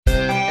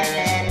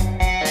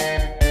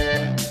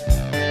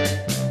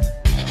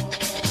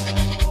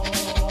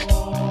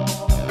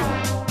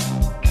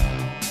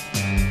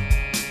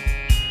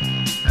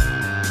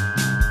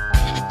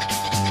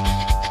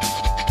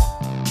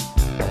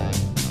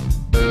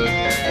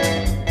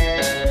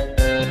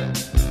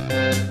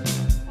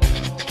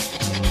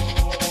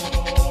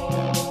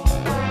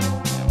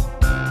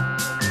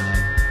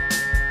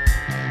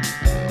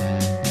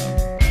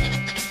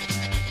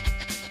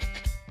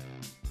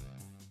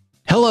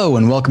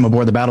welcome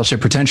aboard the Battleship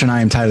Pretension.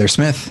 I am Tyler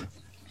Smith.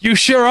 You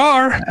sure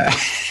are.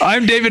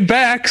 I'm David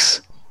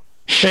Bax.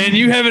 And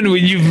you haven't.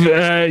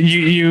 The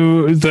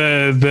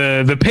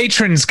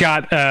patrons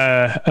got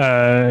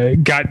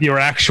your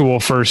actual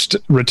first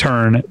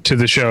return to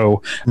the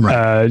show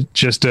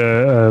just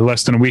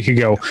less than a week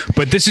ago.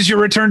 But this is your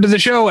return to the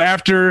show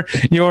after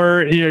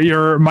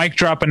your mic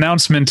drop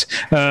announcement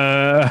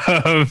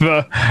of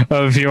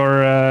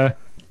your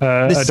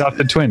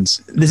adopted twins.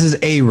 This is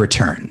a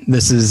return.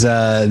 This is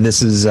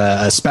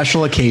a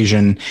special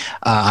occasion.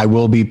 I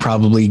will be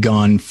probably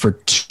gone for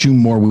 2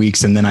 more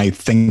weeks, and then I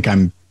think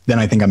I'm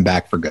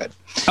back for good.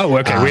 Oh,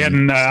 okay. We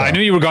hadn't. I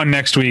knew you were gone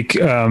next week.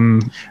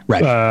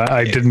 Right.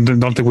 I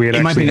don't think we had.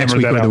 It might be next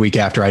week or the week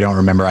after. I don't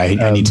remember. I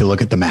need to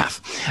look at the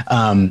math.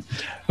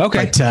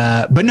 Okay.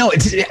 But no,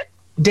 it's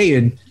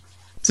David.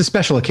 It's a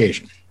special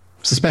occasion.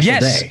 It's a special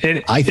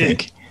day. I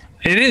think.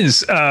 It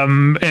is.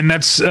 And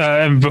that's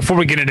before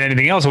we get into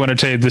anything else, I want to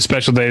tell you this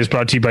special day is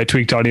brought to you by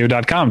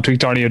tweakedaudio.com.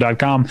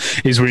 Tweakedaudio.com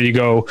is where you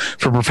go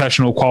for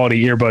professional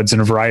quality earbuds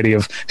in a variety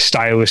of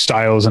stylish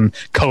styles and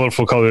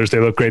colorful colors. They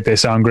look great. They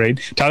sound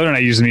great. Tyler and I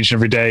use them each and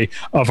every day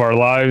of our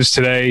lives.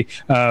 Today,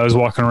 I was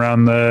walking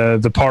around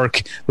the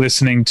park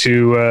listening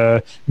to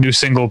a new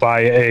single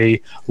by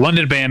a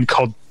London band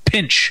called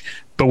Pinch,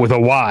 but with a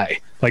Y.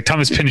 Like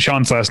Thomas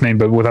Pynchon's last name,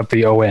 but without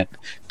the O-N.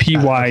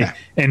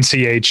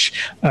 P-Y-N-C-H.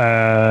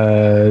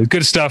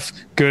 Good stuff.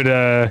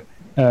 Good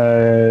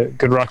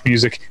rock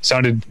music.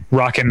 Sounded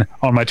rocking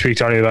on my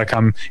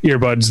tweakedaudio.com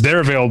earbuds.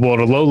 They're available at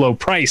a low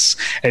price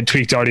at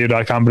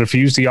tweakedaudio.com. But if you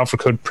use the offer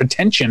code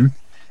PRETENSION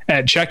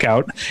at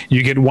checkout,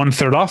 you get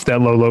 1/3 off that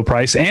low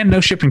price and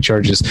no shipping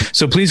charges.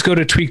 So please go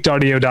to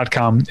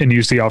tweakedaudio.com and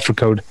use the offer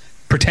code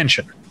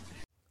PRETENSION.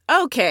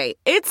 Okay,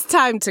 it's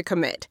time to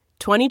commit.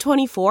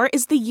 2024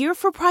 is the year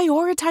for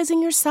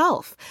prioritizing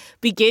yourself.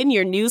 Begin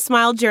your new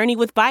smile journey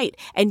with Byte,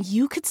 and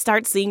you could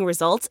start seeing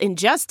results in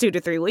just 2 to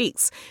 3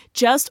 weeks.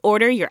 Just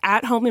order your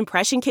at-home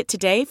impression kit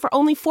today for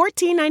only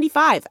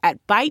 $14.95 at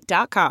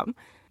Byte.com.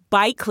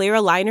 Byte Clear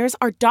aligners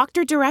are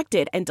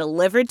doctor-directed and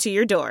delivered to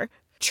your door.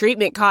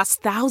 Treatment costs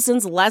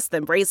thousands less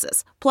than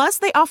braces. Plus,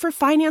 they offer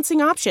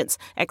financing options,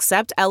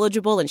 accept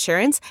eligible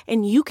insurance,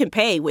 and you can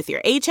pay with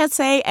your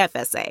HSA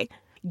FSA.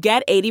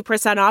 Get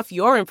 80% off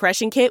your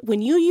impression kit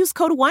when you use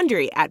code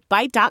WONDERY at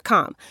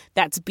Byte.com.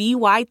 That's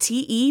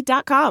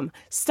BYTE.com.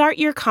 Start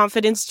your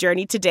confidence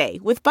journey today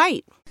with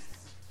Byte.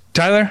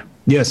 Tyler?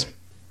 Yes.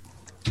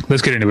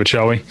 Let's get into it,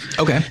 shall we?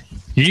 Okay.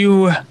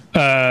 You,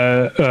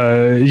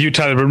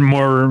 Tyler, but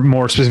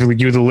more specifically,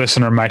 you, the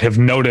listener, might have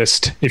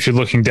noticed if you're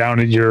looking down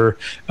at your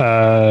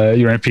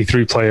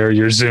MP3 player,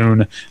 your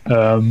Zune,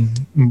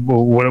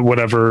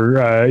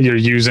 whatever you're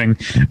using in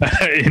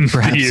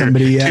perhaps the year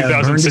somebody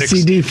 2006. burned a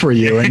CD for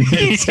you and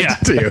yeah.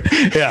 to you.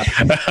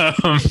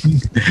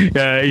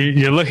 Yeah.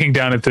 You're looking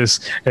down at this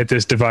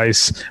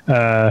device,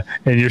 and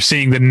you're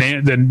seeing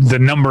the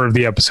number of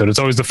the episode. It's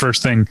always the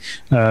first thing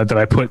that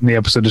I put in the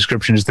episode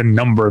description is the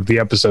number of the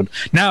episode.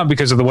 Now,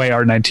 because of the way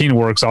Art19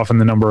 works, often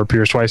the number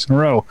appears twice in a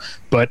row,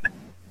 but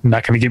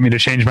not going to get me to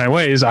change my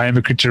ways. I am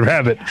a creature of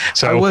habit.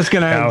 So I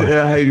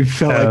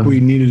felt like we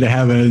needed to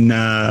have an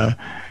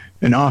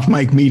off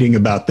mic meeting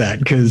about that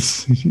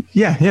because it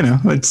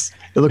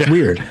looks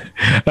weird.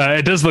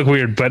 It does look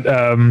weird, but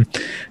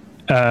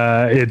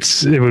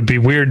it would be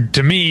weird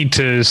to me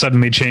to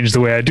suddenly change the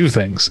way I do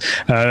things.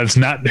 That's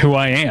not who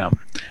I am.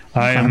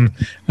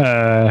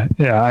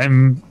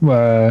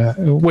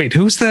 Wait,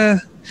 who's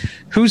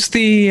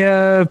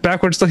the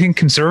backwards looking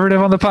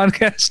conservative on the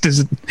podcast? Is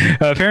it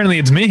apparently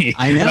it's me.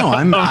 I know.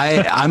 I'm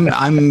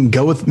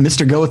go with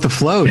the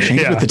flow,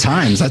 change with the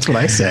times. That's what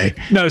I say.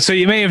 No, so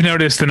you may have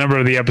noticed the number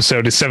of the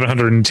episode is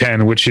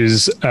 710, which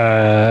is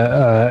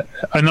a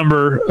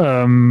number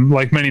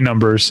like many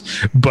numbers,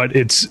 but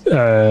it's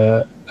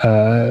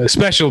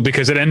special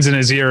because it ends in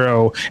a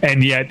 0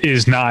 and yet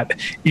is not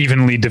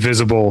evenly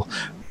divisible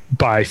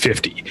by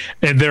 50,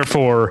 and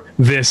therefore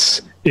this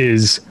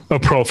is a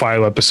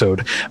profile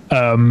episode.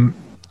 And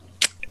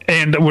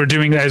we're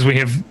doing, as we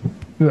have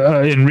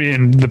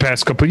in the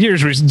past couple of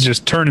years, we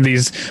just turned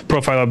these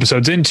profile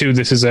episodes into,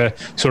 this is a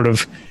sort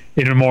of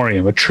in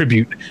memoriam, a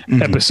tribute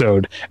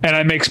episode. And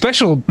I make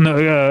special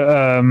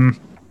note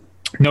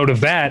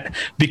of that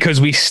because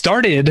we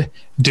started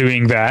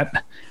doing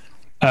that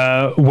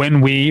when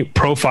we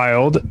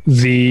profiled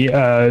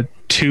the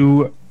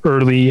 2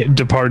 early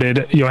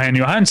departed Jóhann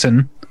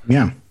Jóhannsson.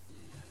 Yeah.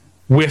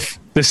 With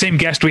the same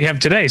guest we have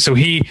today. So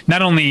he,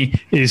 not only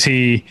is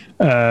he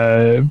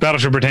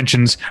Battleship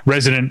Pretension's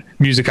resident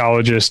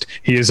musicologist,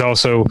 he is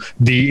also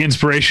the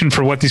inspiration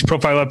for what these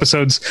profile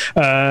episodes,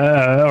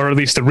 or at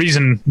least the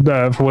reason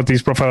for what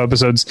these profile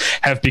episodes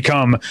have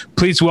become.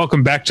 Please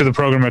welcome back to the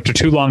program after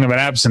too long of an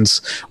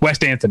absence, Wes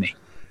Anthony.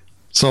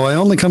 So I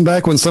only come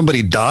back when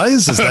somebody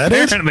dies? Is that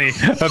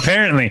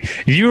Apparently,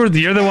 you're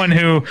the one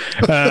who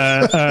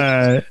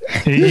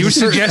you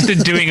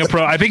suggested doing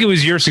I think it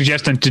was your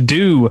suggestion to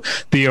do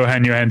the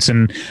Johan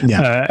Johansson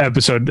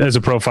episode as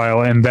a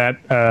profile, and that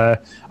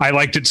I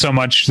liked it so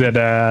much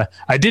that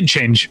I did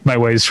change my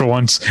ways for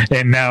once,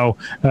 and now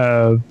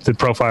the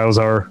profiles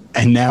are.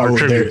 And now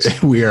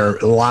we are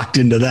locked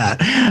into that.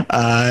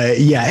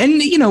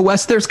 And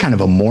Wes, there's kind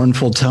of a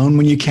mournful tone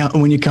when you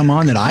come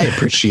on that I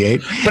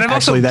appreciate. But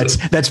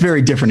that's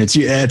very different.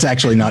 It's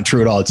actually not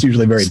true at all. It's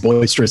usually very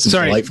boisterous and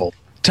delightful.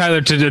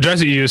 Tyler, to address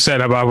what you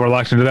said about we're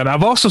locked into that,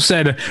 I've also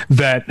said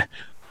that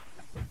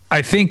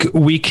I think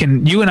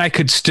you and I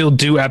could still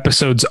do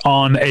episodes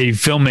on a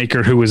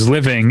filmmaker who is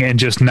living and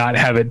just not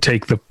have it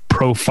take the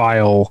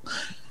profile.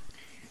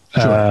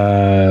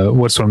 Sure.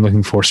 What's what I'm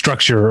looking for?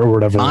 Structure or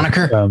whatever.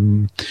 Moniker.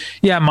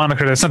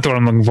 Moniker. That's not the word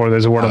I'm looking for.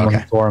 There's a word I'm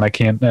looking for, and I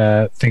can't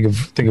think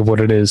of what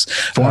it is.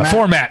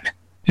 Format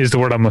is the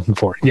word I'm looking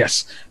for.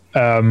 Yes.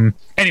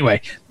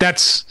 Anyway,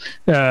 that's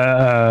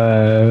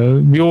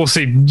you'll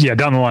see. Yeah,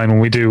 down the line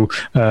when we do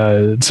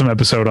some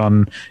episode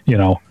on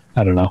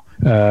I don't know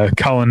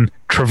Colin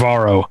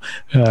Trevorrow,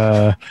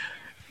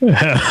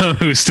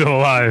 who's still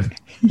alive.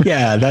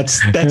 Yeah,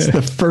 that's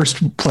the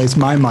first place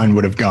my mind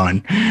would have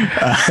gone.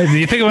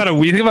 You think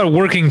about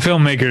working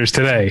filmmakers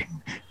today.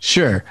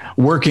 Sure,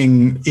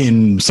 working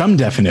in some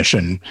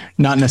definition,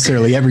 not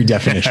necessarily every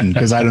definition,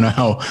 because I don't know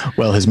how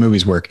well his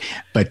movies work.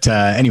 But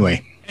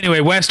anyway,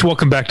 West,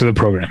 welcome back to the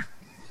program.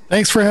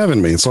 Thanks for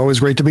having me. It's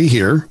always great to be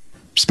here,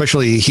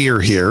 especially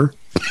here.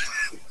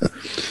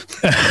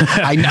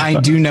 I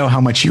do know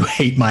how much you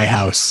hate my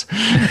house,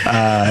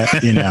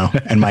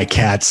 and my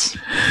cats.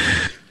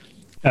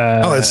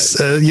 It's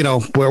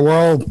we're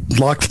all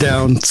locked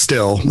down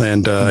still,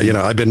 and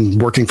I've been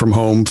working from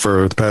home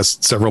for the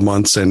past several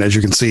months, and as you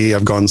can see,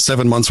 I've gone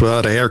 7 months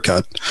without a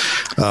haircut.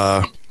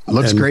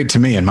 Looks great to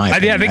me, in my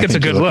opinion. I think it's a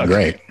good look.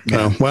 Great.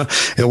 Yeah.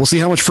 We'll see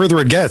how much further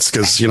it gets,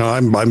 because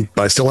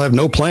I still have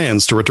no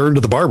plans to return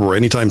to the barber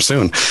anytime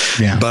soon.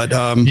 Yeah, but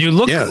you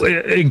look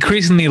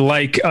increasingly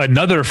like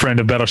another friend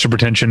of Battleship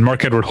Retention,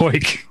 Mark Edward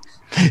Hoyk.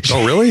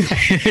 Oh, really?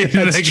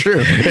 That's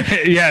true.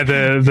 Yeah,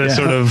 the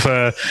sort of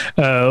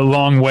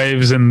long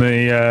waves and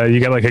the you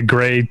got like a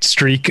gray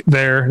streak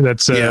there.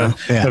 That's a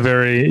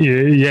very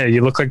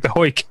you look like the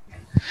Hoyk.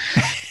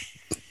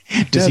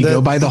 Does he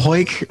go by the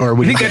Hoyk, or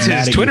I think that's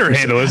his Twitter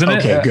handle, isn't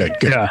it? Okay,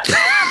 good. Yeah.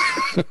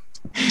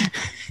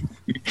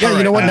 Yeah,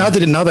 you know what? Now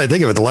that I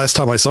think of it, the last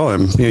time I saw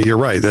him, you're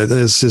right.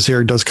 His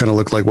hair does kind of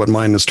look like what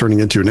mine is turning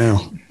into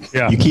now.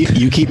 Yeah,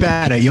 you keep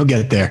at it, you'll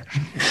get there.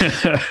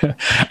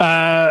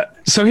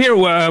 So here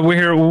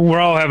we're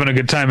all having a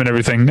good time and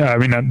everything. I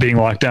mean, not being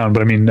locked down,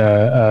 but I mean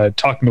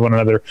talking to one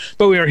another.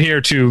 But we are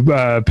here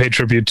to pay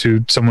tribute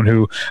to someone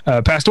who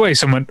passed away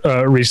somewhat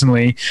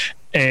recently.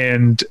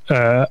 And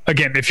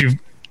again, if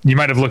you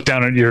might have looked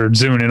down at your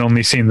Zune and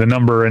only seen the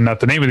number and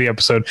not the name of the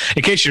episode.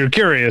 In case you're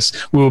curious,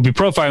 we will be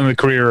profiling the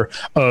career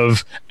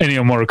of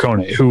Ennio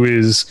Morricone, who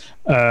is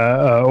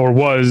or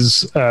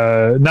was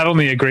not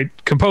only a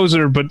great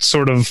composer, but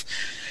sort of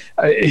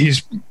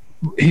he's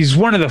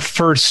one of the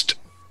first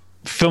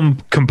film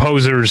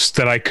composers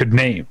that I could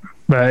name.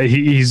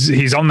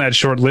 He's on that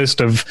short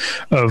list of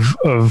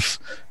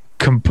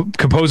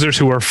composers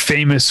who are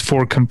famous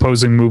for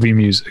composing movie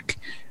music.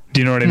 Do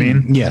you know what I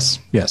mean? Yes.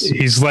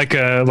 He's like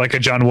a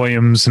John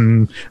Williams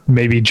and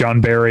maybe John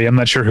Barry. I'm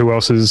not sure who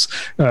else is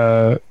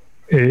on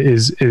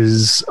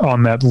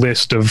that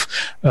list of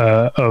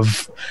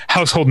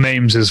household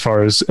names as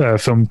far as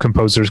film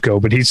composers go,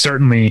 but he's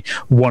certainly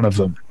one of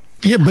them.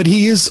 Yeah, but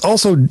he's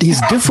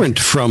different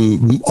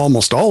from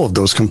almost all of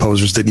those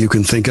composers that you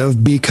can think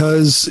of,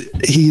 because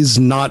he's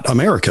not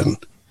American.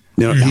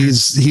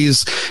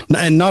 He's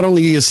and not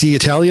only is he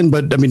Italian,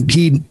 but I mean,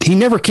 he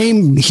never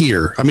came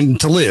here. I mean,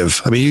 to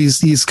live. I mean,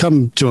 he's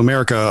come to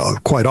America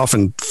quite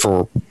often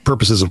for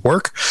purposes of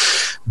work,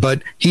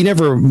 but he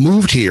never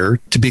moved here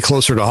to be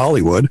closer to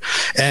Hollywood,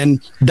 and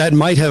that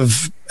might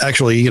have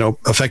actually,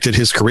 affected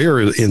his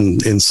career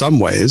in some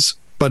ways,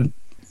 but.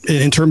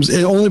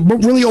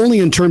 Only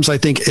in terms, I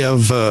think,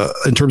 of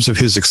in terms of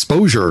his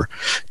exposure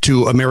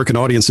to American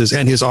audiences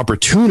and his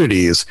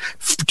opportunities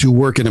to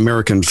work in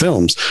American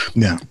films.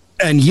 Yeah.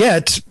 And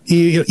yet,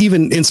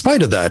 even in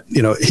spite of that,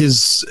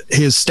 his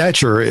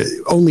stature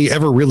only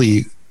ever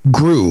really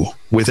grew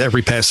with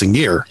every passing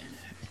year.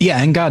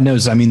 Yeah, and God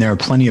knows, I mean, there are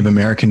plenty of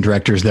American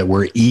directors that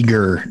were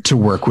eager to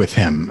work with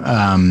him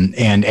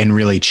and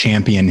really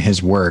champion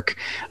his work,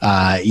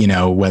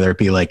 whether it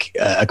be like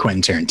a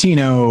Quentin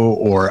Tarantino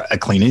or a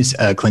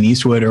Clint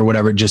Eastwood or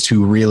whatever, just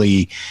who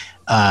really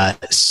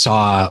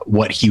saw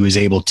what he was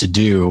able to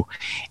do.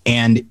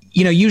 And,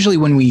 usually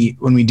when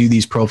we do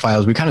these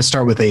profiles, we kind of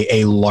start with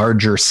a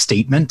larger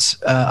statement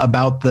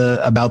about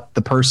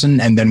the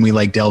person, and then we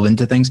like delve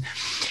into things.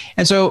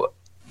 And so,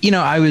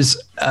 I was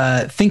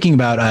thinking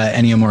about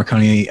Ennio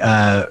Morricone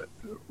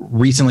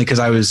recently because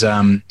I was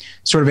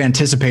sort of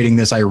anticipating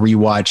this. I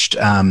rewatched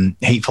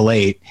Hateful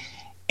Eight,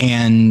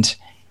 and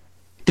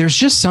there's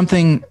just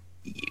something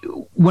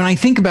when I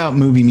think about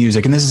movie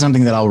music, and this is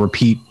something that I'll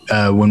repeat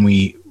when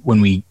we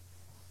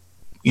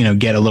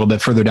get a little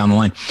bit further down the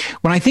line,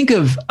 when I think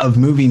of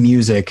movie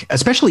music,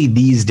 especially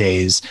these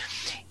days,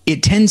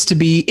 it tends to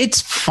be,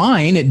 it's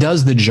fine. It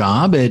does the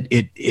job.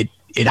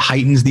 It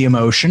heightens the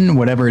emotion,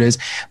 whatever it is.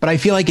 But I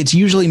feel like it's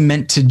usually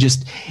meant to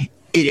just,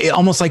 it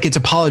almost like it's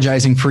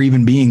apologizing for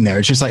even being there.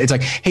 It's just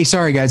like, hey,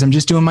 sorry guys, I'm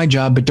just doing my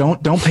job, but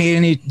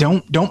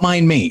don't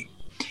mind me.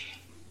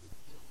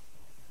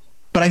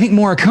 But I think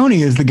Morricone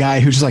is the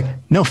guy who's just like,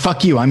 no,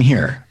 fuck you. I'm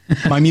here.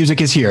 My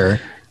music is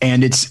here.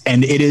 And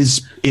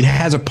it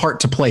has a part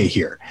to play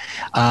here.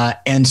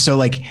 And so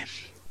like,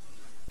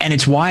 and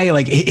it's why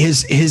like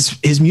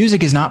his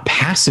music is not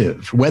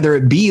passive, whether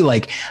it be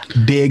like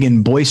big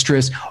and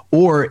boisterous,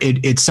 or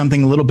it's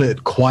something a little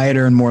bit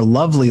quieter and more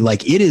lovely.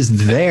 Like it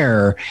is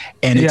there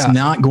and it's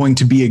not going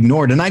to be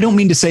ignored. And I don't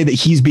mean to say that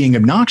he's being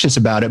obnoxious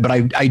about it, but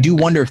I do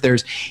wonder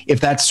if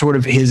that's sort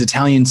of his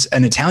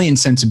an Italian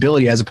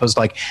sensibility, as opposed to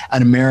like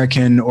an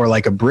American or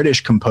like a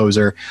British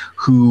composer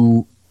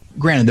who,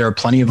 granted, there are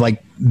plenty of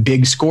like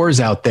big scores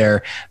out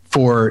there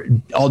for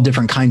all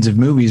different kinds of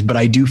movies, but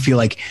I do feel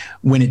like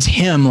when it's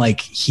him, like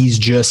he's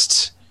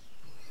just,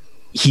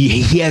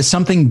 he has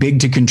something big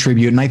to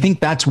contribute. And I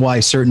think that's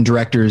why certain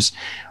directors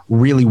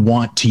really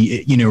wanted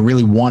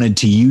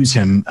to use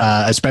him,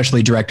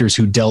 especially directors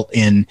who dealt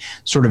in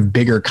sort of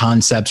bigger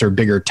concepts or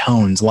bigger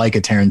tones, like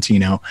a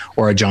Tarantino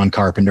or a John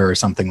Carpenter or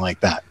something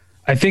like that.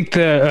 I think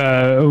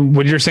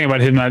what you're saying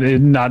about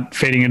him not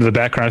fading into the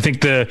background, I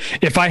think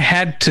if I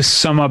had to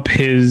sum up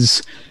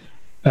Ennio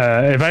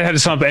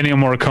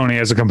Morricone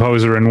as a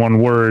composer in one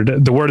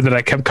word, the word that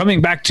I kept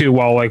coming back to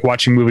while like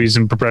watching movies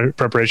in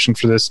preparation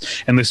for this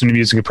and listening to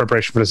music in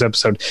preparation for this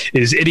episode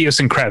is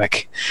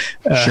idiosyncratic.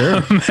 Sure.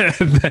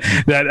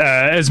 That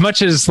as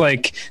much as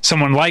like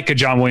someone like a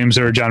John Williams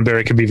or a John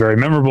Barry could be very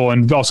memorable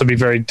and also be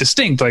very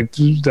distinct, like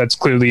that's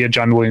clearly a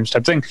John Williams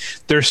type thing,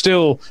 they're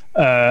still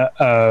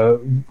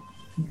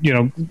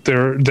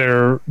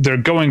they're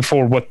going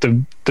for what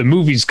the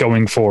movie's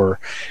going for.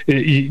 Do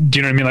you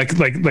know what I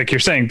mean? Like you're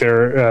saying,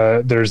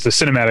 there's the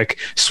cinematic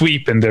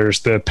sweep and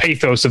there's the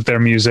pathos of their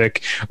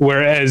music,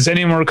 whereas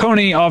Ennio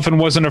Morricone often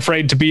wasn't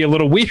afraid to be a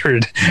little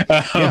weird.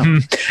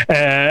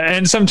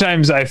 And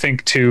sometimes I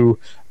think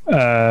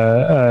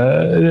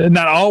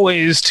not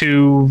always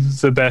to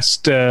the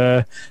best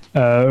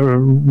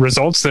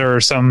results.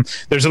 There's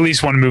at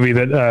least one movie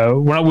that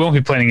we won't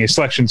be playing any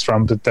selections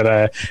from, but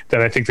that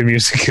I think the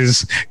music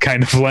is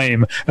kind of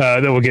lame,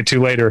 that we'll get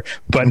to later.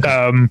 But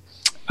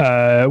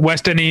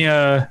West, any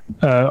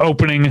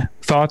opening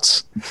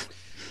thoughts?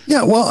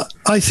 Yeah, well,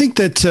 I think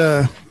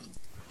that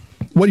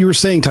what you were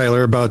saying,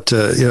 Tyler, about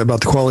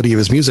the quality of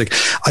his music,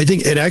 I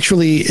think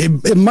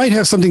it might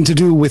have something to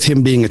do with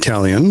him being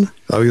Italian.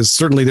 Because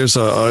certainly there's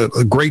a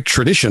great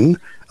tradition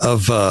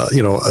of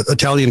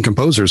Italian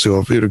composers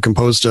who have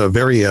composed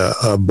very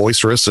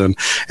boisterous and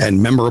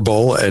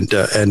memorable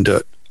and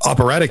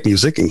operatic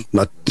music, and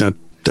not.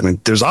 I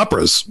mean, there's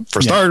operas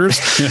for starters,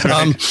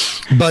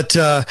 but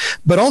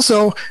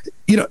also,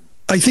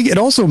 I think it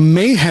also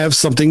may have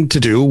something to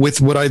do with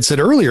what I'd said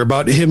earlier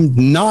about him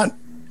not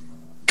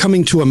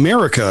coming to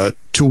America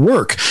to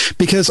work,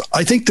 because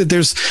I think that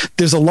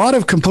there's a lot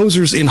of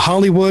composers in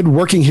Hollywood,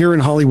 working here in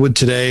Hollywood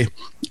today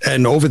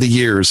and over the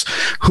years,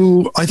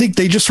 who I think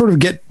they just sort of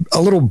get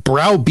a little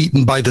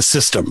browbeaten by the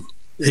system,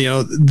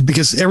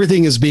 because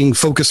everything is being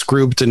focus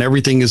grouped and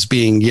everything is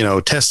being,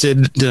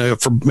 tested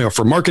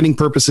for marketing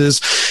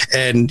purposes.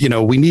 And,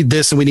 we need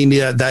this and we need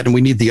that and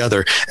we need the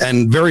other.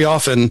 And very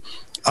often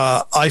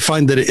I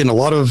find that in a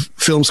lot of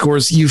film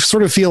scores, you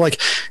sort of feel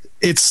like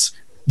it's,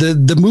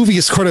 the movie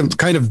is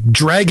kind of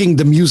dragging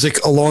the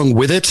music along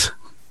with it.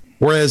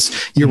 Whereas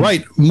you're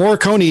right,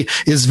 Morricone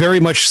is very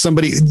much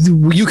somebody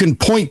you can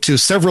point to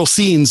several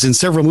scenes in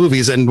several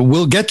movies, and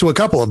we'll get to a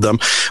couple of them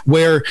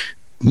where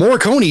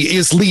Morricone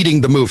is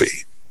leading the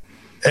movie,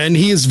 and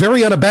he is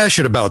very unabashed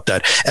about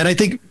that. And I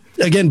think,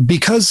 again,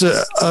 because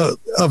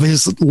of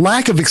his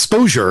lack of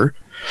exposure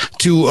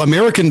to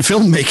American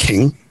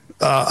filmmaking,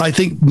 I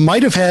think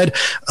might have had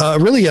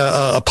really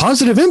a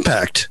positive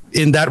impact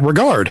in that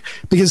regard,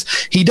 because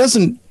he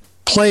doesn't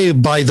play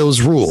by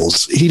those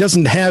rules. He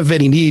doesn't have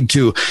any need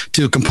to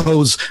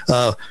compose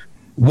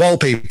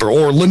wallpaper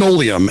or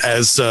linoleum,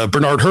 as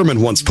Bernard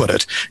Herrmann once put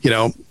it,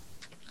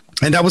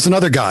 And that was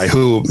another guy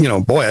who,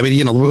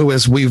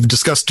 as we've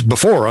discussed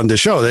before on this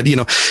show, that,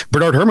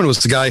 Bernard Herrmann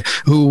was the guy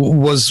who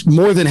was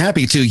more than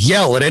happy to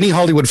yell at any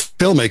Hollywood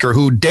filmmaker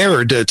who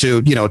dared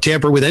to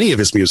tamper with any of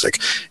his music,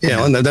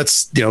 and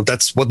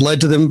that's what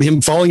led to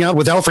him falling out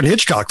with Alfred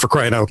Hitchcock, for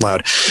crying out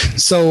loud.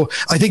 So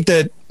I think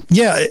that,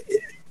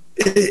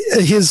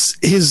 his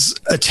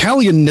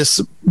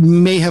Italianness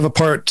may have a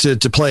part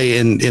to play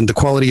in the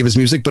quality of his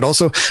music, but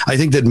also I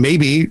think that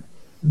maybe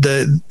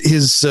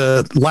his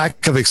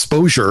lack of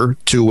exposure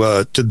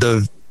to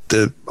the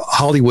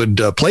Hollywood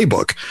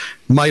playbook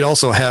might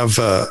also have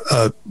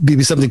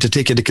maybe something to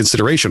take into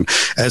consideration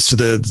as to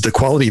the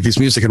quality of his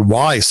music and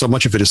why so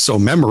much of it is so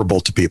memorable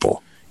to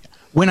people.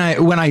 When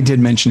I did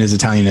mention his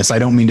Italianness, I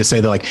don't mean to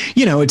say that, like,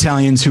 you know,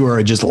 Italians who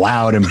are just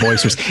loud and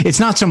boisterous. It's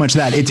not so much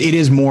that. It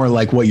is more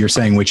like what you're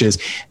saying, which is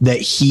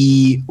that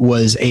he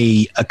was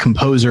a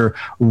composer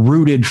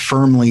rooted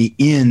firmly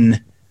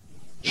in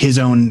his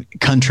own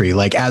country,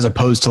 like, as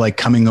opposed to like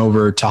coming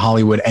over to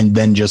Hollywood and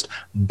then just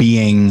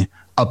being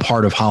a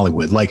part of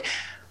Hollywood. Like,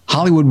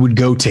 Hollywood would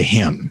go to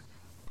him.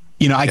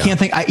 You know, I can't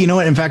think, you know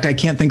what? In fact, I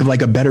can't think of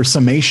like a better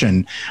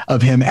summation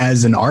of him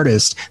as an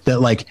artist,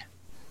 that like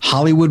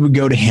Hollywood would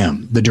go to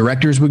him, the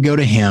directors would go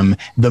to him,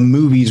 the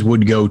movies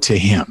would go to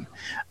him,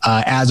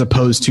 as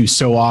opposed to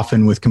so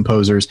often with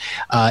composers,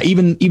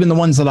 even the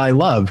ones that I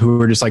love,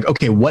 who are just like,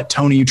 okay, what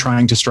tone are you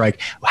trying to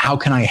strike? How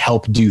can I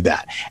help do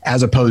that?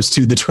 As opposed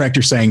to the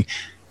director saying,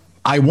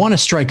 I want to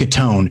strike a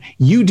tone,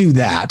 you do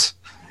that,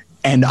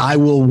 and I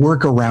will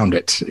work around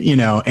it, you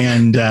know.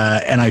 And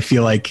I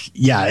feel like,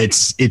 yeah,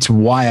 it's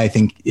why I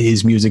think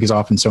his music is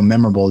often so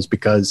memorable, is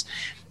because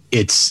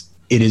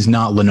it is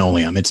not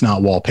linoleum. It's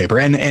not wallpaper.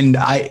 And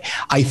I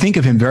think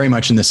of him very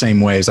much in the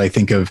same way as I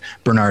think of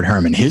Bernard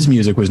Herrmann. His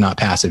music was not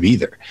passive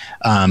either.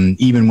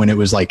 Even when it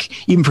was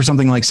like, even for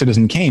something like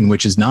Citizen Kane,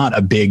 which is not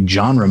a big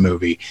genre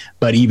movie,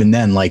 but even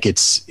then, like,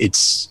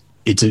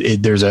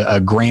 there's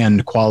a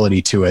grand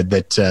quality to it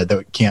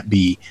that can't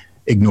be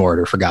ignored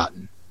or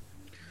forgotten.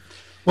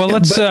 Well,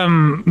 let's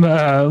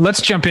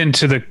jump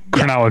into the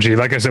chronology.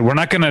 Like I said, we're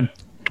not going to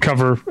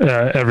cover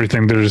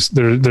everything.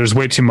 There's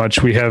way too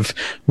much. We have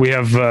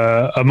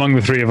among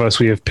the three of us,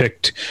 we have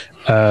picked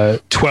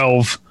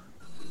 12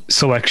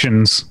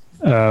 selections,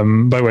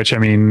 by which I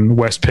mean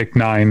West picked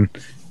 9,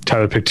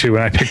 Tyler picked 2,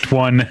 and I picked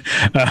 1.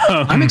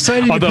 I'm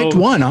excited you picked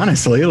 1,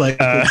 honestly.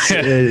 Like,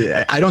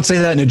 I don't say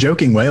that in a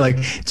joking way. Like,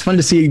 it's fun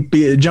to see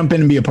jump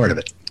in and be a part of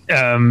it.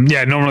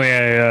 Normally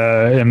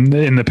I am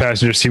in the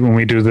passenger seat when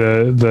we do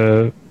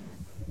the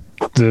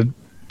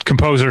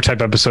composer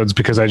type episodes,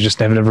 because I just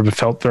have never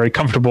felt very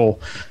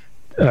comfortable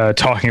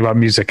talking about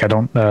music. I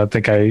don't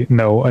think I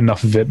know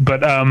enough of it,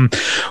 but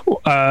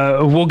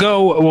we'll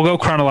go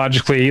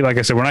chronologically. Like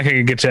I said, we're not going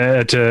to get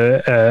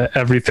to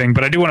everything,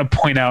 but I do want to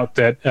point out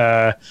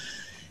that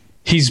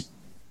he's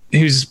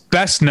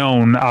best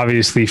known,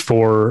 obviously,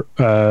 for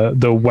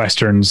the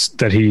westerns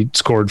that he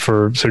scored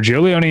for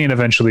Sergio Leone, and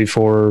eventually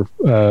for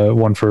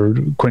one for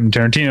Quentin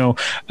Tarantino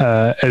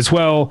as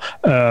well.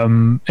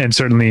 And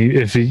certainly,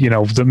 if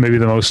maybe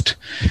the most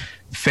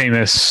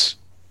famous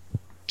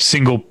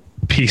single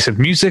piece of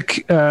music,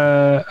 is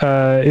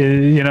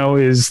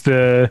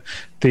the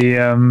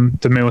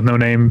Man with No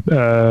Name.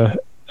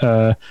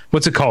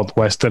 What's it called,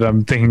 Wes, that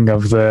I'm thinking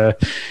of?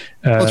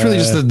 Well, it's really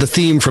just the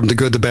theme from The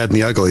Good, the Bad, and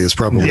the Ugly is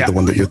probably the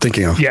one that you're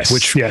thinking of. Yes,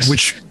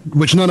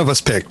 which none of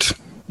us picked.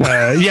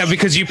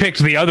 Because you picked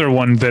the other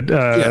one that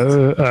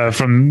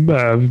from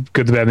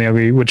Good, the Bad, and the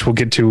Ugly, which we'll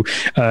get to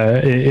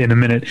in a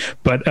minute.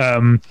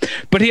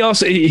 But he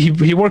also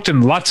he worked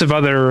in lots of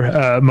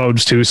other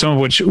modes too, some of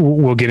which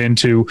we'll get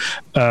into.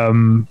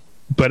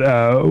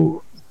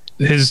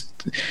 His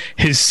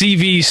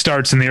CV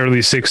starts in the early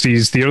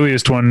 60s. The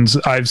earliest ones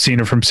I've seen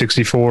are from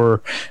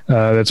 64.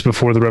 That's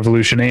before the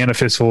Revolution, and A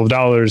Fistful of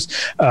Dollars,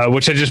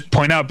 which I just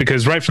point out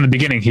because right from the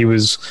beginning he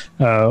was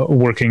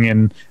working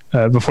in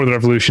Before the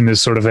Revolution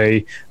is sort of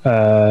an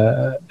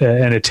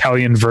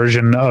Italian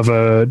version of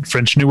a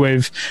French New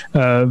Wave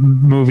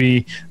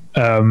movie.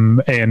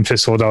 And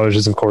Fistful of Dollars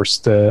is, of course,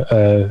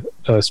 the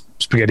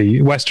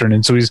spaghetti western,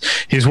 and so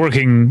he's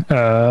working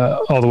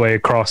all the way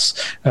across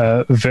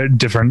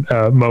different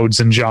modes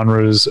and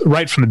genres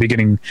right from the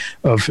beginning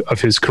of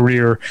his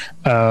career.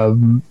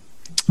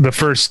 The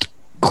first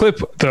clip,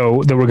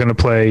 though, that we're going to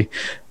play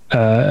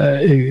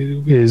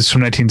is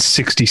from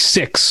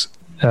 1966.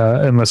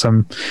 Unless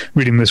I'm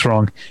reading this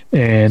wrong,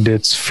 and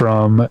it's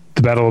from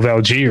the Battle of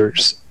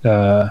Algiers.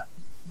 Am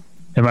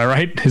I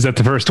right? Is that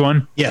the first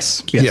one?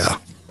 Yes. Yeah.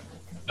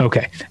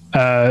 Okay.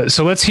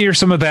 So let's hear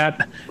some of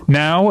that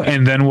now,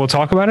 and then we'll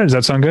talk about it. Does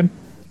that sound good?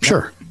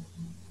 Sure.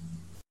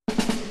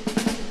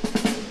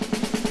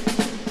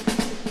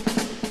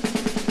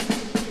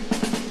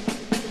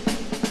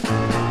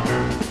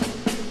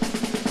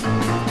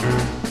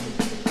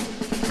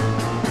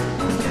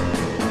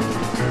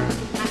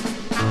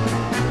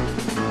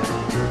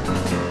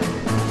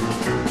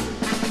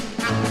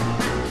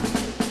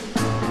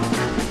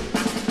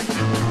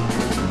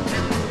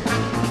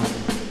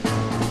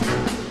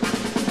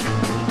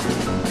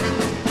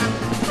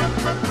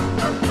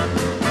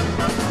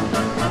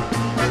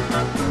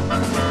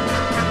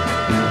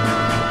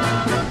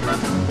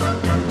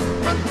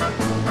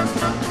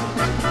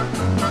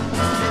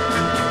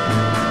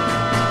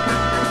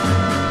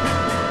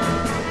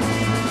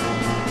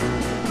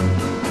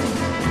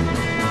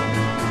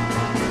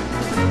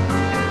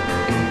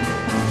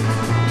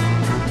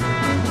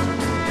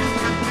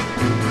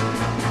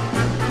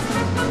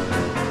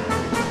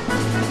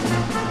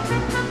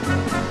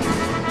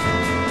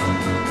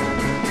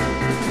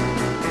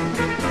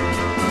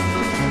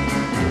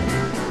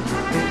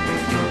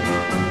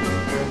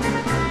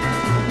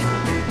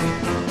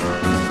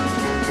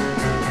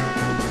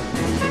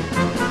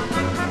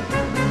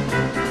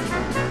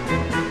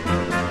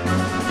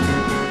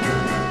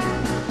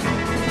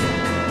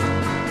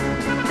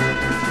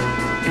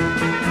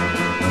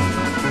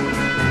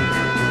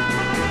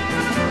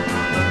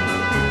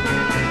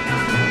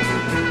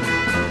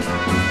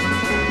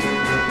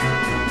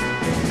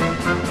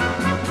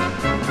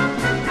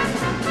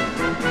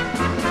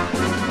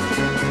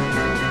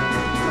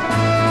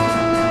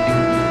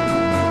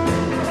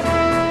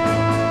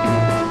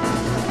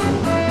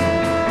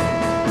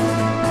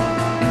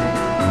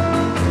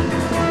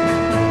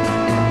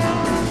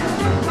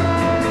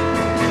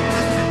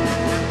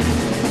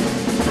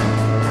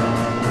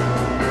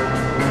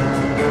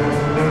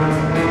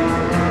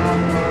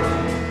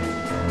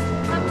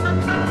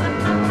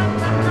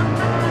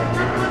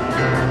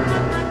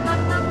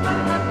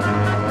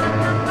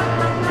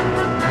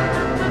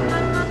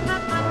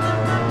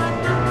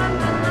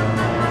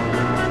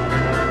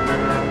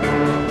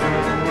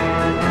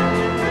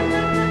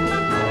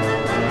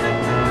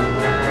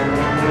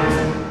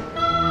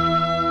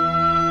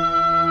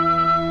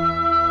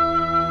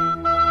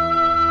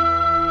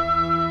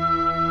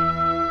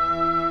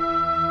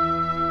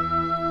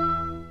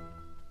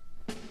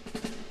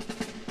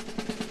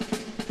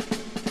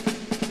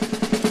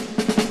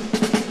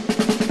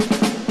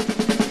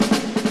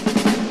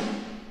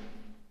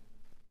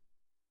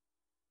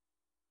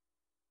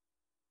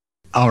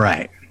 All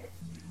right.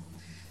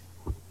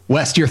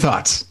 West, your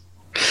thoughts?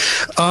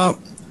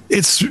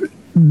 It's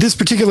this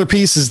particular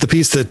piece is the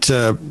piece that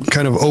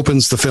kind of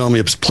opens the film.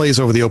 It plays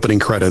over the opening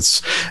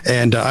credits,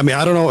 and I mean,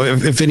 I don't know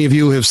if any of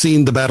you have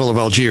seen the Battle of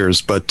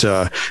Algiers, but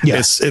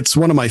it's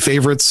one of my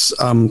favorites.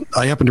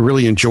 I happen to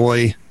really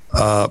enjoy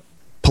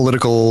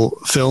political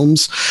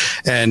films,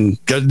 and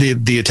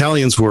the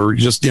Italians were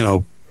just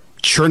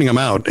churning them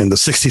out in the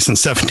 60s and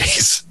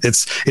 70s.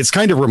 It's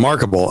kind of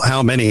remarkable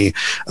how many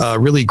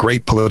really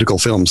great political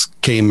films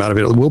came out of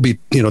it. We'll be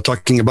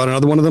talking about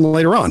another one of them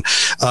later on.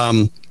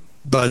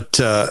 But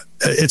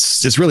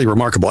it's really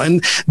remarkable.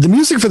 And the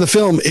music for the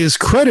film is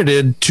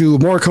credited to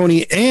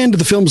Morricone and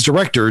the film's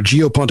director,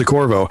 Gio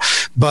Pontecorvo.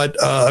 But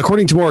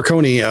according to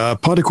Morricone,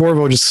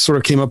 Pontecorvo just sort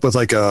of came up with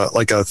like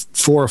a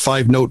 4 or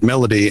 5 note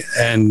melody,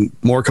 and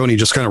Morricone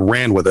just kind of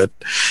ran with it.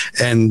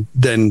 And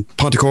then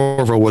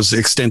Pontecorvo was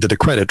extended a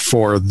credit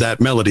for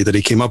that melody that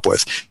he came up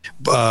with.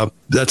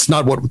 That's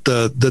not what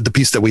the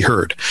piece that we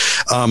heard.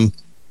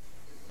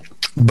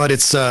 But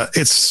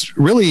it's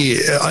really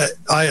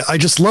I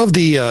just love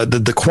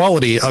the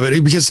quality of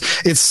it, because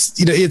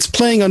it's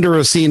playing under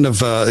a scene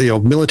of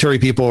military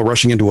people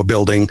rushing into a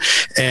building,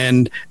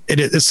 and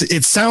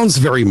it sounds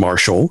very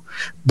martial,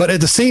 but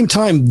at the same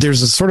time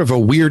there's a sort of a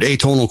weird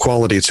atonal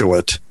quality to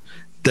it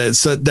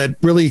that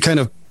really kind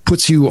of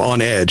puts you on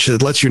edge.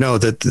 It lets you know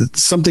that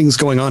something's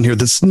going on here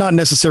that's not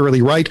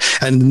necessarily right,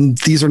 and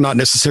these are not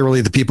necessarily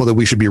the people that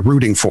we should be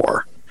rooting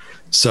for.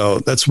 So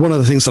that's one of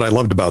the things that I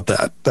loved about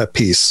that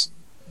piece.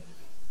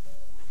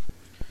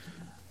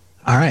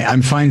 All right,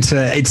 I'm fine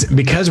to. It's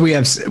because we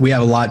have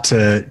a lot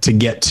to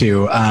get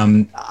to.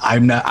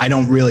 I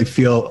don't really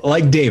feel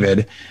like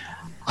David.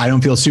 I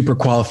don't feel super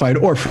qualified,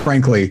 or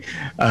frankly,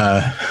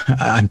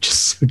 I'm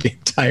just so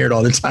getting tired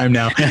all the time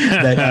now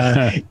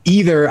that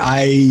either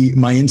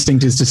my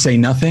instinct is to say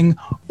nothing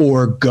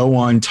or go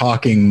on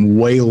talking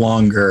way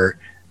longer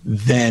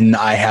than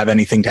I have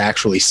anything to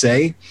actually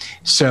say.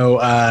 So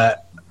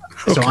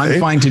I'm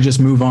fine to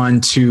just move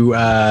on to.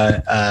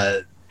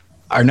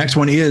 Our next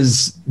one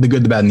is The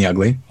Good, the Bad, and the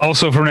Ugly.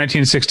 Also from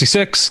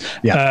 1966.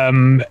 Yeah.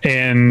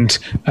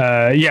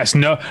 Yes,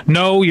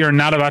 no, you're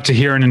not about to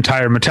hear an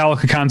entire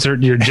Metallica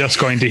concert. You're just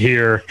going to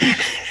hear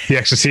The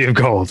Ecstasy of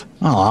Gold.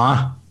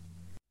 Aw.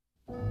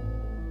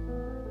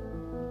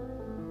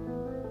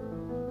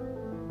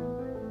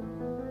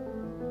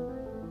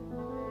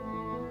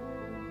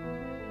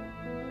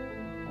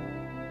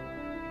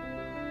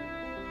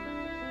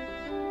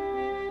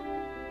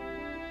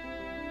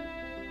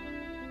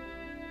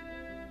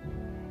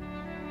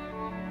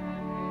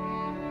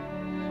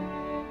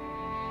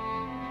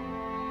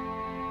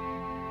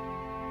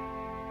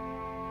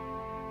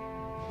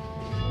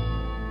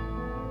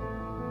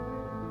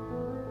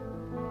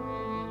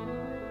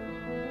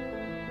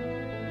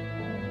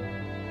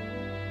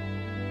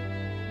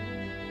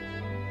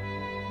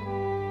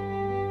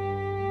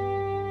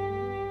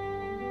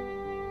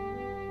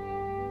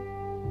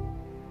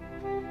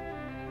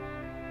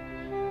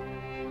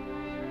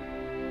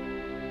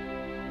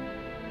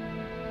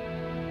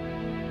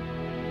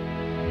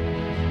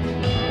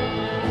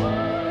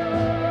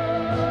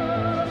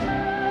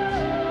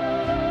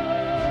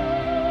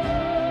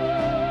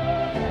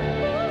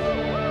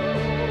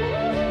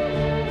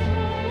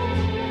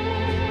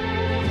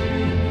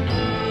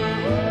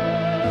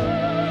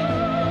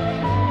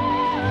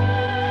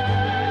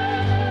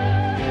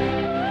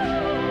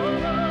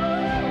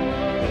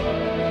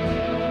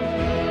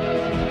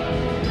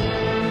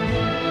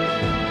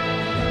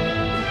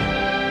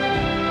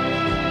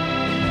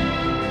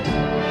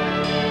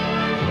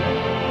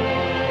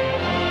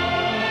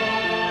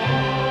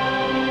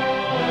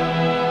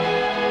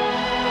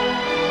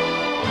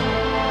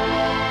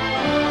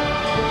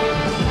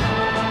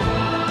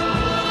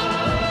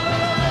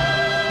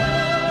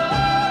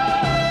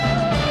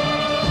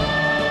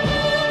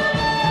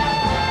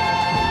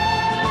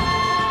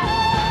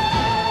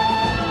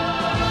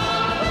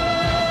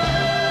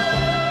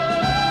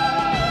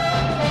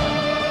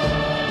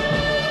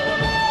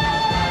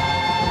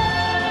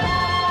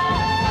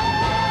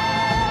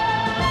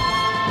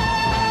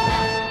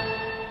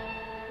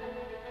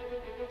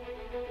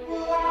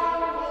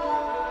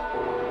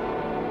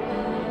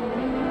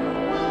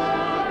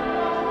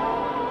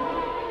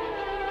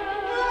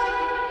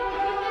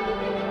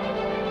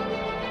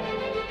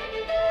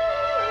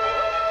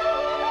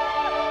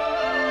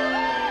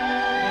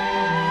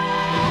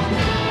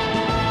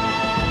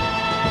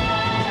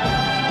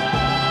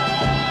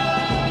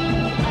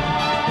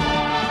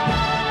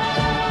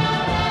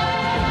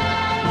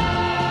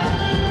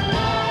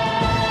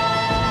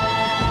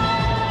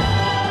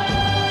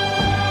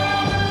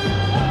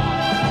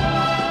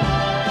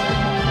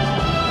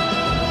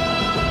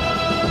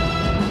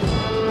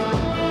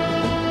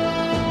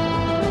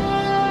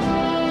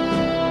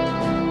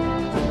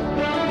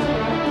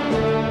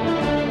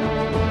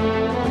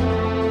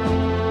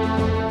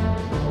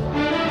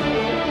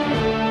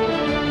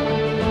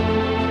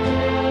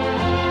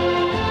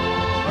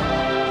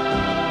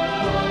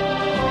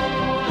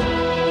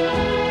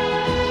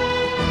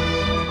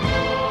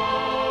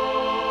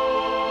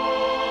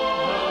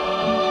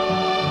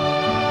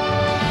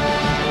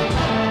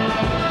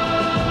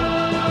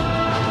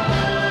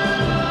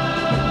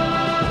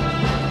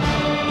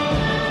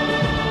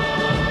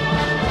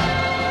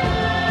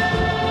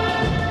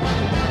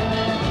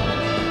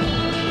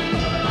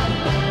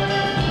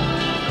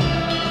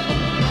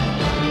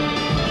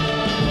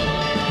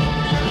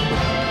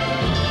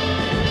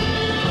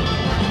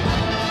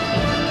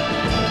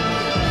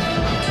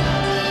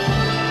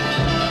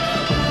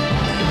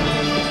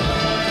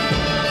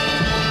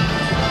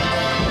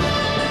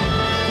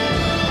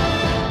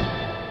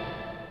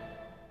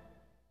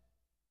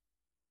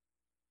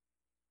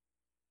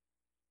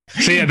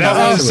 So yeah,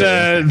 that was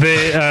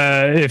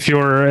if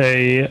you're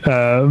a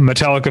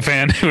Metallica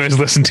fan who has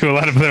listened to a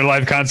lot of their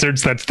live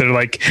concerts, that's their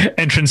like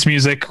entrance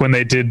music when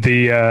they did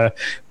the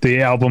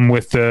album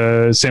with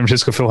the San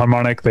Francisco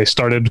Philharmonic. They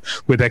started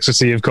with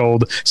Ecstasy of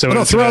Gold.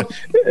 So throughout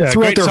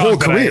their whole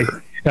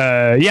career.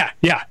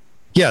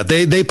 Yeah,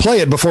 they play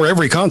it before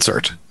every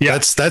concert. Yeah,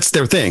 that's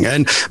their thing.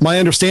 And my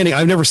understanding,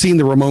 I've never seen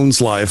the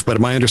Ramones live,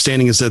 but my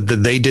understanding is that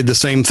they did the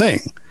same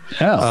thing.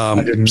 Oh,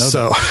 I didn't know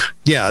that.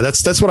 Yeah,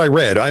 that's what I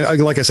read. I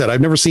like I said,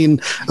 I've never seen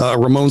a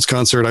Ramones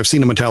concert. I've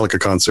seen a Metallica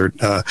concert.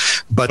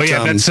 But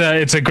yeah,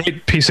 it's a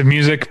great piece of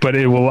music. But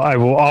I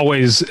will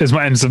always, as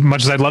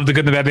much as I love the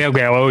good, the bad, the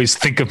ugly, I'll always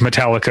think of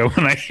Metallica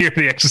when I hear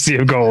the Ecstasy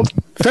of Gold.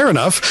 Fair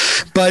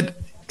enough, but.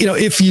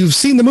 If you've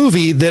seen the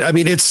movie,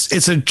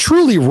 it's a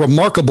truly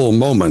remarkable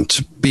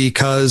moment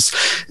because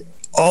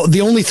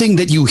the only thing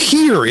that you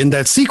hear in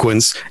that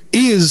sequence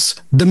is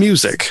the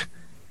music.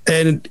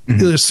 And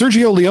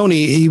Sergio Leone,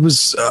 he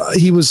was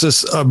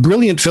a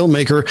brilliant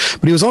filmmaker,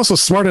 but he was also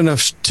smart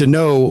enough to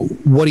know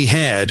what he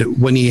had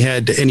when he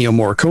had Ennio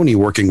Morricone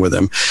working with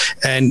him.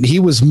 And he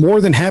was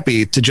more than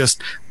happy to just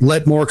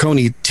let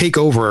Morricone take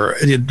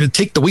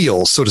the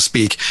wheel, so to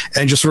speak,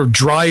 and just sort of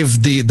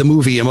drive the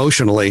movie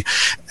emotionally.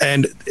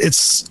 And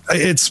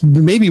it's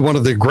maybe one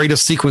of the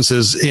greatest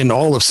sequences in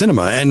all of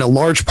cinema. And a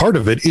large part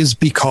of it is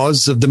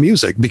because of the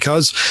music,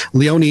 because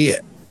Leone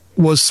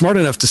was smart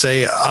enough to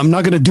say, I'm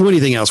not going to do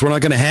anything else. We're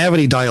not going to have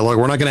any dialogue.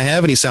 We're not going to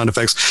have any sound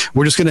effects.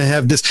 We're just going to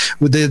have this.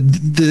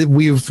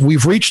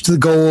 We've reached the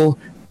goal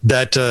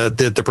that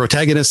the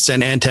protagonists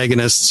and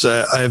antagonists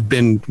have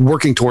been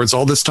working towards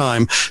all this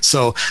time.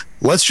 So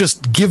let's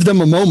just give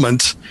them a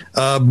moment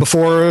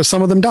before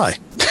some of them die.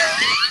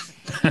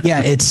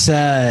 Yeah, it's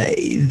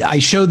I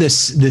show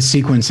this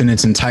sequence in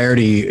its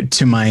entirety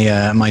to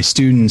my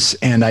students,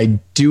 and I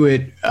do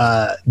it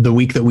the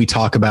week that we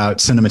talk about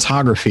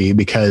cinematography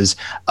because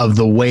of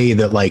the way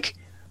that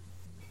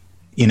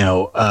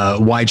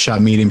wide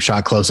shot, medium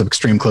shot, close up,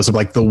 extreme close up,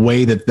 like the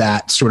way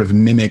that sort of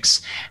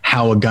mimics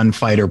how a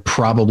gunfighter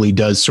probably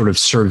does sort of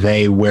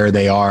survey where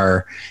they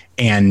are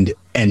and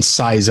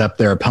size up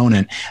their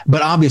opponent.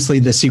 But obviously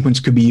the sequence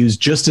could be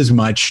used just as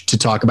much to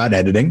talk about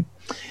editing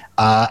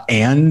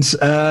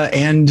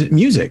and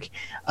music,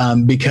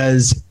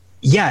 because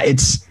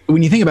it's,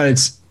 when you think about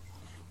it,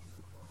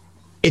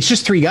 it's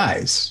just three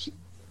guys,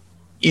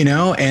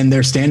 and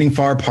they're standing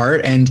far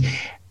apart, and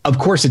of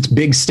course it's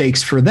big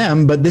stakes for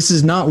them, but this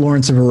is not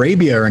Lawrence of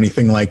Arabia or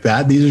anything like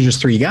that. These are just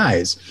three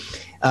guys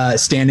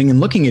standing and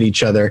looking at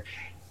each other.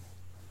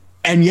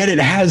 And yet it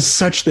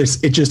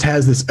just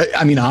has this,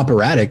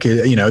 operatic,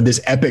 this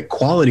epic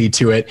quality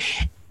to it.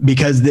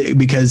 Because Good,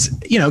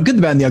 the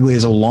Bad, and the Ugly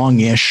is a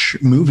long-ish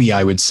movie,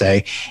 I would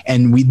say,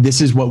 and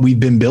this is what we've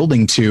been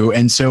building to,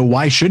 and so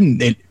why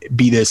shouldn't it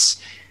be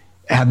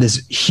have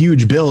this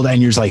huge build?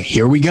 And you're just like,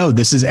 here we go,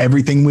 this is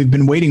everything we've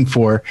been waiting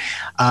for,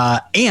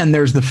 and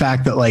there's the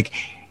fact that a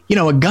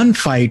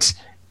gunfight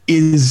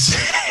is.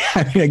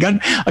 A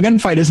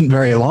gunfight isn't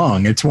very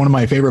long. It's one of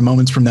my favorite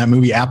moments from that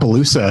movie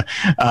Appaloosa,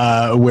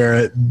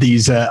 where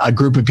a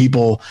group of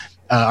people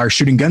are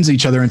shooting guns at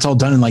each other, and it's all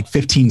done in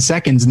 15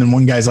 seconds. And then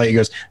one guy's he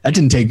goes, that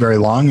didn't take very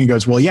long. He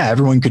goes, well, yeah,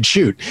 everyone could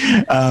shoot.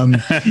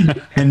 And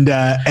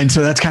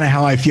so that's kind of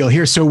how I feel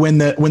here. So when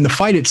the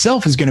fight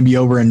itself is going to be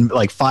over in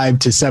 5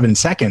 to 7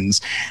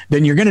 seconds,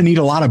 then you're going to need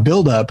a lot of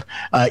buildup,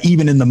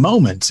 even in the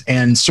moment.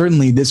 And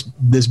certainly this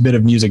bit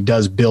of music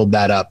does build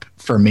that up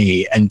for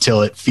me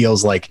until it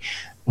feels like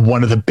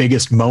one of the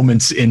biggest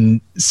moments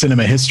in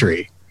cinema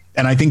history.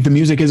 And I think the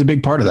music is a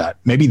big part of that,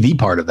 maybe the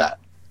part of that.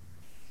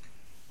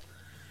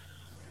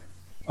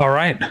 All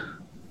right.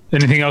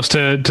 Anything else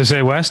to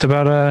say, West,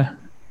 about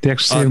the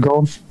Ecstasy of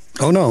Gold?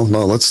 Oh no.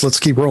 Let's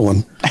keep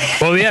rolling.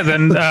 Well, yeah.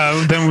 Then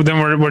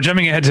we're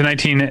jumping ahead to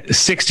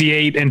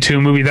 1968 into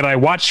a movie that I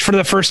watched for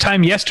the first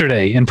time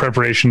yesterday in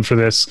preparation for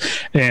this,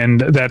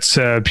 and that's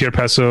Pier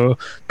Paolo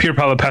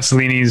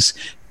Pasolini's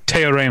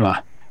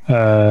Teorema.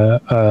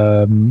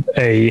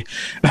 A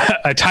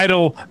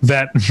title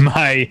that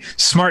my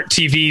smart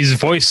TV's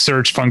voice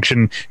search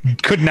function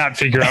could not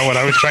figure out what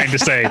I was trying to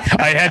say.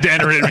 I had to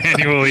enter it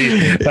manually.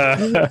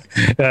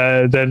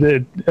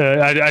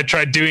 I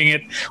tried doing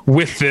it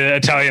with the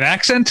Italian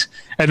accent,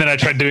 and then I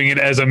tried doing it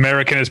as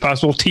American as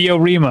possible.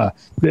 Teorema.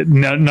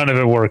 None of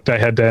it worked. I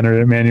had to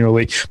enter it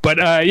manually. But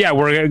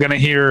we're gonna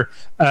hear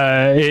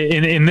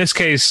in this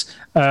case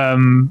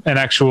an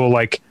actual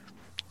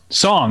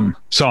song,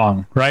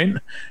 right?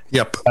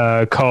 Yep.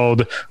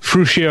 Called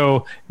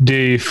Fruscio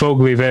di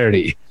Fogli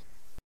Verdi.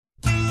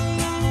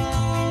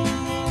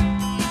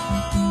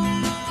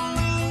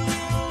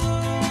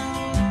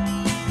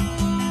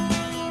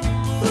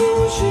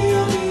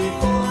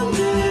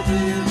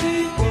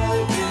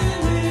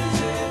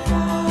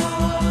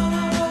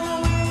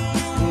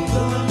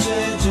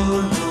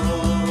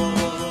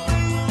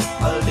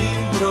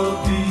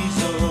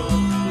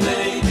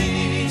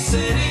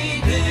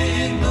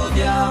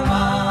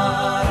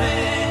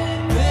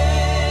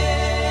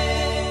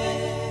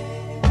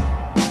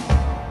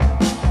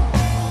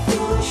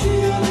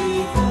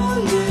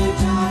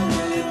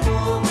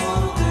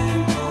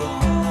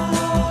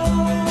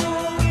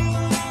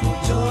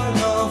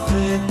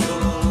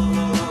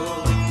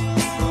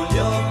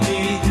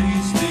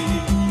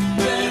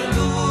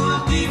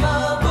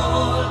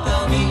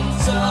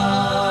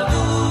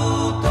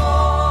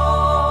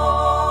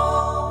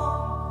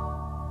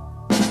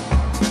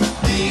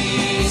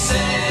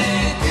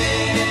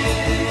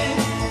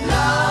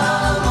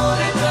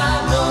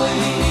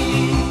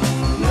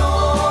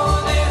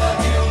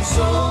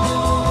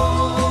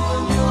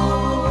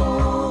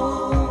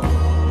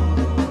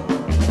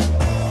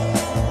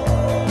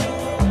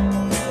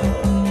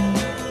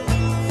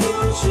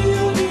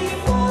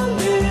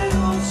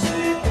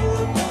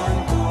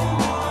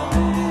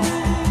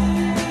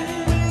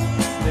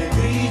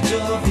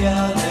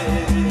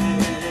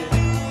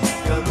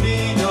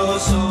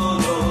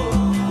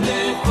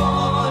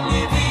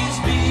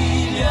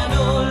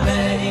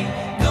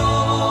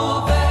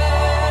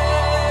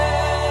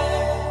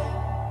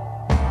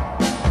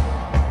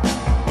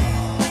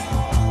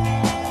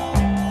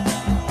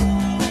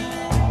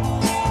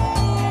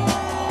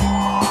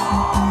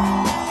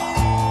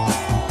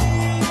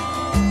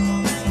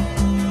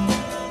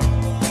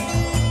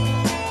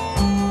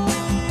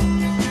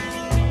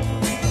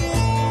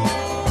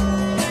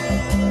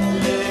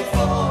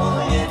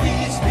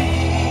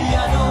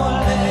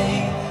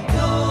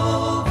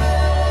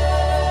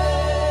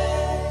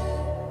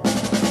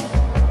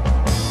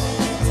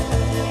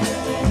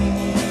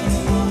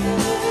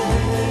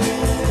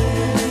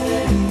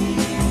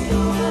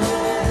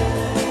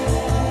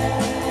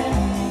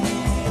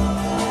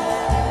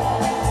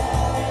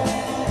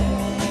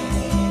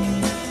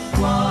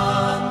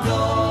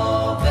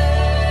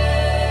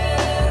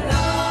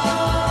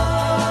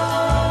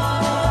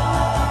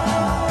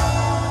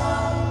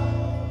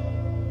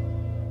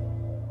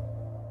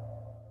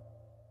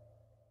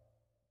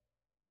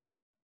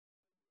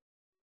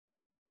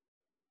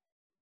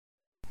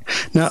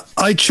 Now,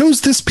 I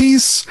chose this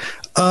piece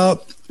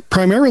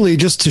primarily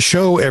just to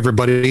show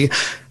everybody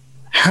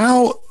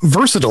how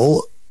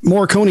versatile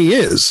Morricone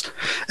is.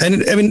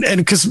 And I mean, and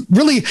because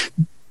really,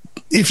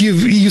 if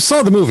you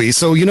saw the movie,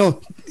 so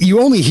you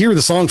only hear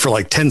the song for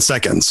like 10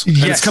 seconds.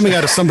 Yes. And it's coming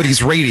out of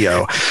somebody's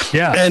radio.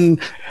 Yeah. And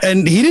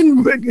he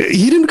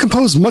didn't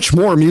compose much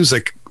more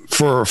music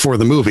for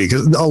the movie,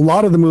 because a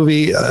lot of the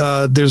movie,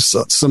 there's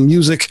some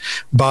music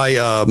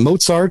by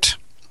Mozart.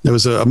 There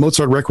was a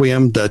Mozart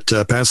Requiem that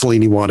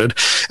Pasolini wanted.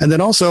 And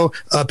then also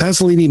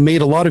Pasolini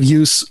made a lot of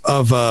use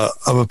of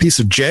a piece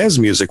of jazz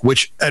music,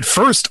 which at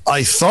first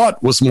I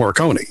thought was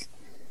Morricone.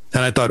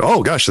 And I thought,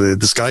 oh gosh,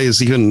 this guy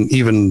is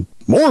even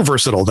more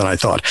versatile than I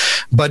thought.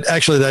 But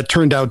actually, that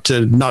turned out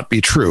to not be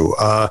true.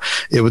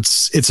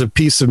 It's a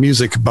piece of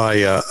music by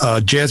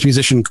a jazz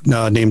musician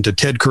named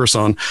Ted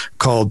Curson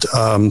called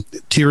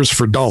 "Tears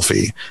for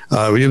Dolphy."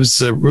 It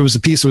was a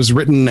piece that was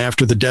written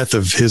after the death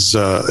of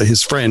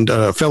his friend,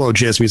 a fellow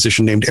jazz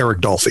musician named Eric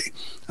Dolphy.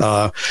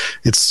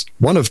 It's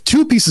one of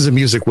two pieces of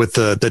music with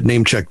that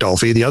name check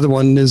Dolphy. The other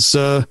one is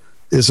a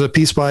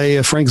piece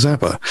by Frank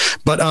Zappa.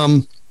 But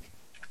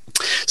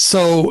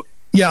so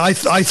yeah, I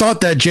thought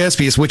that jazz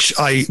piece, which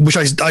I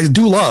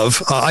do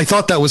love, I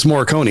thought that was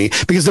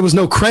Morricone because there was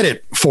no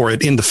credit for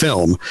it in the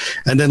film,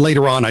 and then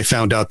later on I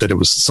found out that it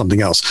was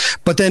something else.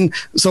 But then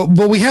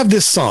we have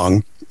this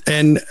song,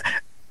 and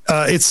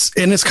it's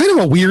kind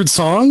of a weird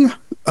song.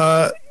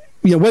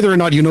 Whether or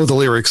not you know the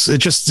lyrics, it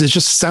just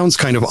sounds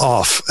kind of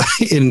off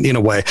in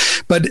a way.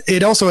 But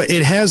it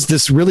has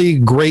this really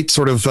great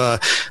sort of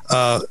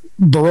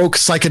Baroque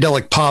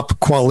psychedelic pop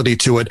quality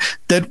to it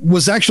that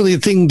was actually a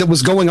thing that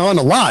was going on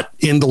a lot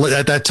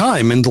at that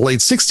time in the late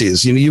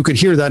 60s. You could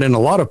hear that in a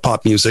lot of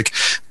pop music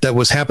that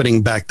was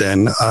happening back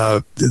then.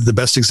 The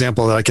best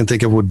example that I can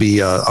think of would be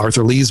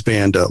Arthur Lee's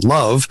band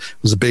Love.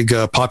 It was a big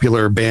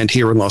popular band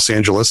here in Los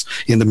Angeles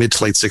in the mid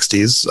to late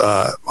 60s.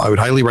 I would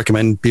highly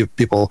recommend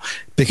people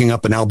picking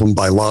up an album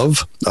by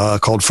Love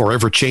called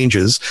Forever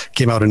Changes.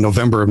 Came out in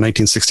November of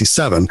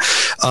 1967.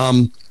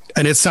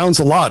 And it sounds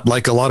a lot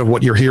like a lot of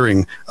what you're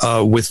hearing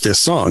with this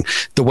song.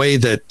 The way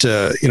that,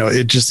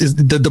 it just is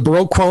the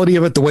Baroque quality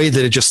of it, the way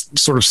that it just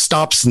sort of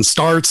stops and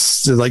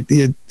starts, like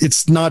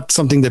it's not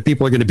something that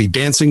people are going to be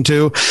dancing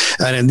to.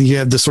 And you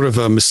have this sort of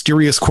a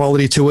mysterious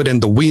quality to it,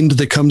 and the wind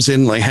that comes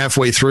in like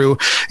halfway through.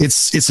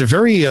 It's a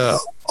very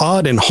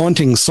odd and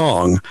haunting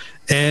song.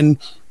 And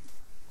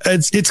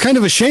it's kind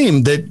of a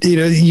shame that,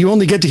 you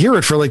only get to hear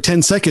it for like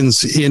 10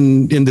 seconds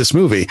in this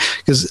movie,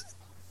 because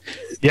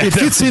it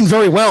fits in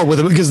very well with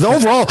it, because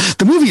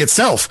the movie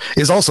itself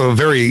is also a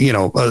very,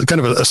 kind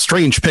of a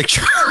strange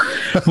picture.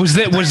 Was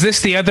this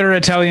the other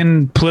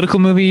Italian political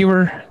movie you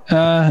were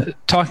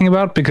talking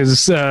about?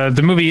 Because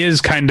the movie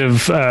is kind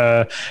of,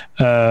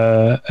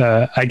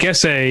 I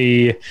guess,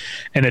 an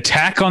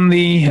attack on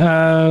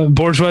the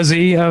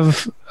bourgeoisie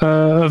of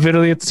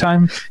Italy at the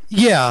time.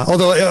 Yeah,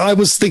 although I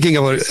was thinking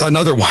of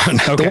another one.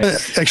 Okay.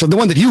 The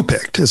one that you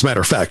picked, as a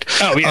matter of fact.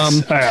 Oh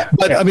yes.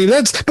 I mean,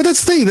 that's the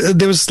thing.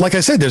 There was, like I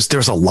said,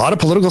 there's a lot of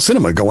political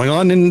cinema going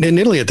on in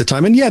Italy at the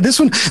time, and yeah, this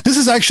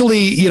is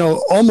actually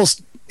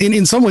almost.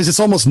 In some ways,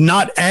 it's almost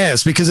not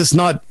because it's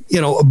not,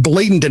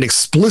 blatant and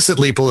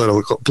explicitly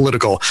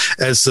political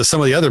as some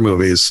of the other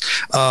movies.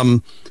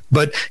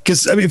 But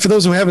because, for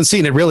those who haven't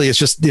seen it, really, it's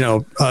just,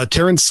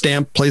 Terence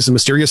Stamp plays a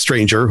mysterious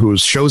stranger who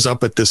shows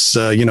up at this,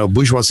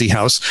 bourgeoisie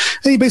house.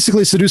 And he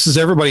basically seduces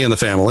everybody in the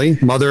family: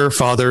 mother,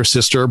 father,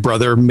 sister,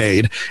 brother,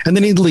 maid. And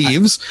then he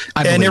leaves,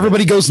 and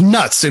everybody goes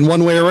nuts in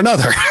one way or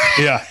another.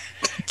 Yeah.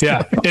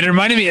 Yeah. It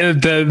reminded me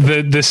of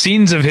the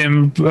scenes of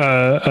him.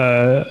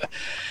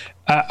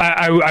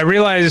 I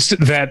realized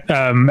that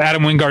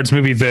Adam Wingard's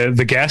movie,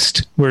 The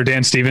Guest, where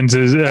Dan Stevens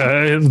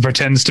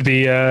pretends to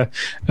be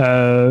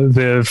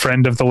the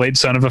friend of the late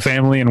son of a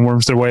family and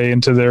worms his way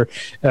into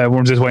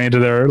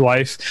their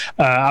life.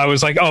 I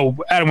was like, oh,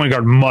 Adam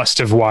Wingard must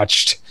have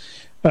watched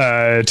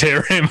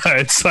Terrorima.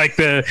 It's like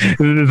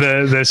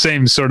the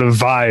same sort of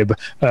vibe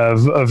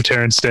of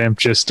Terence Stamp,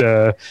 just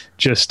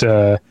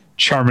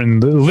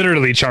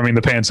literally charming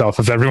the pants off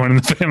of everyone in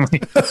the family.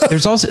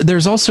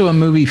 There's also a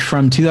movie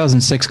from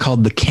 2006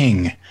 called The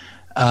King,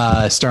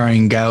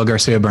 starring Gael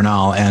Garcia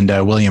Bernal and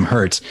William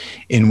Hurt,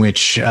 in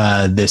which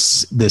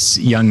this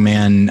young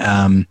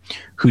man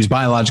whose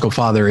biological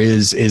father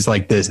is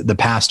like the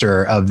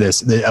pastor of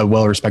a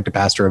well-respected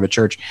pastor of a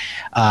church,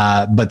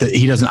 but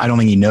he doesn't. I don't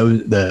think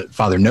the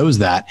father knows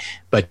that.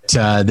 But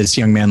this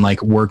young man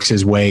works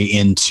his way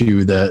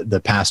into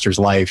the pastor's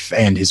life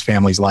and his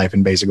family's life,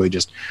 and basically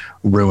just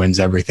ruins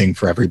everything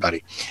for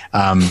everybody.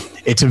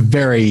 It's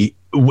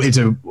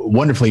a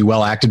wonderfully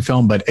well acted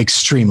film, but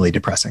extremely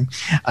depressing.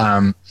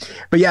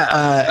 But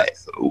yeah,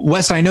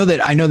 Wes, I know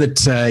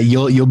that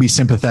you'll be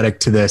sympathetic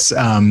to this.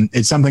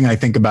 It's something I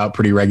think about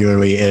pretty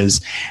regularly.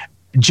 Is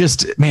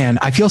just, man,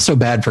 I feel so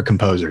bad for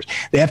composers.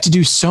 They have to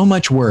do so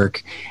much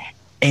work,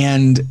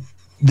 and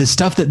the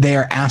stuff that they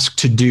are asked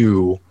to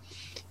do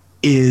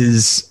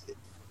is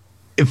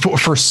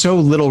for so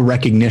little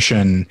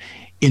recognition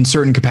in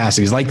certain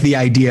capacities. Like the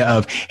idea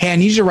of, hey, I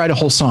need you to write a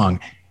whole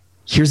song.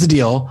 Here's the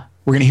deal.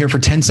 We're going to hear for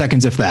 10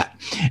 seconds, if that.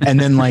 And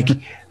then like,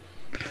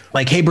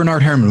 hey,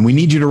 Bernard Herrmann, we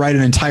need you to write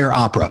an entire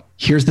opera.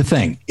 Here's the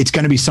thing. It's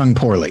going to be sung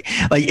poorly.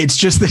 Like, it's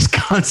just this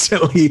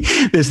constantly,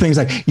 this thing's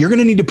like, you're going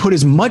to need to put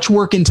as much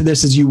work into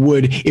this as you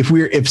would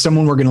if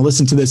someone were going to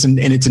listen to this in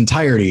its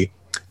entirety.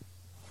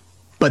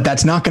 But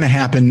that's not going to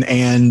happen.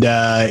 And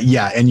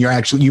and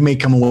you may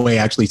come away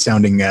actually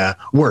sounding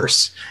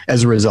worse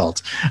as a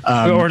result.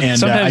 Or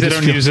sometimes they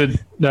don't use it.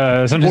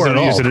 Sometimes they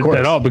don't use it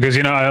at all because,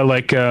 you know, I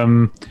like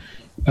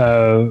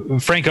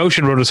Frank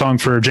Ocean wrote a song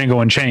for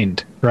Django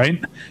Unchained,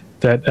 right?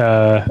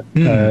 That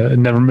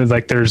never,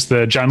 like, there's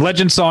the John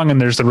Legend song and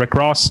there's the Rick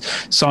Ross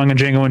song in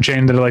Django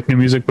Unchained that are like new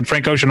music, but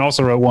Frank Ocean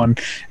also wrote one,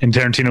 and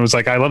Tarantino was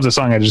like, I love the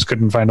song, I just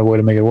couldn't find a way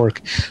to make it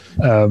work.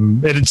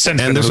 And there's an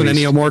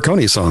Ennio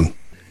Morricone song.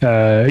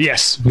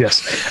 Yes.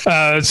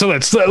 So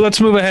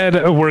let's move ahead.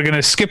 We're going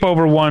to skip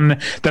over one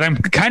that I'm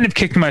kind of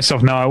kicking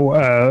myself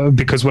now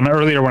because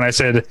earlier when I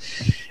said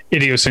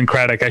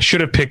idiosyncratic, I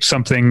should have picked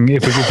something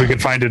if we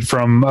could find it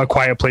from A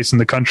Quiet Place in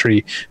the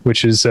Country,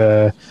 which is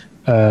a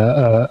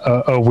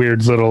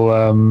weird little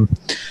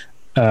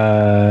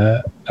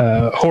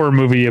horror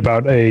movie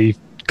about a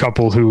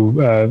couple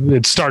who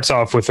it starts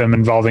off with them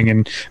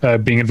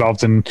being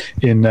involved in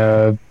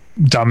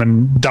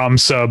dom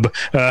sub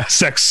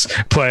sex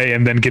play,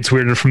 and then gets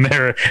weirder from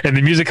there, and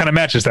the music kind of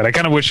matches that. I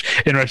kind of wish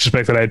in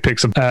retrospect that I had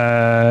picked some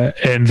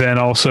and then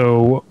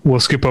also we'll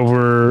skip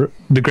over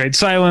The Great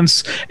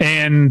Silence,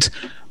 and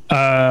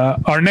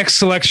our next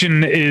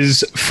selection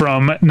is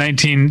from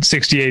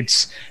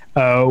 1968's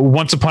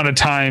Once Upon a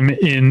Time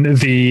in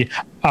the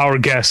Our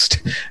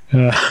Guest.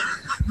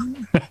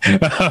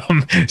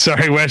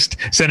 Sorry, West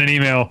sent an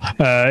email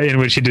in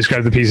which he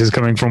described the pieces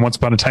coming from Once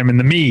Upon a Time in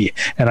the Me,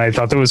 and I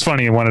thought that was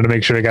funny and wanted to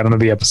make sure I got into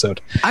the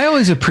episode. I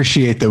always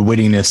appreciate the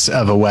wittiness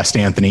of a West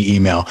Anthony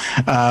email.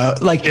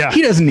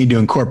 He doesn't need to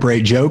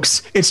incorporate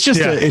jokes. It's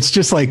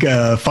just like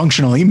a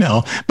functional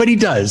email, but he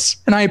does,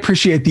 and I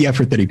appreciate the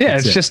effort that he puts in.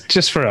 Yeah, it's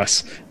just for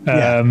us.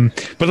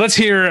 But let's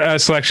hear a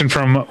selection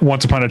from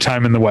Once Upon a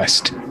Time in the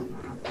West.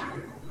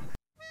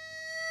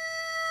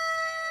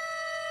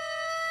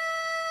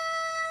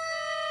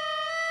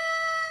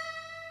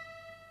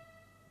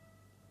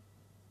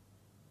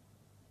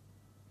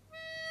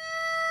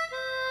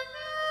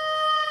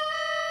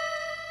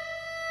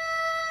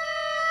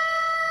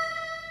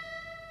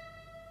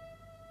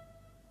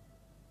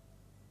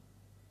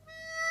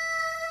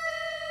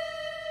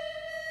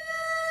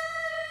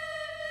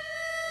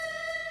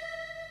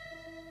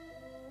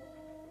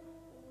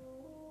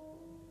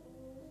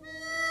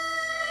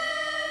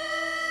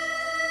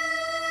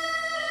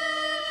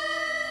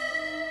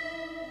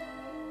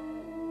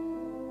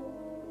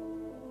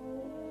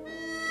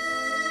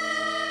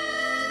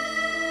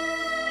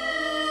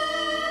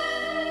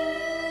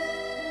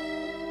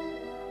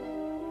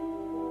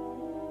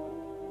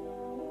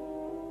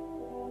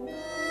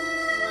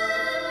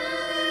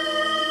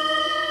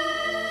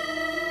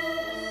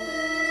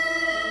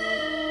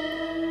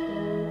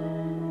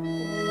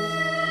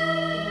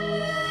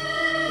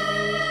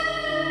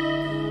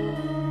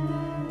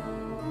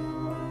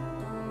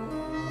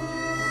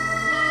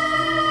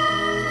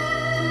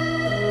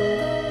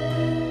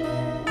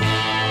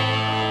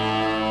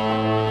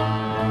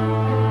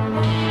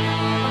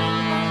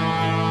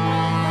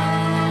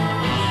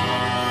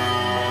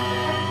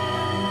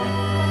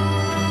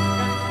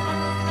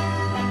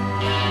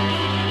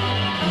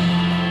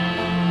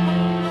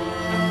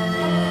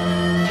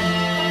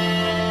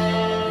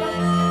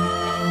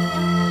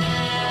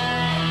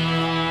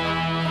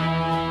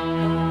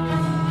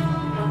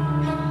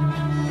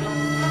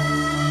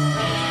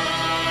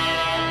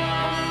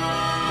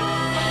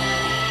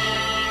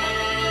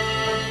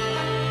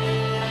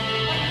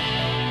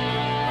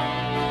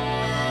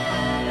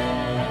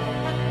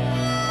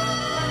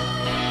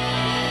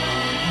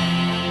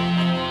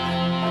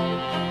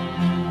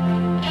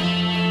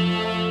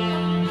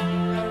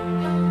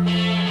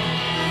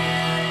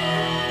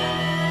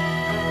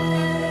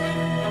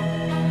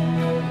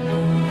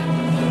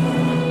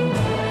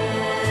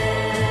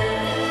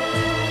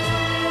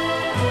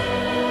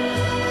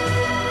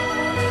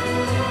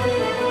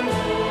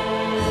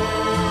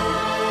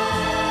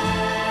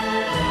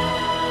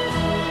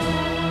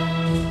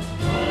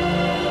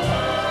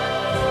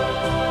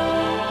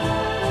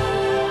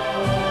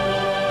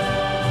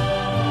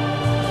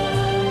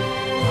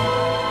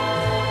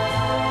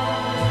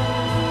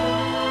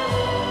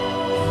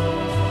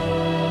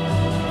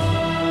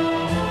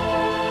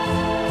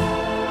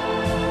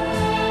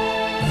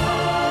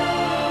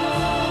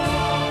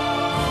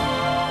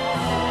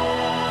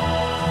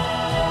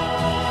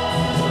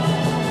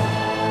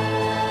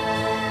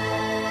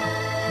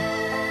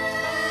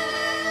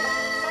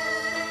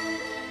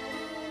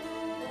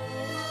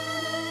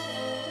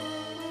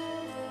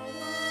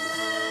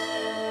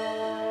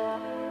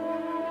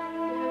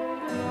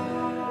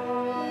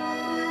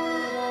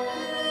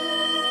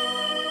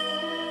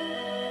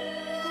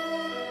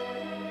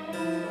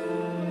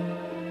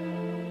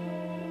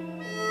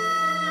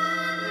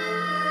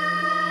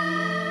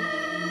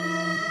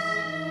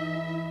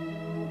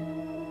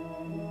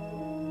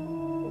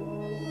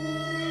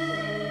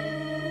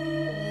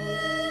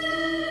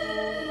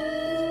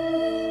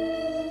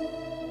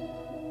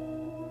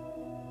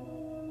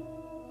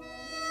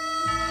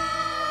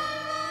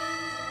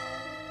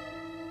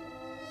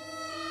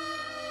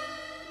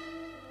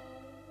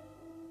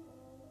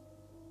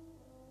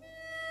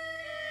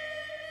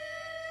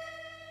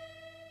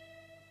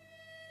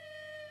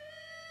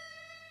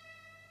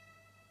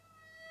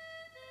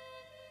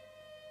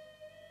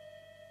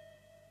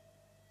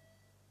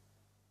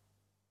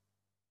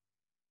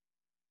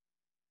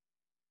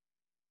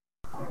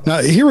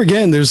 Now, here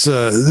again, there's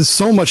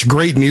so much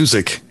great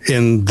music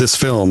in this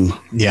film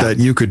that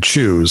you could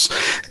choose,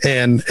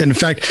 and in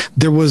fact,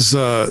 there was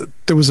a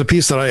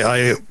piece that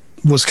I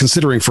was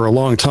considering for a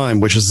long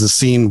time, which is the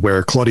scene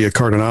where Claudia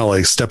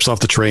Cardinale steps off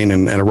the train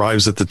and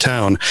arrives at the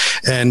town,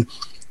 and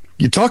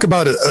you talk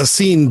about a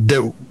scene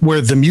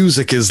where the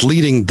music is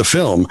leading the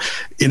film.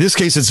 In this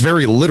case, it's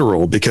very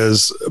literal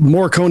because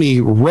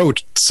Morricone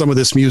wrote some of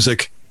this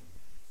music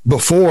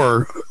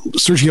before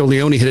Sergio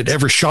Leone had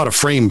ever shot a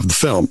frame of the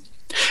film.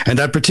 And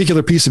that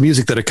particular piece of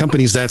music that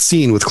accompanies that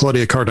scene with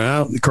Claudia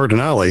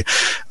Cardinale,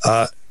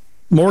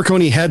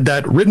 Morricone had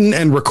that written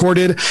and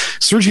recorded.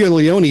 Sergio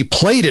Leone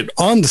played it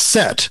on the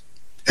set,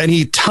 and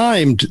he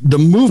timed the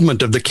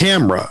movement of the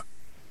camera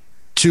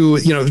to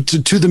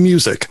the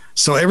music.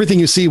 So everything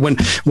you see when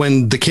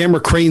the camera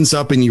cranes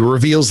up and you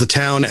reveals the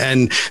town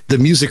and the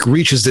music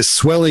reaches this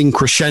swelling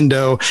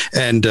crescendo,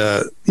 and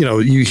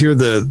you hear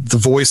the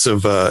voice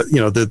of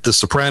the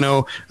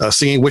soprano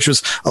singing, which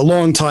was a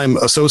longtime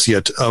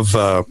associate of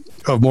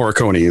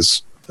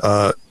Morricone's.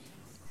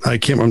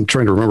 I'm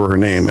trying to remember her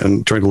name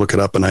and trying to look it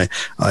up, and I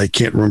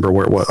can't remember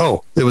where it was.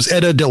 Oh, it was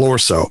Etta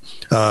Dell'Orso.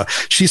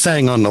 She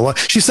sang on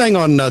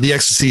The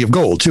Ecstasy of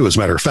Gold too, as a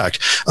matter of fact.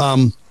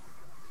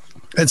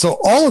 And so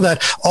all of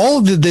that, all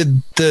of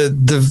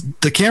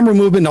the camera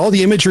movement, all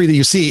the imagery that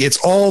you see, it's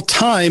all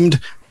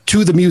timed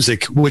to the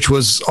music, which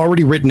was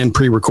already written and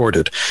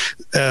pre-recorded.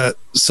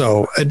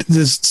 So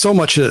there's so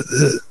much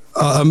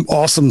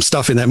awesome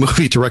stuff in that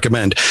movie to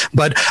recommend.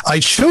 But I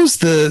chose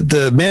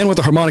the Man with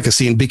the Harmonica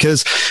scene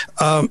because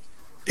that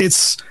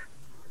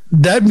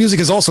music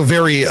is also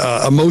very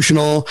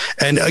emotional,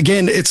 and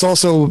again, it's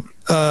also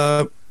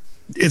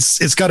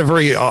it's got a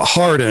very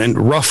hard and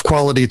rough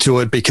quality to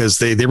it because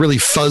they really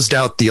fuzzed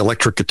out the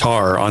electric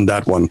guitar on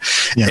that one.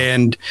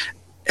 Yeah.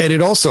 And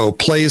it also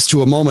plays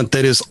to a moment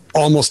that is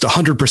almost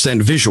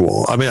 100%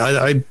 visual. I mean,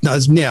 I think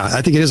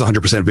it is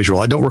 100%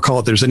 visual. I don't recall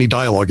if there's any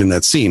dialogue in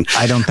that scene.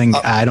 I don't think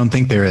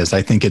there is.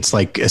 I think it's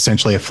like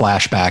essentially a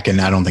flashback, and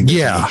I don't think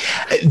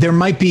there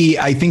might be.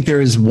 I think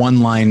there is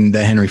one line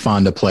that Henry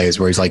Fonda plays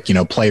where he's like,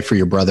 play for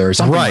your brother or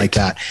something like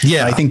that.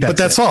 Yeah, I think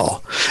that's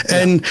all.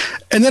 Yeah. And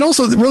then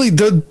also really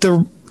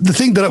the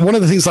thing that one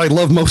of the things I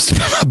love most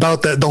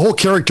about the whole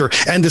character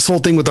and this whole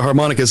thing with the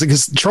harmonica is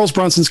because Charles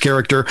Bronson's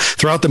character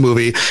throughout the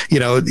movie,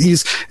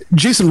 he's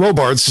Jason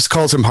Robards just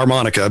calls him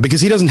Harmonica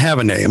because he doesn't have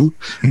a name,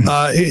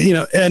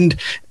 and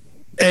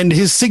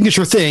his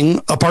signature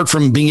thing, apart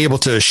from being able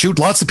to shoot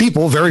lots of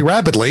people very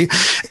rapidly,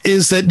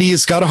 is that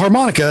he's got a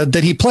harmonica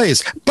that he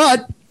plays,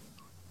 but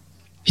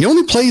he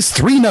only plays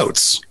 3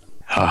 notes.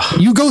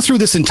 You go through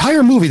this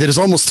entire movie that is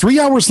almost 3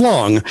 hours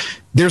long.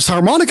 There's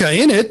harmonica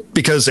in it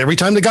because every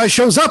time the guy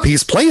shows up,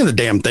 he's playing the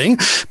damn thing.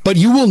 But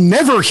you will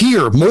never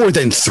hear more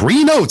than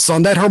 3 notes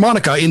on that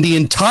harmonica in the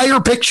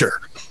entire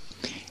picture.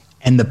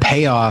 And the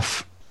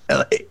payoff,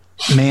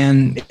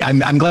 man,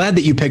 I'm glad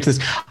that you picked this.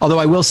 Although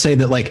I will say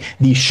that like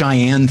the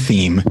Cheyenne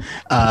theme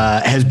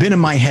has been in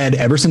my head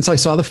ever since I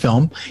saw the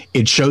film.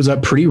 It shows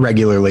up pretty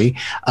regularly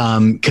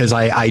because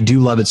I do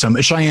love it so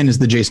much. Cheyenne is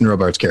the Jason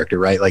Robards character,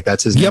 right? Like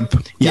that's his name.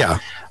 Yeah.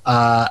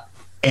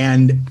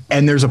 And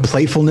there's a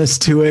playfulness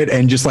to it,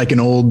 and just like an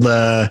old,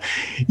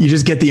 you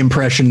just get the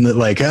impression that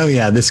like, oh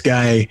yeah, this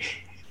guy.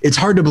 It's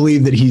hard to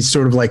believe that he's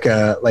sort of like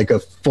a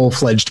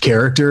full-fledged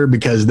character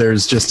because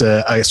there's just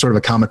a sort of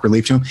a comic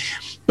relief to him.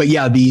 But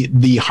yeah,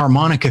 the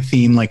harmonica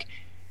theme, like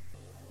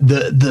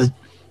the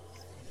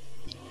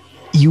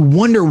you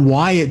wonder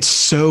why it's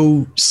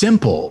so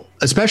simple,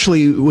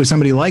 especially with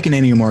somebody like an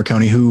Ennio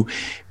Morricone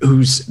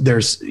who's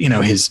there's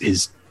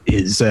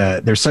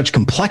there's such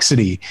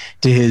complexity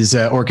to his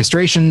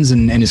orchestrations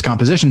and his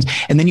compositions,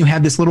 and then you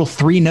have this little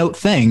 3-note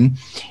thing,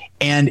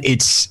 and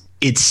it's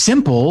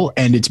simple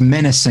and it's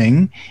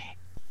menacing,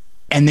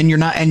 and then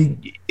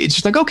it's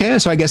just like, okay,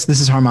 so I guess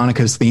this is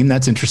harmonica's theme.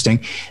 That's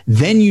interesting.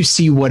 Then you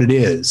see what it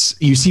is.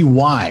 You see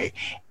why.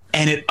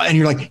 And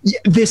you're like, yeah,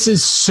 this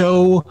is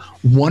so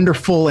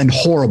wonderful and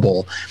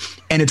horrible.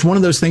 And it's one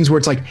of those things where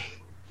it's like,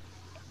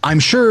 I'm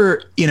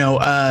sure,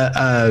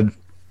 oh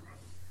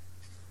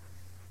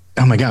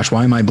my gosh,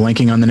 why am I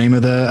blanking on the name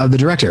of the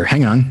director?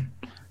 Hang on.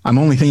 I'm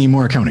only thinking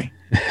Morricone.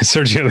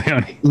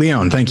 Sergio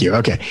Leone. Thank you.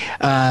 Okay.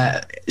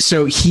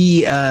 So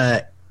he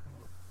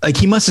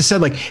must have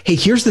said like, hey,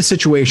 here's the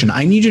situation.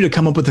 I need you to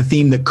come up with a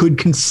theme that could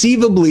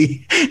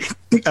conceivably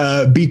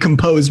be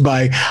composed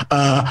by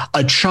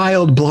a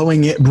child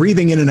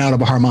breathing in and out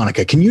of a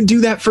harmonica. Can you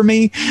do that for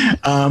me?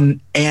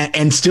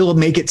 And still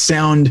make it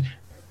sound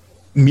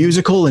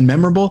musical and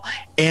memorable.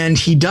 And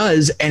he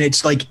does. And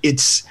it's like,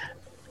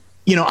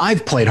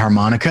 I've played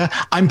harmonica.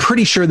 I'm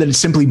pretty sure that it's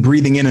simply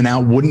breathing in and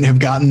out wouldn't have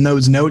gotten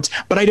those notes,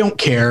 but I don't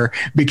care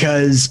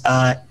because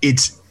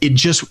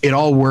it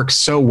all works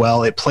so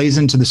well. It plays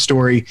into the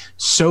story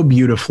so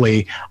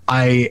beautifully.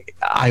 I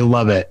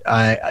love it.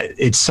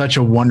 It's such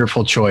a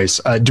wonderful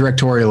choice,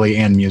 directorially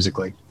and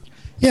musically.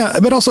 Yeah,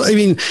 but also, I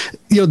mean,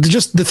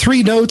 just the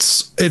three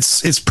notes,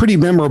 it's pretty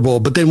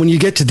memorable. But then when you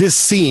get to this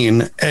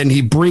scene and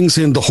he brings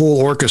in the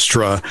whole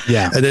orchestra,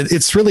 and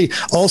it's really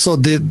also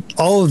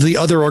all of the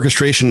other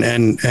orchestration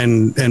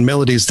and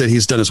melodies that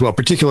he's done as well,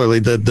 particularly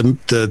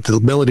the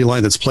melody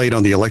line that's played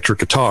on the electric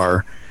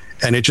guitar,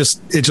 and it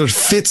just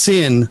fits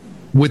in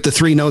with the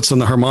three notes on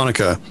the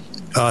harmonica.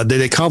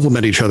 They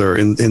complement each other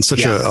in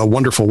such a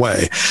wonderful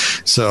way.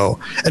 So,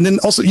 and then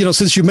also,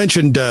 since you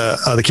mentioned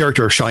the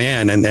character of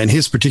Cheyenne and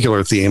his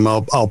particular theme,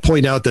 I'll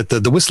point out that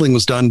the whistling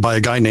was done by a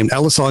guy named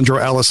Alessandro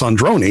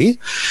Alessandroni,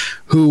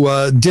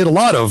 who did a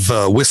lot of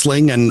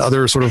whistling and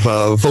other sort of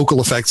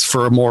vocal effects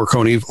for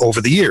Morricone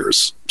over the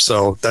years.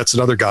 So that's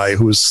another guy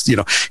who's,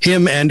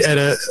 him and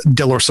Etta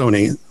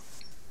Delorso.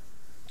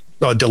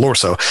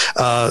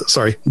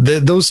 Sorry,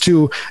 those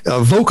two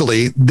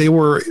vocally, they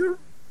were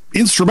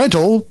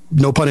instrumental,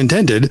 no pun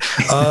intended,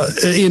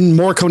 in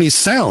Morricone's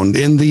sound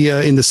in the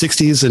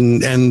 60s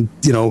and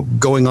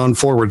going on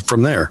forward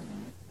from there.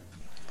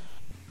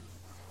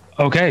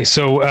 Okay,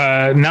 so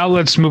now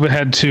let's move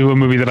ahead to a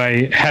movie that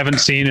I haven't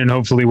seen, and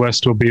hopefully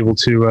West will be able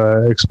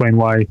to explain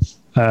why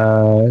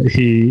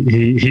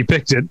he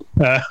picked it,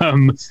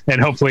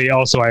 and hopefully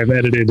also I've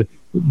edited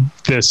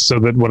this so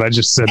that what I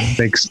just said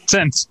makes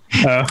sense.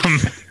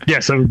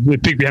 Yes, a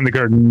peek behind the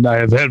curtain. I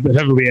have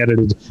heavily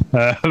edited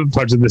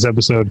parts of this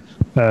episode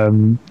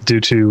due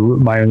to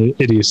my own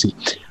idiocy.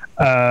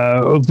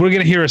 We're going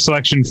to hear a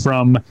selection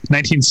from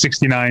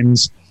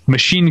 1969's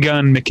Machine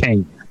Gun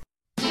McCain.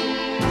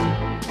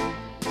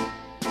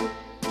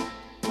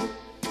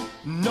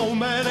 No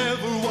man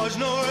ever was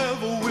nor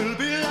ever will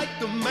be like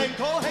the man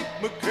called Hank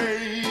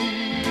McCain.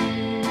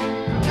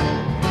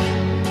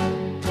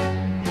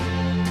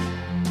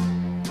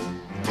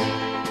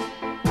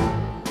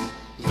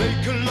 They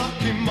can lock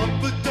him up,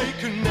 but they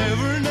can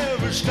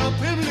never stop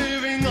him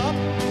living up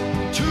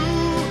to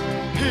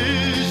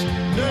his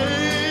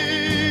name.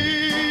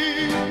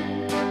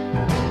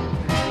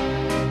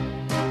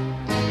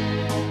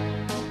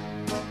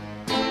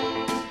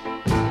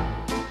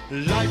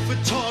 Life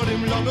had taught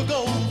him long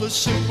ago the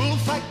simple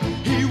fact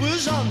he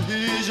was on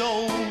his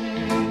own.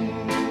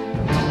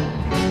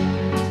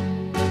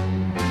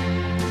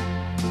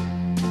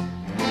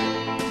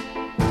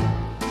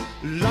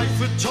 Life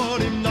had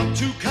taught him not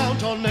to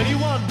count on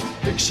anyone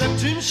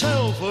except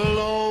himself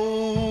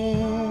alone.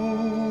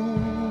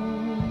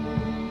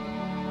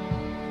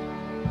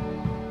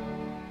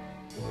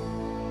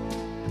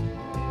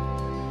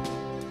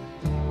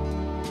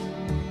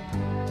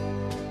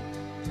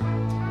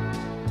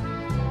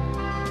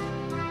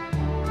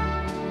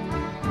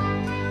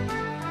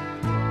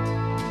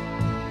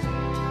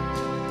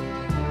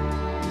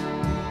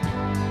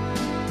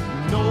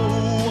 No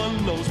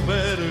one knows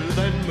better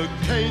than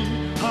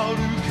McCain how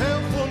to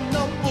care for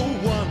number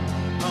one,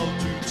 how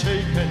to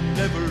take and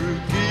never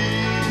give.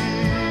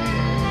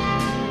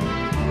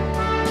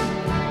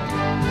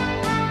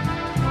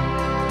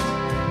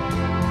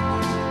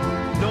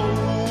 No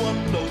one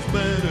knows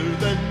better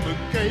than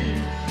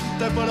McCain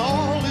that when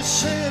all is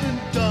said and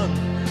done,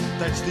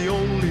 that's the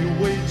only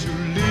way to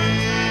live.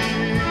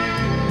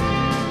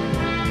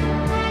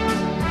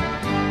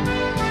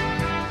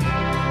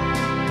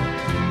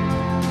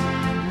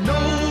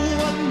 No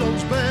one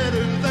knows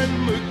better than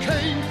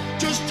McCain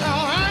just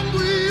how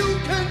angry you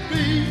can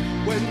be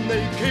when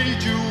they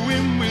cage you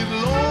in with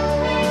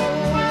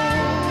laws.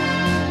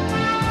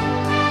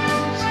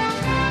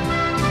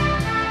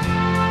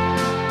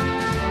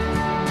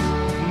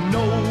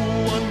 No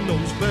one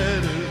knows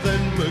better than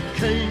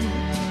McCain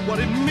what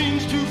it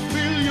means to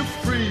feel you're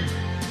free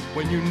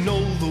when you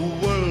know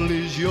the world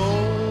is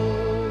yours.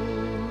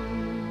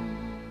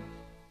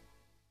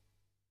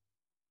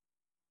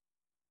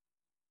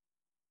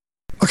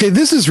 Okay,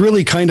 this is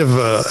really kind of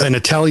an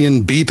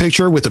Italian B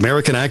picture with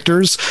American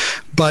actors,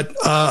 but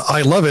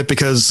I love it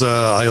because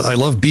I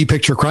love B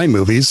picture crime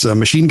movies.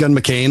 Machine Gun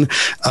McCain.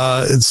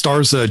 It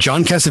stars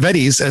John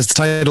Cassavetes as the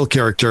title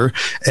character,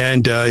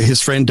 and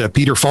his friend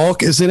Peter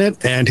Falk is in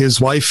it, and his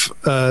wife.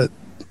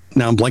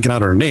 Now I'm blanking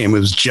out on her name.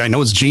 I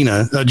know it's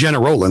Jenna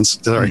Rollins.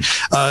 Sorry,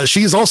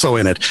 she's also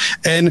in it,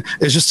 and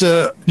it's just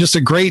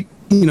a great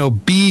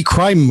B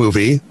crime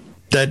movie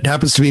that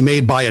happens to be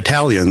made by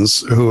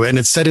Italians and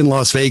it's set in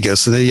Las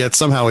Vegas, and yet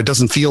somehow it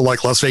doesn't feel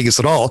like Las Vegas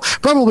at all,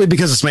 probably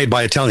because it's made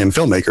by Italian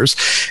filmmakers.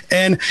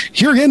 And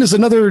here again is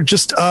another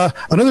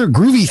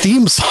groovy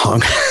theme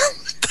song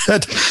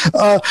that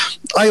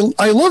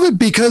I love it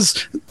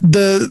because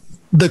the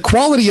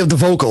quality of the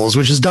vocals,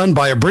 which is done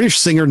by a British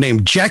singer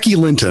named Jackie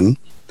Linton,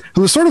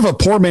 who is sort of a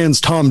poor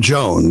man's Tom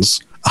Jones.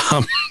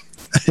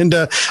 And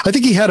I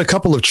think he had a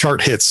couple of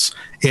chart hits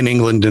in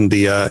England in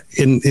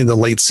the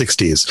late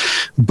 60s.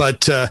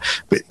 But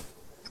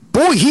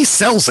boy, he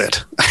sells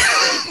it.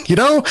 You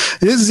know,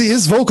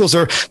 his vocals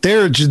are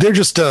they're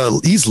just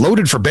he's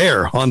loaded for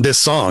bear on this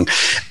song,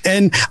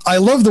 and I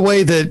love the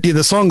way that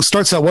the song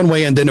starts out one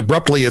way and then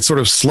abruptly it sort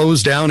of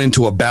slows down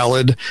into a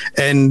ballad,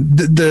 and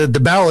the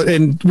ballad,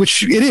 and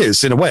which it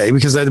is in a way,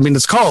 because I mean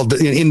it's called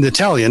in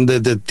Italian,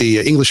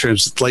 the English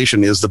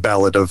translation is the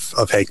Ballad of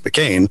Hank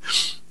McCain,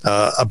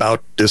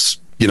 about this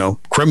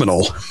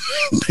criminal,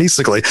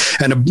 basically,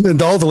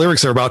 and all the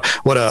lyrics are about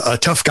what a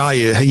tough guy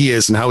he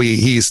is and how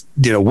he's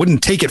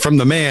wouldn't take it from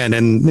the man,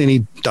 and then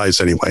he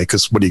dies anyway,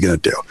 because what are you going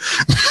to do?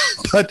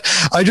 But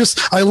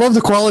I love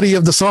the quality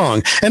of the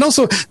song. And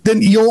also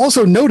then you'll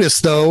also notice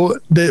though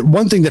that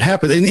one thing that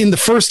happened in the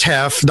first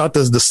half, not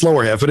the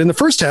slower half, but in the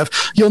first half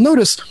you'll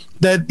notice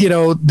that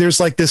there's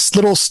like this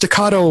little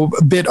staccato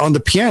bit on the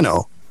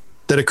piano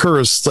that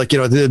occurs like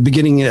at the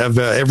beginning of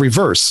every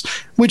verse,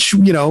 which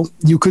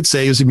you could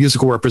say is a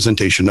musical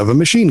representation of a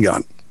machine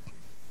gun.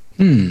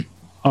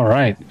 All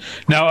right,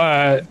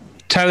 now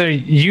Tyler,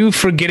 you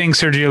forgetting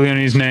Sergio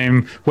Leone's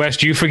name,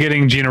 West, you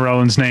forgetting Gina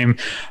Rowland's name.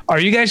 Are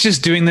you guys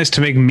just doing this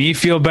to make me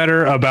feel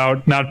better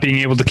about not being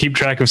able to keep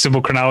track of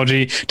simple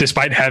chronology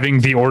despite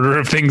having the order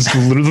of things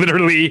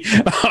literally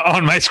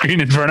on my screen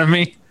in front of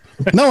me?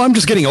 No, I'm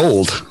just getting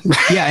old.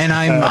 Yeah, and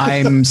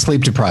I'm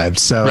sleep deprived.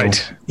 So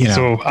right.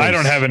 So I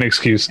don't have an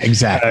excuse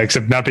exactly,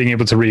 except not being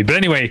able to read. But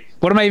anyway,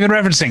 what am I even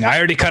referencing? I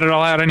already cut it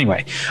all out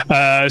anyway.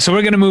 So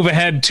we're going to move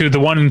ahead to the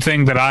one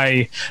thing that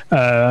I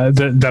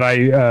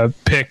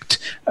picked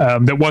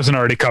that wasn't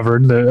already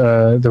covered.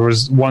 There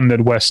was one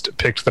that West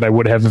picked that I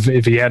would have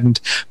if he hadn't.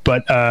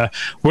 But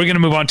we're going to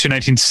move on to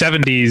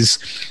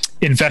 1970s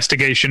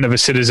investigation of a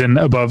citizen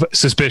above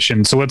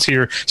suspicion. So let's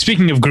hear,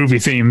 speaking of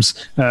groovy themes,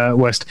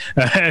 West,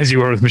 as you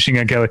were with Machine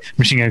Gun Kelly,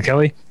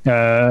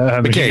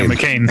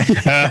 McCain.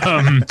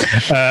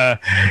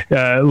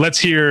 Let's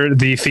hear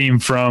the theme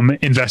from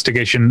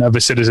Investigation of a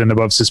Citizen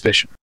Above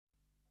Suspicion.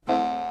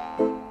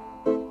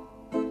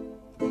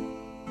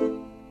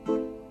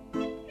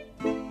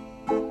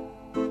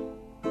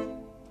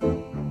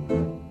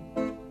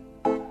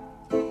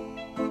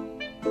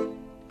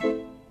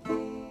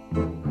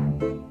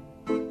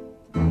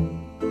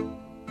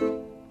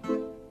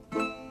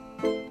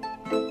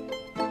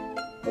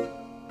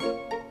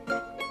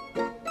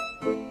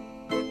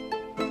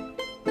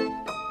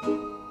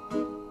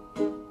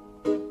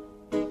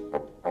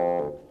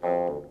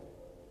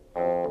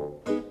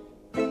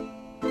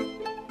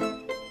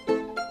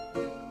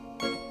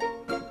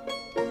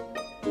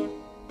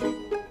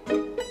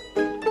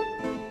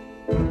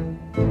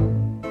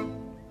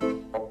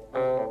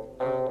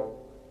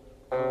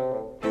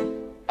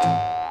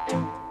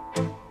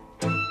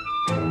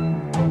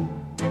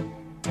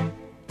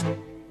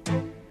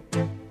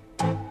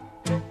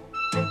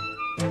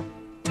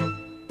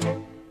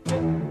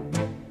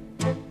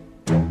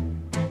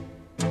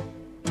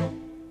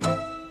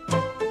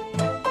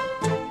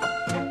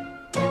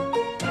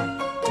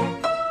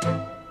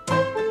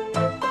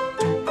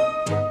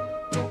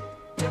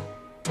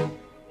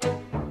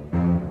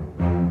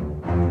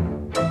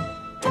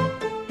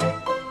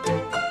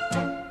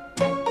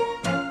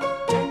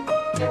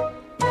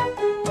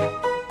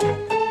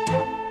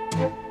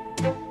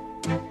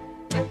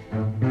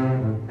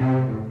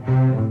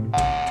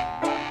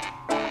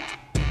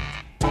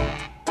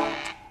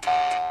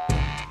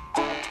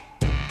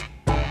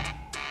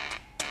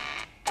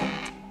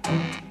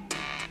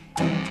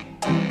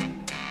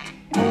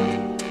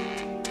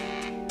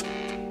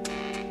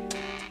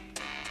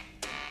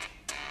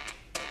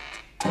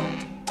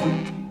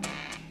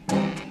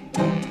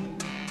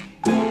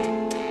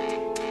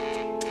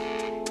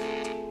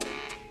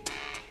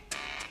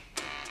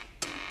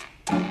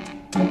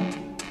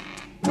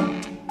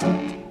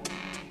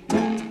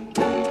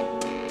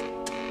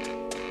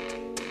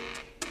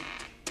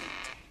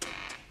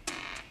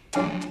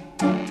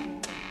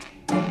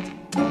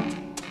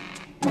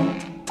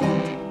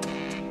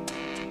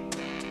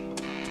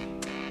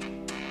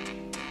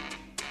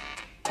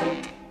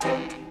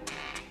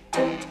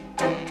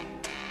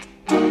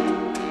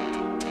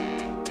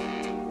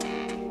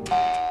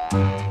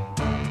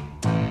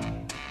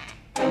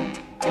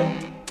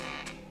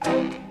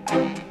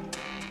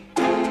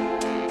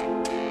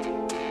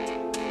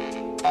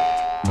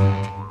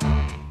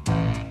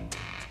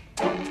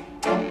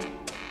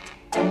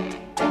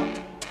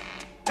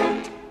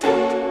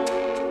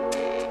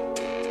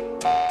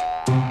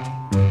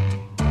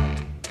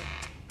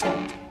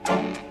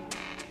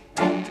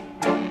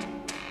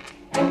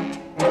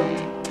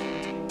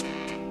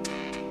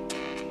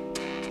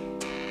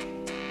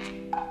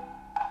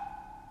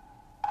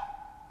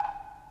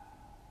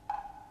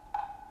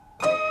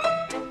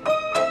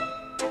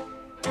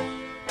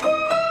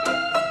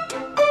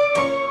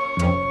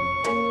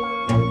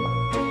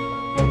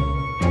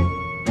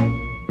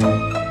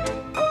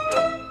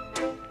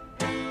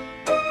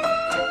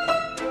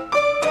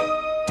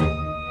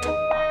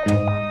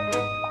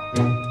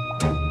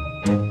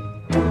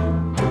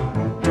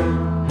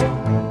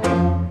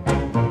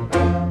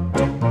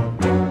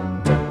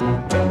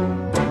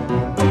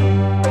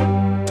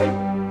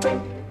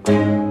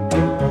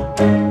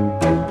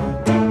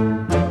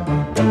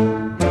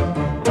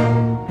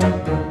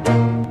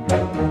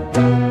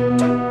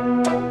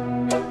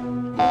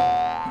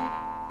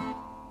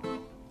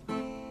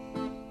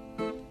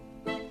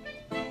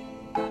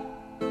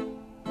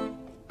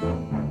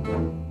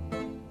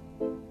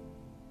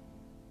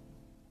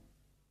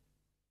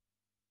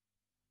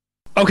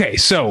 Okay,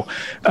 so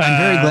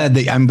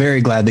I'm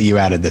very glad that you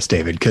added this,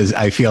 David, because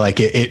I feel like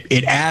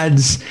it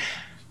adds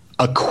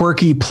a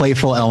quirky,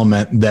 playful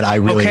element that I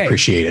really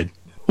appreciated.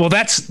 Well,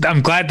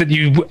 I'm glad that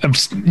you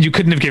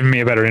couldn't have given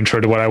me a better intro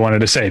to what I wanted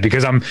to say,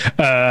 because I'm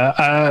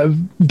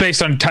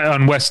based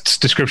on West's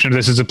description of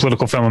this as a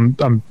political film.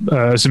 I'm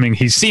assuming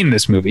he's seen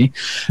this movie.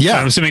 Yeah.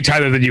 I'm assuming,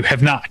 Tyler, that you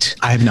have not.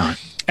 I have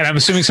not. And I'm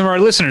assuming some of our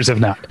listeners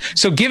have not.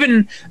 So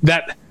given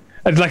that,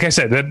 like I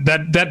said,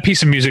 that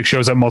piece of music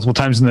shows up multiple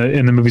times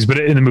in the movie,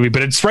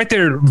 but it's right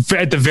there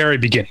at the very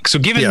beginning. So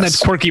given that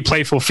quirky,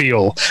 playful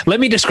feel, let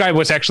me describe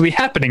what's actually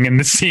happening in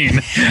the scene,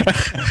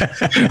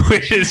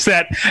 which is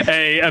that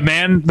a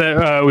man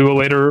that we will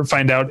later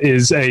find out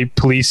is a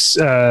police,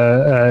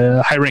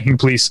 high-ranking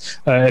police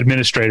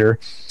administrator,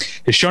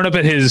 is shown up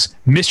at his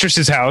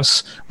mistress's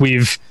house.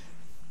 We've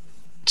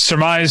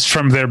surmised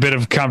from their bit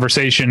of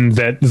conversation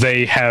that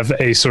they have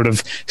a sort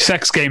of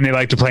sex game they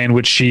like to play, in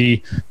which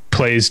she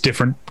plays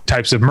different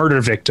types of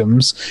murder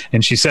victims,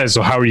 and she says,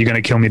 "So how are you going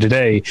to kill me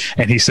today?"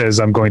 And he says,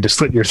 "I'm going to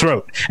slit your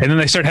throat." And then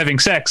they start having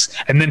sex,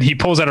 and then he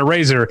pulls out a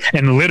razor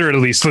and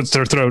literally slits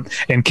her throat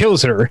and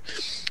kills her,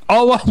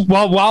 all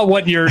while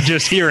what you're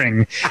just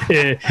hearing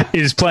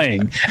is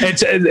playing.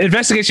 It's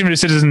Investigation of a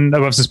Citizen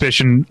Above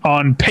Suspicion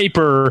on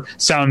paper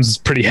sounds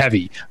pretty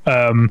heavy.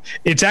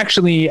 It's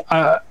actually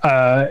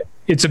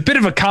it's a bit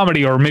of a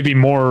comedy, or maybe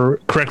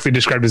more correctly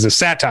described as a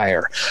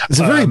satire. It's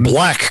a very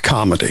black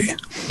comedy.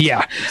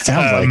 Yeah.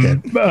 Sounds like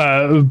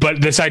it.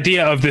 But this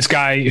idea of this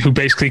guy who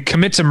basically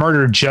commits a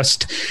murder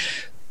just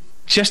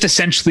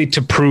essentially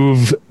to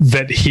prove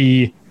that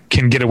he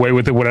can get away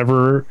with it,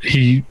 whatever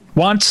he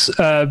wants,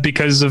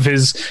 because of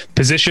his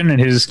position and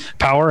his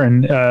power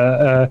and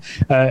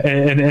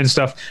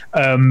stuff,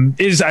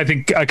 is, I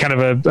think, a kind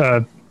of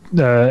a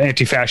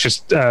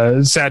anti-fascist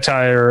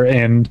satire.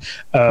 And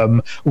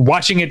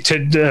watching it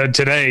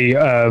today,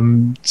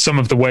 some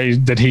of the way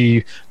that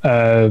he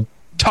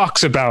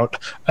talks about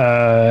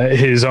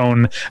his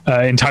own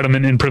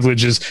entitlement and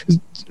privileges,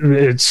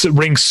 it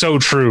rings so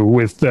true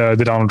with the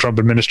Donald Trump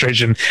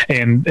administration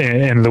and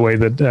the way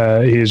that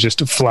he has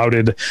just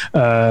flouted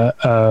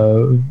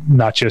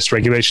not just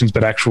regulations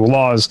but actual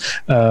laws.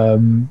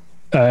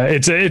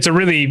 It's a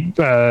really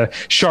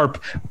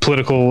sharp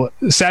political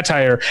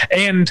satire,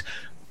 and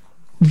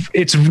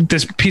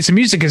this piece of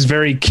music is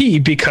very key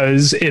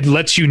because it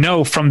lets you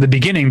know from the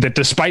beginning that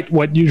despite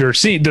what you're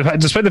seeing,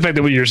 despite the fact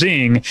that what you're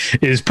seeing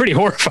is pretty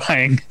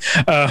horrifying,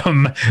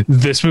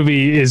 this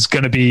movie is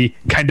going to be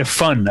kind of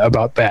fun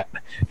about that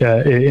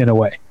in a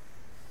way.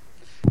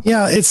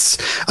 Yeah,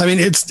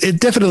 it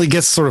definitely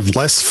gets sort of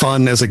less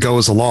fun as it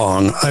goes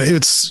along.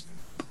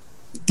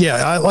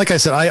 Like I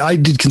said, I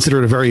did consider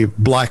it a very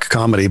black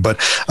comedy,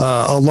 but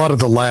a lot of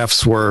the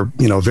laughs were,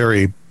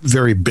 very,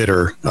 very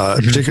bitter,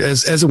 particularly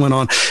as it went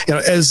on.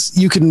 As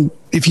you can,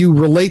 if you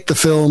relate the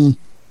film,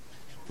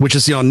 which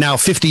is now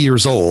 50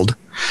 years old,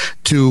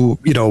 to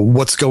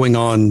what's going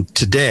on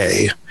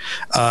today,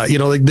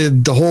 like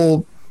the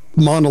whole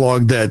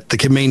monologue that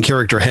the main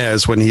character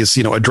has when he's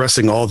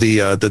addressing all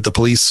the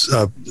police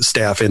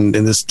staff in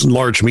this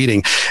large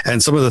meeting,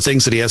 and some of the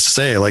things that he has to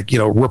say, like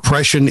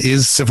repression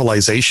is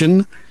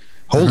civilization.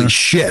 Holy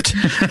shit.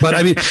 But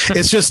I mean,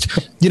 it's just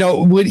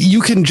when you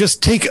can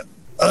just take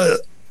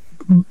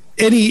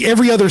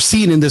every other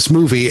scene in this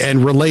movie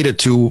and relate it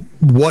to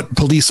what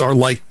police are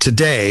like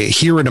today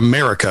here in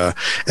America,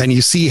 and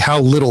you see how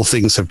little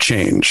things have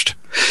changed.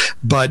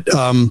 But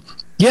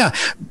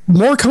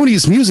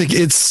Morricone's music,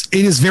 it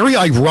is very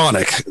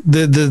ironic,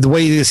 the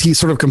way he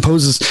sort of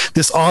composes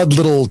this odd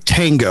little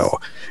tango,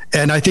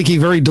 and I think he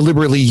very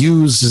deliberately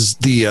uses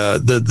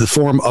the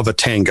form of a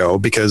tango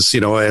because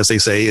as they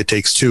say, it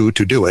takes two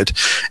to do it,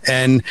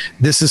 and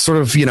this is sort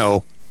of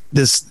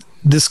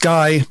this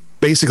guy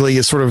basically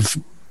is sort of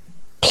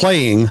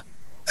playing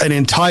an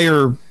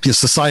entire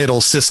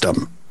societal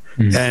system.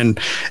 And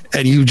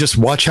you just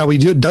watch how he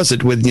does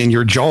it and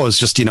your jaw is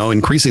just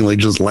increasingly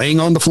just laying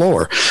on the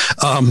floor.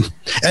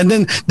 And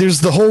then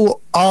there's the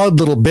whole odd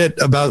little bit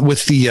about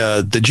with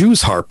the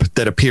Jew's harp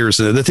that appears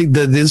in it. I think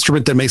the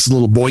instrument that makes a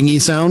little boingy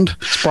sound.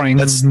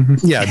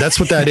 That's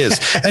what that is.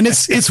 And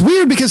it's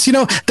weird because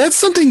that's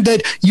something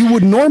that you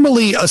would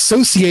normally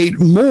associate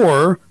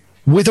more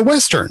with a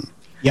Western.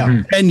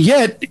 Yeah. And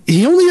yet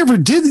he only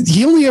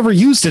ever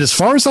used it, as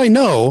far as I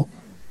know.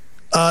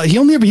 He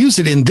only ever used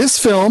it in this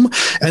film,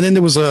 and then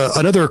there was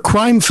another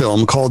crime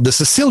film called The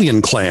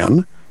Sicilian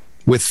Clan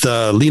with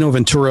Lino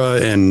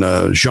Ventura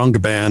and Jean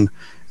Gabin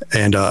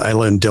and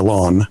Alain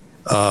Delon.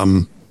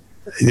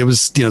 It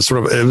was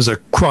it was a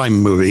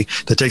crime movie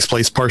that takes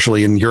place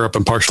partially in Europe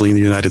and partially in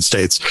the United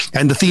States,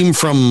 and the theme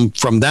from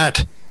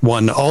that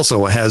one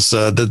also has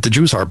the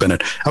Jew's harp in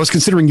it. I was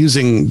considering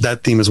using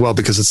that theme as well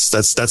because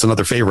that's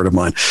another favorite of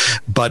mine,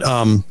 but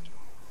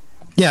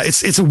yeah,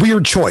 it's a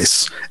weird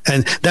choice,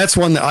 and that's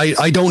one that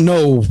I don't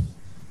know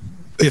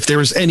if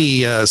there's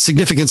any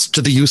significance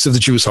to the use of the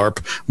Jew's harp,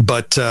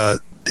 but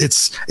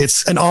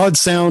it's an odd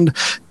sound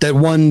that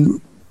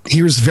one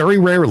hears very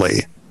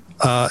rarely,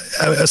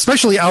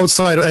 especially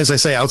outside, as I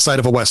say, outside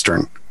of a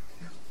Western.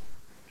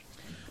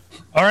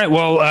 All right.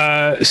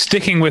 Well,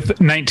 sticking with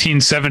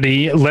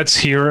 1970, let's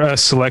hear a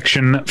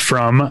selection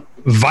from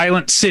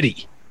Violent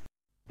City.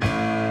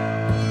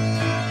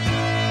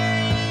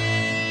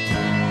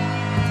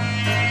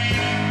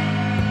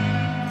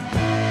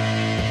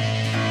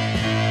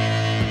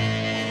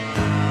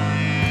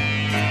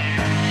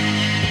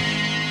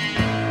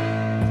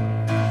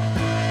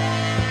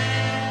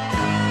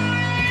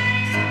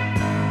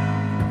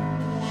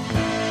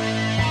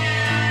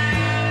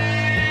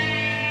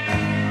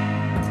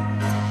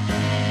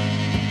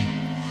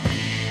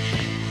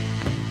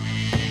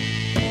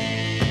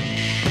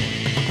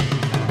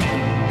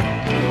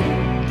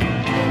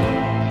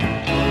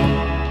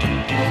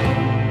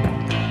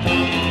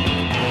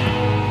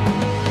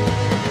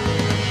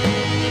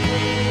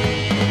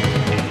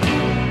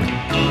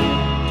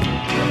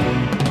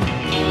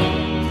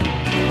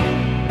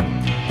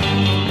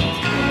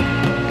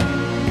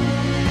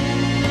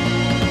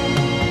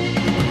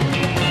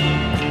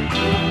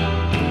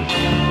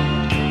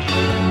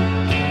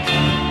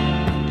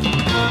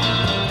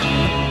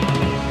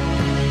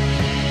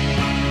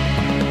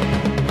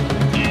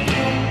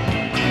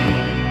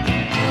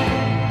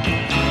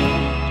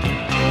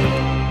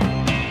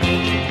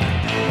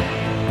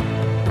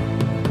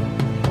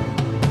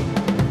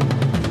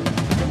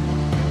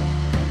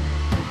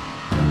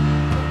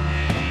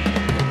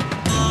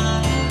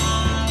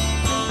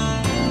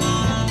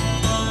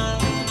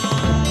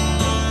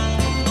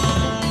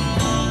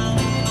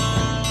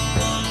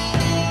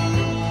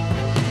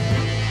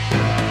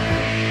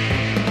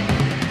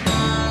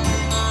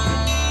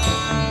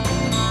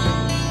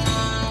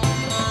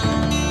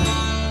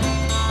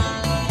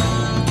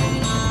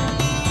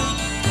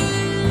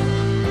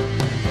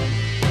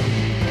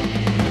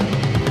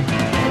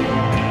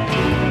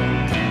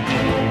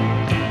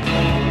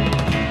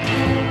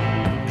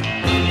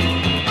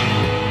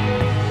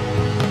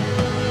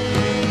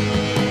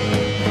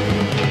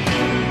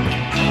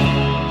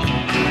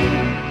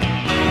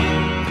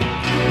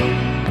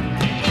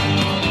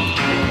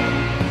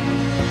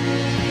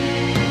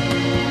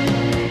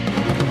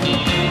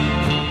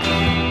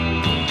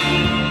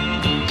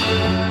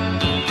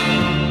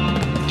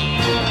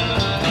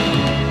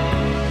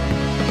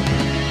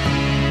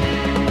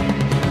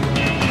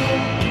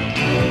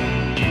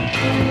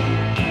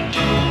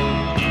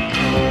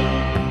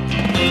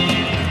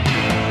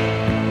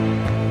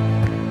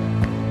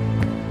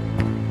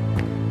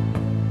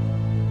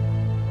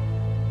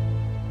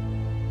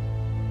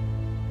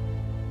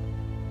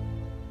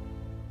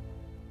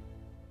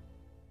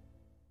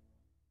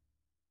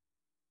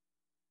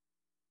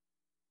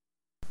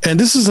 And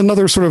this is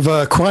another sort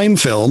of crime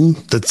film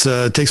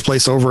that takes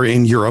place over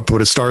in Europe,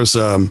 but it stars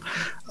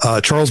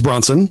Charles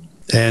Bronson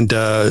and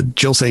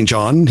Jill St.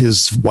 John,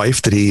 his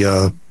wife that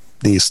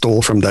he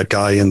stole from that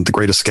guy in The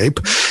Great Escape,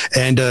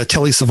 and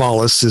Telly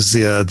Savalas is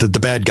the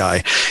bad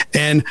guy.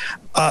 And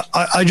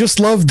I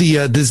just love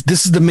this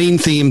is the main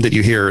theme that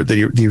you hear that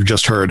you've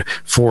just heard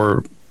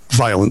for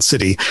Violent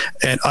City,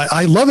 and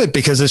I love it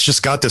because it's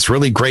just got this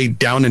really great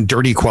down and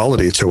dirty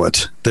quality to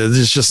it.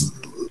 It's just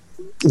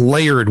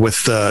layered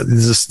with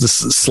this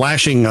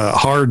slashing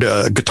hard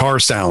guitar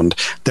sound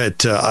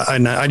that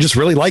and I just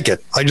really like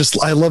it.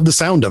 I love the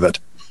sound of it.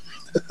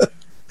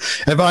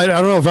 I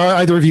don't know if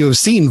either of you have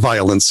seen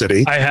Violent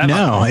City. I have.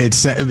 No,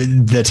 it's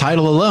the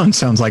title alone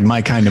sounds like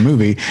my kind of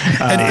movie.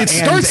 And it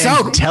starts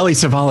out Telly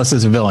Savalas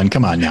as a villain.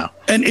 Come on now.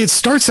 And it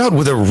starts out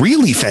with a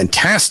really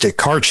fantastic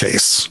car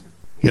chase.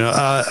 You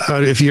know,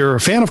 if you're a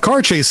fan of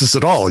car chases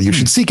at all, you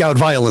should seek out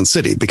Violent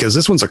City because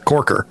this one's a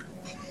corker.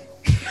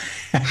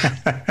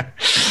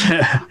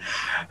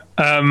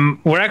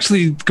 We're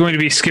actually going to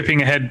be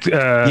skipping ahead.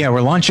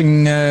 We're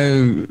launching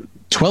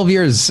 12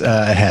 years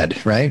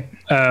ahead, right?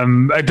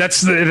 I'm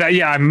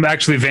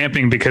actually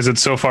vamping because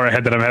it's so far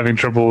ahead that I'm having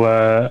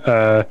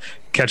trouble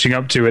catching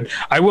up to it.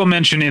 I will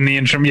mention in the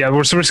interim,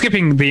 we're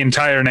skipping the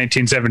entire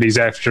 1970s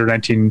after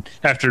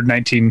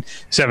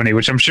 1970,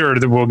 which I'm sure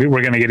that we're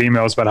going to get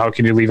emails about how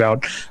can you leave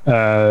out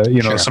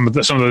sure. some of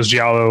those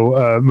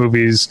Giallo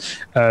movies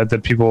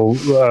that people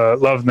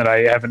love and that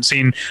I haven't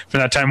seen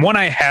from that time. One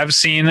I have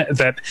seen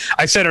that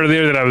I said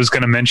earlier that I was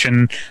going to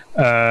mention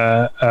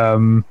a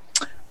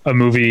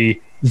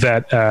movie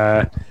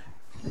that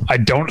I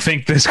don't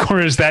think the score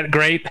is that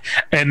great,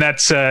 and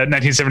that's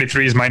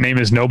 1973's My Name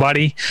is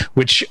Nobody,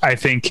 which I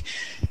think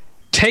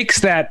takes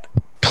that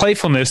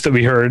playfulness that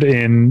we heard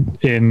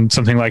in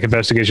something like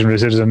Investigation of a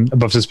Citizen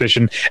Above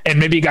Suspicion, and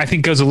maybe I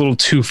think goes a little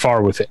too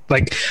far with it.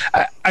 Like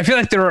I feel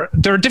like there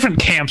are different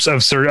camps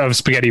of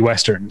spaghetti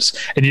westerns,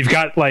 and you've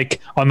got like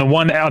on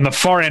the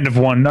far end of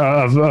one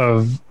of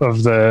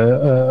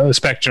the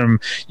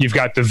spectrum, you've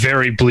got the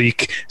very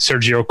bleak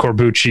Sergio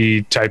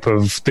Corbucci type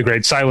of The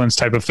Great Silence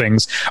type of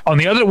things. On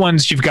the other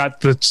ones, you've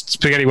got the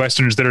spaghetti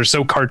westerns that are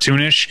so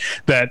cartoonish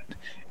that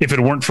if it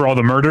weren't for all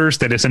the murders,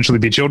 they'd essentially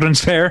be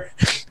children's fare.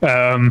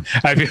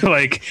 I feel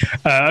like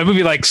a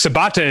movie like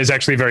Sabata is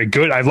actually very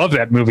good. I love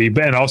that movie,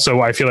 and also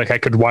I feel like I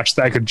could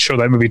show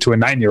that movie to a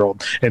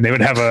 9-year-old and they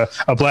would have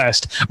a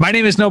blast. My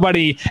Name is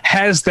Nobody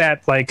has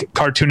that like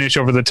cartoonish,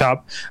 over the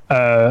top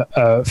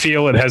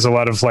feel. It has a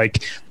lot of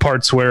like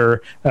parts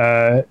where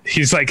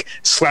he's like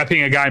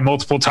slapping a guy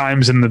multiple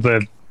times, and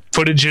the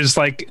footage is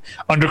like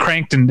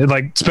undercranked and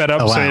like sped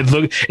up. Oh, wow.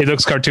 So it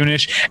looks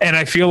cartoonish. And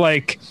I feel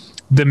like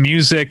the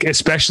music,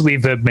 especially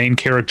the main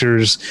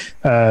character's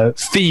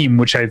theme,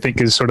 which I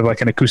think is sort of like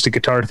an acoustic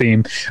guitar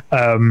theme,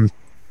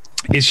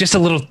 is just a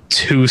little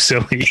too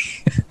silly.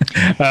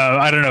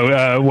 I don't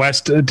know.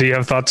 West, do you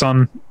have thoughts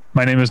on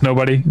My Name is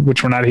Nobody,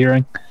 which we're not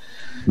hearing?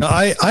 No,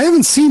 I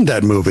haven't seen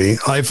that movie.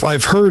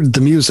 I've heard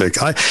the music.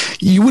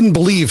 You wouldn't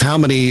believe how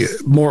many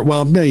more.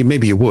 Well,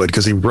 maybe you would,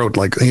 because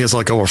he has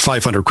like over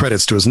 500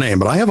 credits to his name.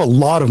 But I have a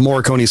lot of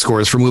Morricone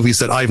scores for movies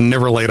that I've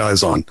never laid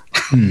eyes on.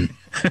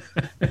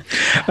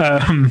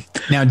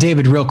 Now,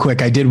 David, real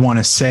quick, I did want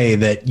to say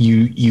that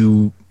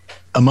you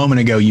a moment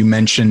ago you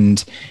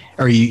mentioned,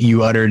 or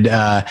you uttered,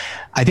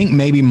 I think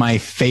maybe my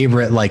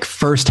favorite like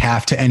first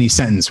half to any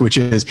sentence, which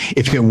is,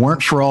 if it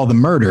weren't for all the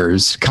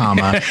murders,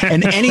 comma,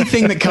 and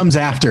anything that comes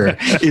after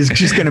is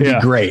just going to be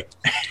great.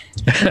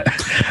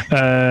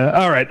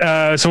 All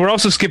right. So we're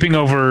also skipping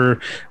over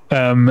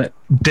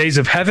Days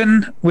of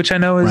Heaven, which I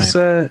know is,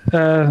 right.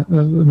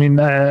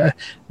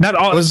 Not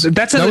all.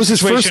 That was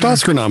his first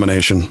Oscar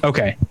nomination.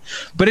 Okay,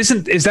 but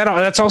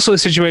that's also a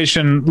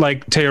situation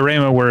like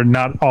Teorema, where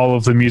not all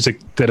of the music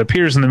that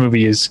appears in the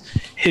movie is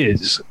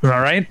his. All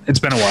right, it's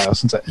been a while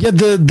since I. Yeah,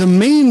 the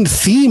main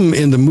theme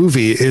in the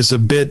movie is a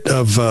bit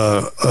of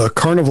a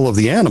Carnival of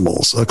the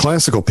Animals, a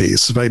classical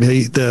piece. Right?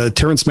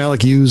 Terrence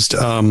Malick used.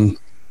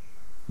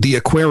 The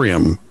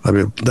aquarium, I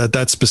mean,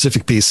 that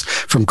specific piece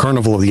from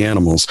Carnival of the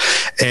Animals,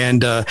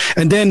 and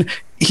then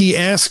he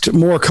asked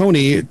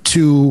Morricone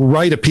to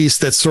write a piece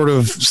that sort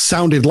of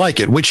sounded like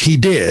it, which he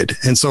did,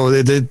 and so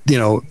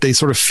they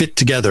sort of fit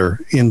together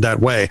in that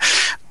way.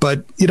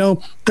 But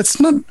that's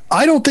not.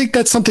 I don't think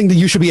that's something that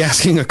you should be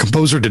asking a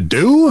composer to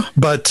do.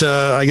 But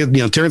I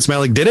guess Terrence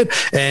Malick did it,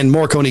 and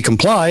Morricone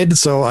complied.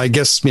 So I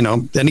guess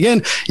and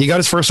again, he got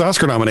his first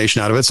Oscar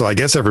nomination out of it. So I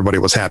guess everybody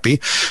was happy.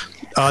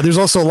 There's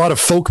also a lot of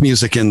folk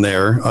music in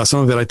there. Some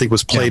of it, I think,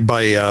 was played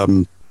by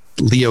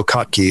Leo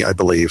Kottke, I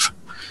believe.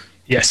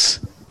 Yes.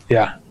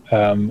 Yeah.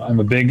 I'm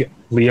a big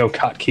Leo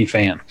Kottke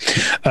fan.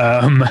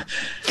 I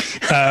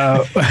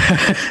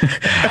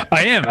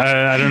am.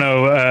 I don't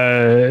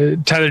know.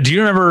 Tyler, do you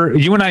remember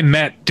you and I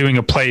met doing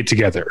a play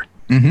together?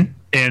 Mm-hmm.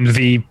 And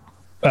the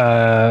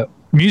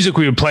music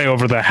we would play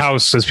over the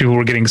house as people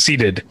were getting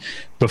seated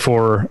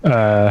before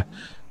the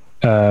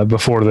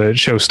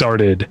show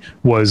started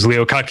was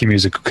Leo Kottke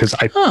music, because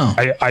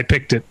I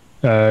picked it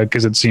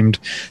because it seemed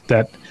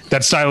that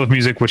style of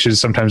music, which is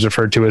sometimes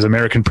referred to as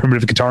American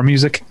primitive guitar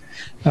music,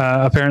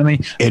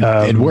 apparently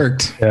it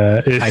worked.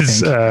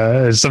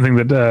 Is something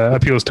that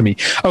appeals to me.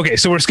 Okay,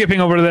 so we're skipping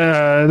over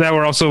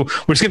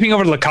we're skipping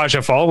over La Cage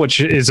aux Folles,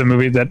 which is a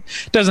movie that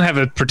doesn't have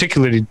a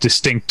particularly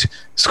distinct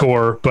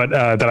score, but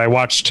that I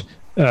watched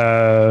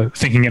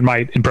thinking it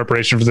might in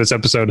preparation for this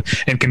episode,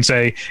 and can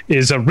say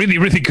is a really,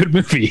 really good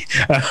movie.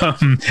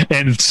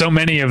 And so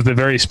many of the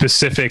very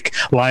specific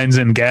lines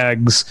and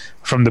gags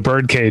from The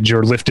Birdcage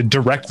are lifted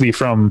directly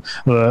from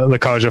La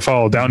Cage aux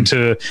Folles, down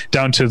to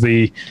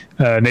the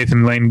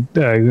Nathan Lane,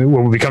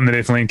 what will become the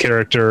Nathan Lane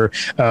character,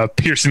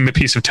 piercing the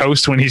piece of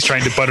toast when he's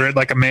trying to butter it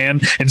like a man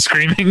and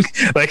screaming.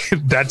 Like,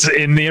 that's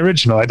in the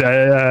original.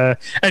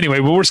 Anyway,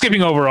 well, we're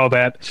skipping over all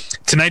that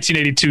to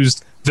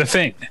 1982's The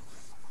Thing.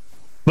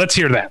 Let's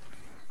hear that.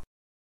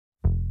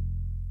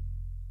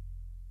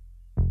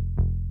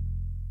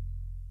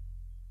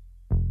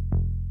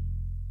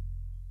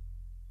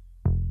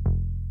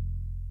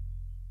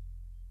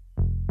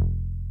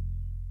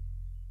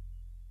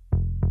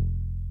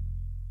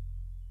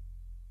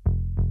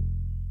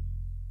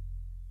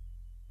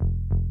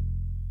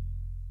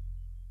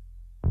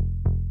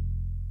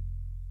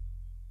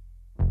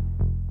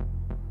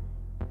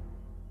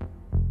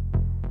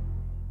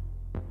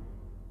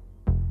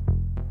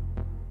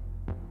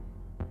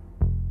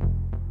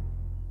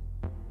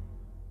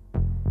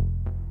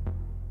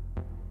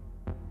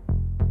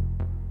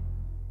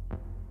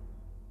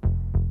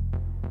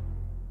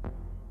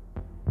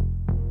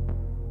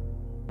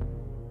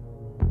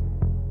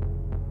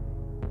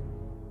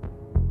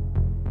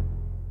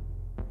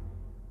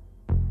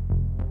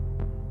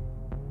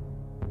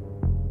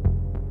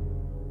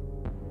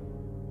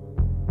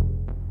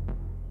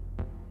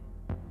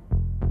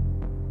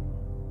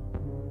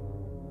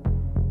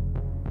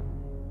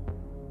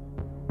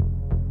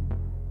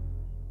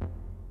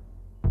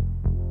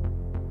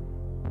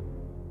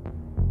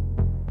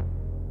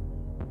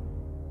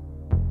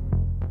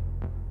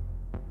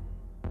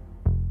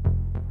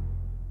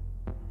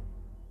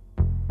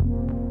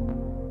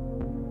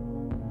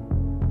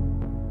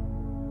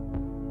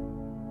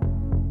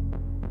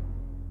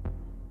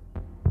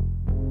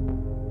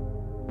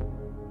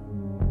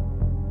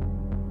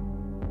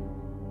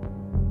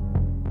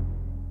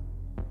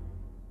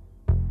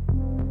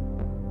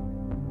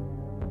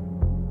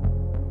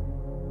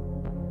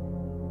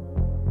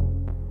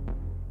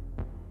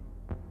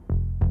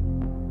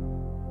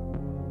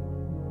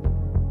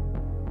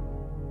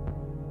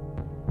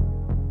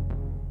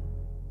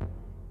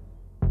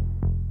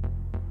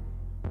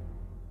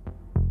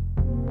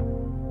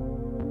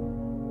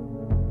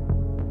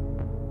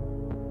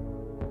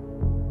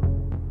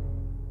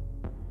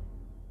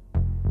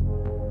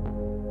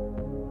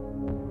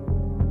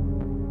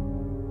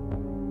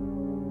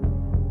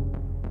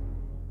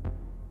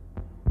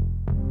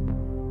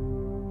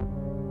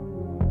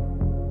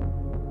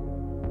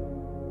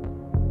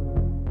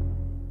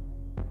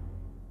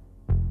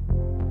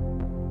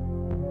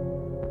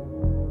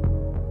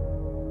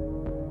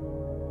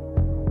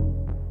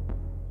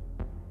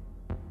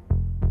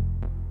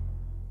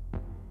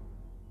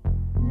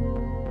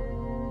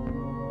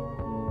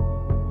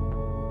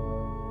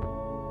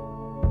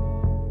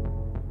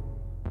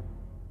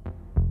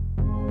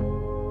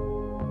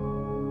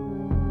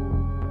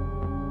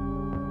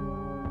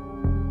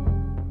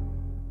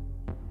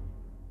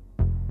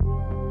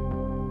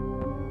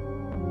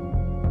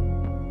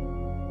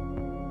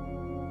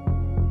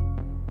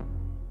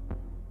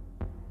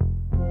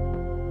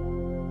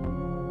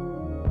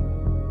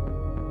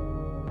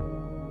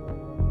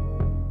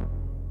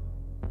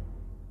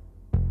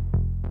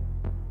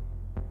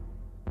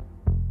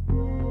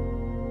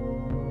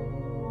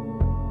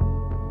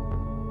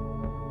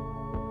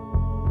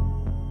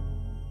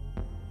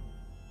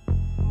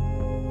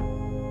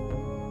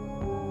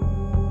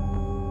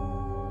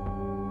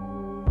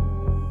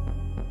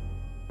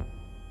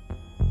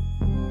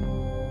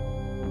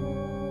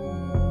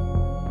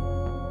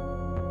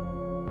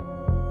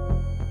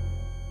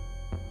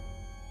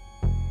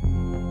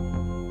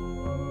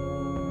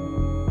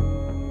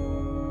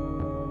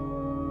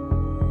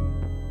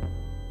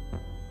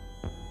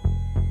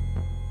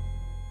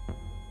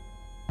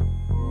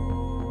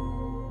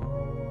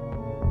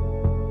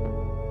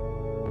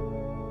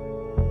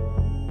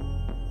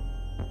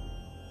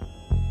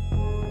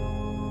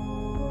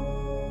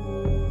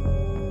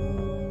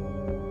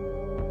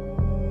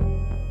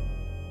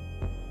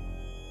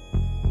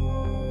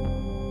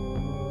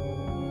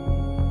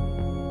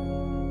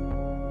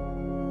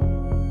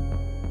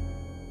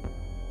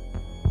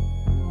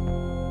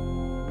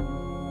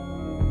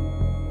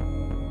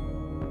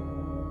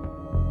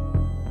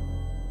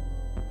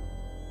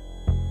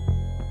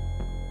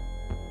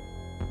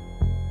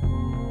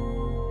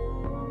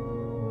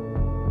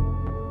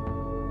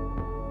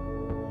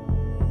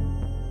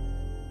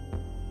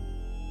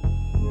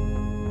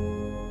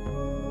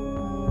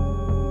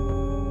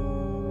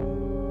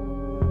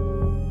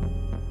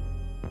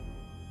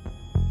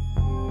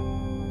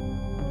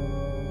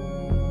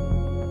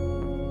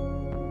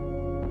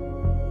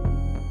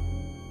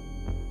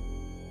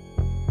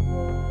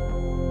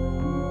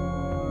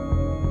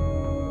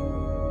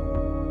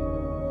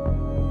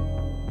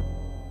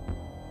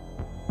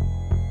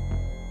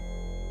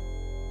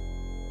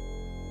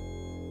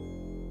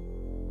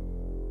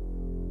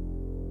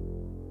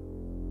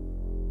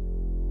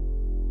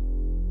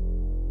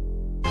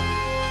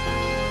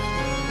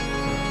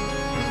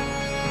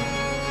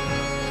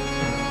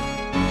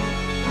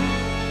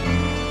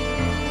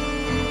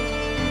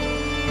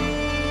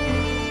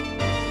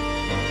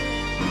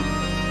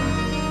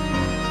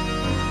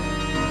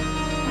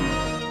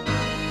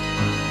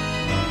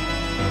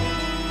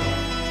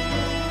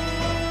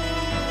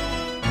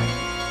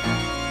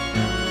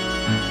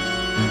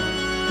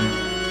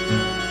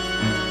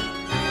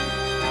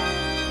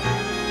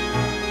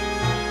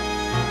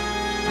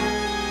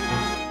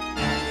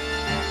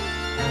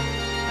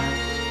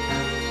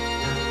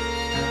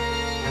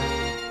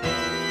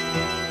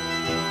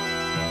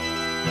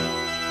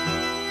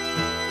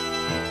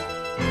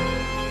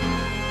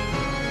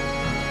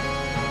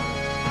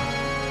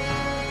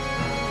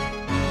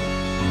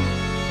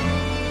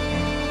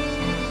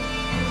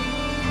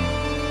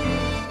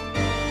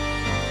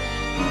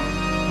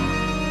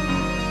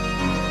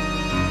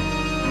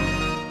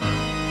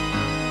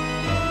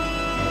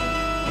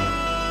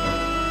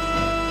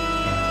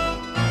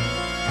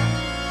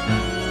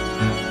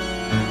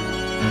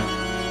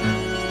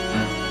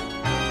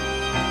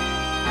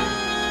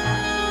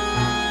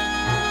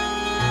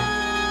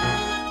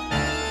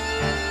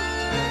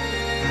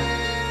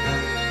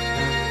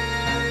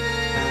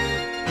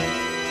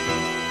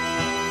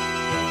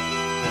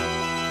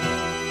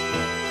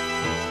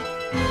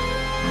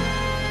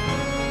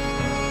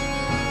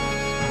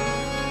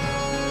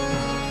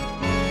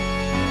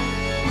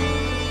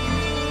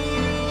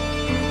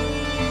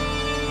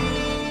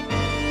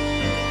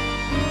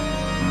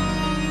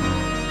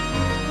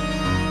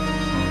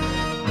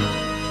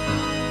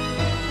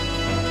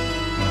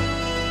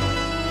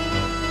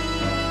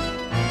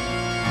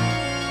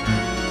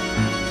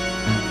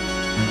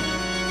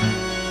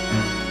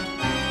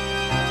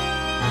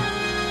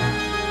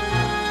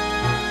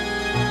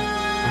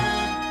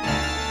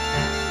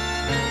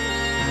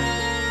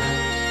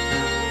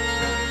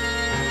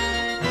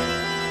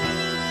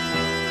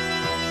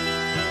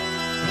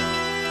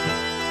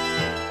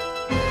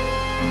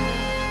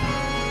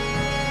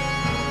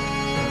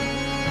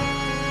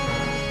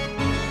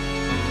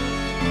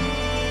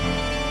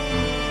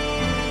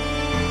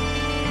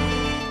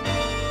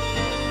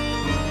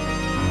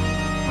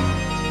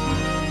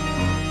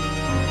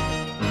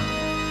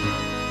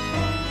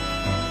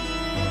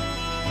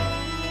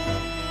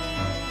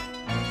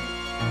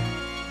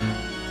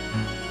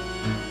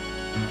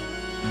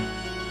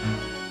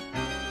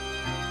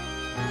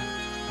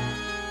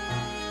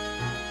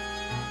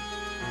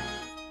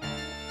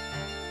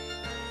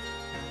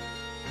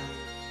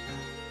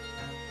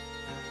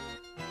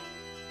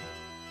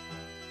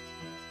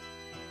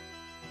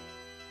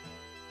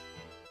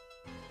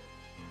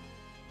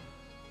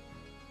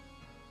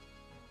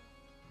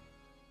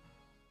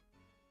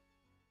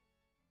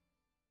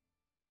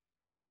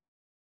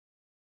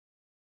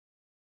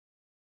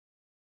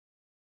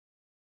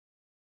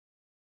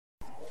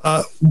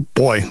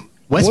 Boy.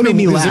 Wes made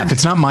me laugh.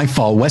 It's not my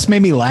fault. Wes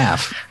made me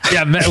laugh.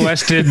 Yeah,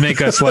 Wes did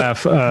make us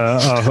laugh.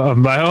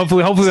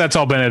 Hopefully that's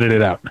all been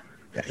edited out.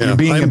 You're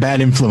being a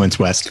bad influence,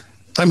 Wes.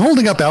 I'm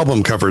holding up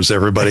album covers,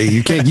 everybody.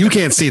 You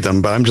can't see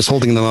them, but I'm just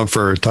holding them up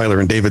for Tyler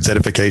and David's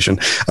edification.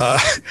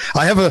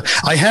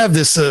 I have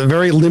this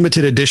very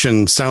limited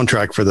edition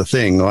soundtrack for The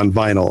Thing on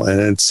vinyl, and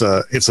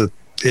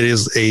it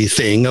is a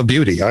thing of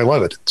beauty. I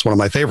love it. It's one of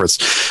my favorites.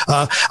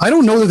 I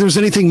don't know that there's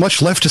anything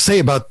much left to say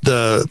about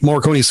the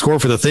Morricone score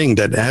for The Thing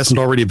that hasn't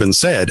already been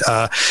said.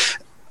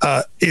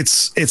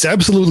 It's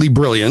absolutely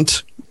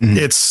brilliant. Mm-hmm.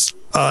 It's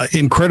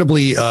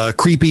incredibly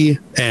creepy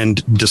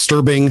and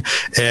disturbing,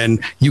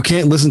 and you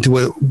can't listen to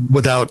it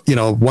without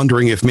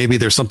wondering if maybe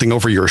there's something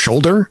over your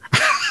shoulder.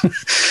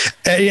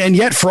 and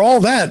yet, for all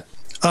that,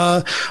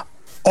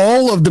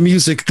 all of the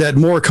music that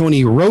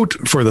Morricone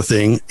wrote for The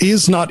Thing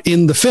is not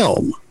in the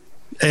film.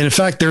 And in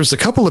fact, there's a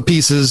couple of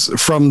pieces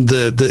from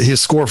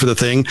his score for The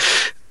Thing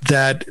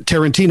that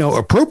Tarantino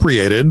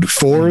appropriated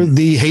for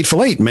The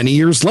Hateful Eight many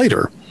years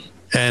later,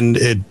 and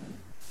it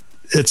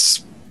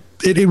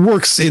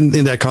works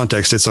in that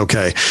context. It's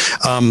okay.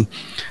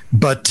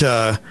 But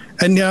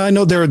I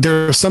know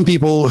there are some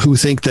people who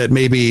think that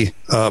maybe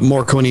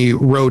Morricone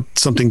wrote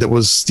something that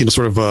was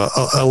sort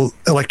of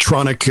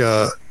electronic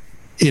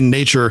in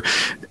nature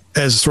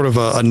as sort of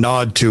a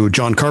nod to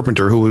John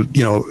Carpenter, who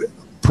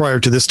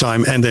prior to this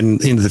time and then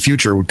into the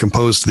future would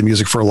compose the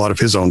music for a lot of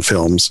his own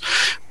films.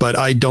 But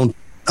I don't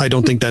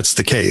think that's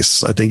the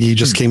case. I think he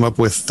just came up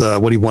with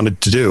what he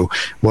wanted to do,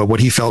 what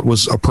he felt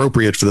was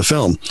appropriate for the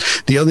film.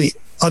 The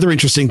other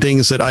interesting thing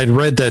is that I'd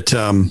read that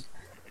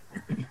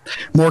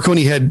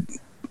Morricone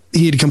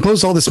had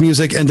composed all this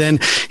music, and then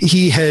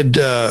he had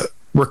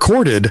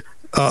recorded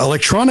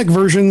electronic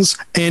versions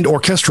and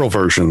orchestral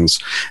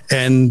versions.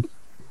 And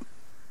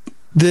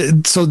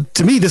so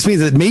to me, this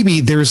means that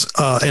maybe there's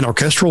an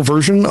orchestral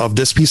version of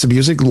this piece of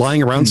music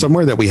lying around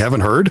somewhere that we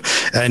haven't heard.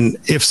 And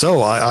if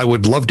so, I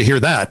would love to hear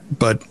that.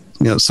 But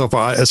so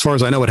far, as far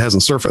as I know, it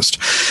hasn't surfaced.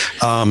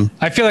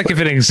 I feel like if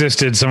it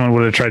existed, someone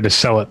would have tried to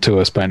sell it to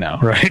us by now,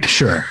 right?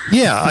 Sure.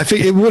 Yeah, I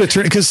think it would have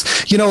turned, because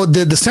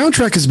the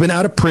soundtrack has been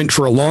out of print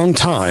for a long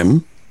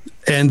time,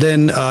 and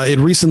then it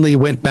recently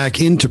went back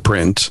into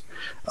print.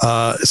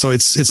 So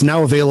it's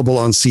now available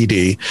on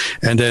CD.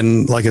 And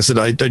then, like I said,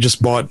 I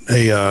just bought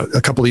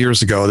a couple of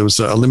years ago. There was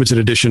a limited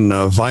edition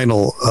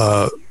vinyl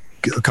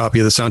copy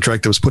of the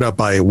soundtrack that was put out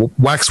by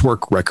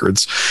Waxwork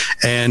Records,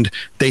 and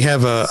they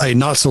have a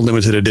not so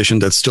limited edition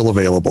that's still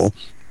available.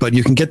 But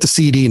you can get the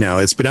CD now.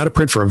 It's been out of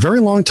print for a very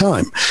long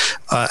time,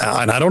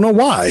 and I don't know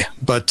why.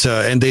 But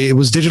it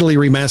was digitally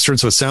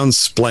remastered, so it sounds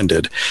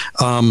splendid.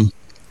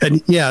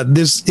 And yeah,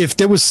 if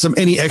there was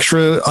any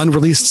extra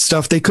unreleased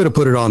stuff, they could have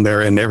put it on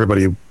there, and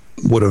everybody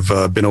would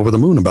have been over the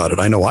moon about it.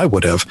 I know I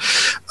would have.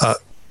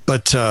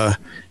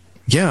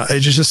 Yeah,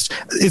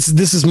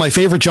 this is my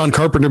favorite John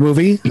Carpenter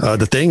movie,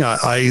 The Thing.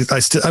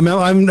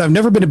 I've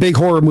never been a big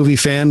horror movie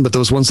fan, but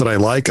those ones that I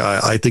like,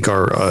 I think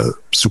are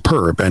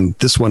superb. And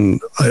this one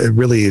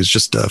really is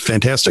just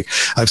fantastic.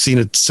 I've seen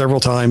it several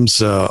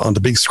times on the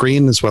big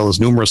screen, as well as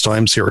numerous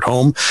times here at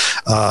home.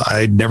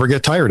 I never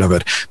get tired of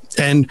it.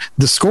 And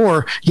the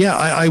score, yeah,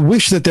 I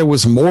wish that there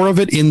was more of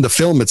it in the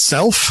film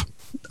itself.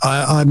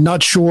 I'm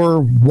not sure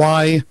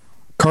why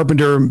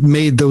Carpenter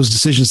made those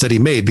decisions that he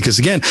made, because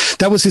again,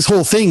 that was his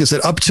whole thing, is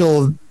that up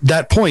till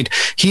that point,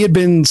 he had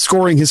been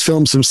scoring his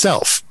films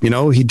himself.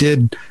 He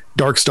did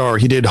Dark Star,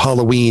 he did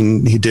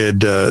Halloween, he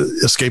did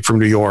Escape from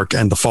New York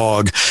and The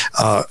Fog.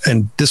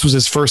 And this was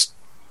his first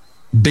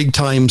big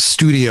time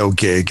studio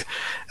gig.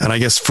 And I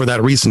guess for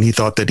that reason, he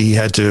thought that he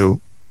had to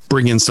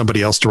bring in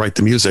somebody else to write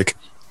the music.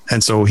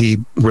 And so he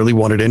really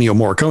wanted Ennio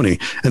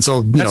Morricone. And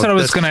so that's what I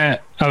was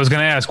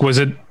gonna ask. Was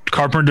it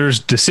Carpenter's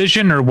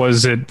decision, or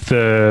was it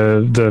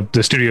the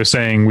studio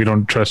saying we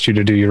don't trust you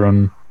to do your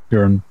own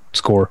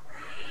score?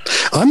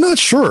 I'm not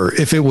sure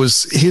if it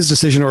was his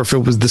decision or if it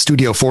was the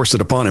studio forced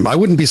it upon him. I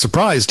wouldn't be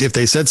surprised if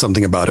they said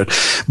something about it.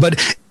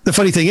 But the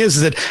funny thing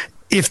is that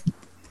if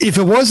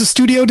it was a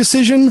studio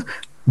decision,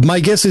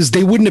 my guess is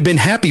they wouldn't have been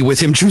happy with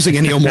him choosing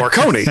Ennio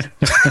Morricone.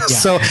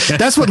 So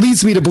that's what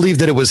leads me to believe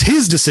that it was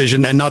his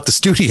decision and not the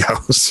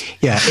studio's.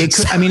 Yeah.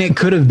 It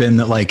could have been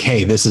that, like,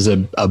 hey, this is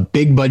a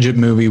big budget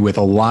movie with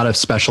a lot of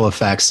special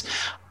effects.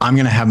 I'm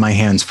going to have my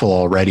hands full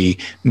already.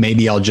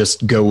 Maybe I'll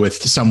just go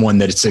with someone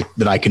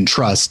that I can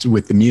trust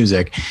with the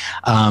music.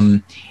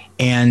 And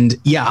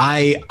yeah,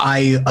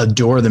 I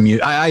adore the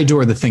music. I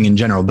adore The Thing in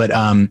general, but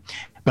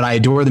I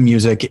adore the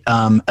music,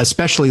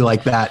 especially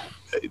like that,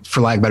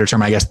 for lack of a better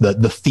term, I guess the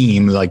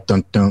theme, like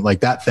don't like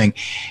that thing.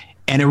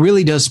 And it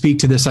really does speak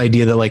to this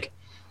idea that, like,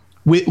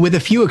 with a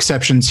few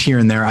exceptions here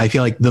and there, I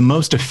feel like the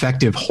most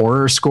effective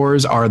horror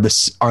scores are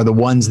the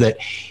ones that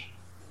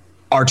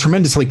are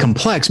tremendously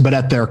complex, but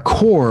at their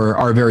core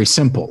are very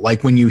simple.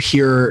 Like when you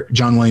hear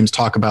John Williams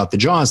talk about the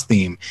Jaws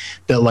theme,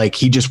 that like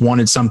he just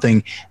wanted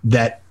something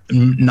that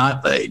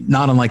not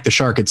unlike the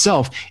shark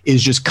itself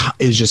is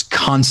just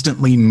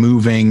constantly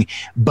moving,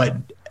 but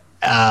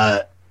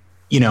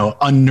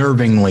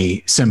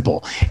unnervingly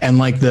simple. And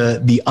like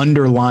the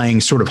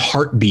underlying sort of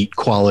heartbeat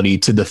quality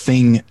to the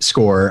Thing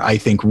score, I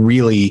think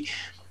really,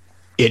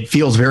 it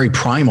feels very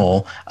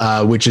primal,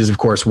 which is of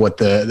course what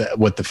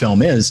the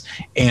film is.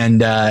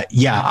 And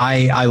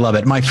I love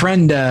it. My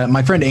friend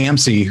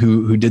AMC,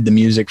 who did the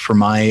music for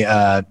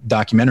my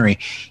documentary,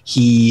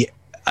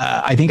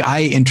 I think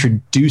I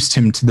introduced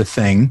him to the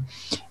Thing,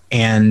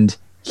 and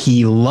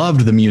he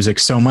loved the music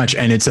so much.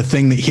 And it's a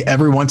thing that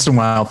every once in a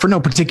while, for no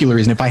particular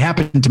reason, if I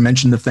happen to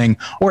mention the Thing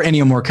or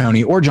Ennio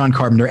Morricone or John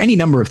Carpenter, any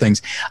number of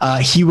things,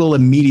 he will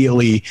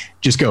immediately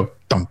just go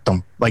dum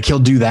dum, like he'll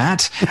do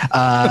that.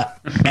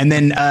 And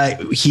then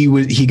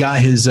he got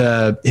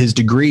his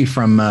degree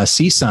from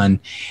CSUN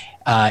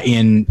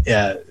in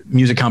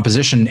music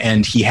composition,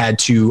 and he had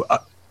to.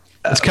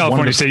 It's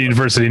California State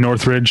University,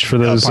 Northridge, for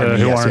those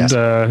who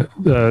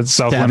aren't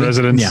Southland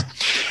residents. Yeah.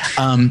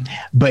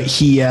 But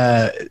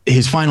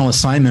his final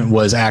assignment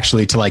was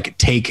actually to like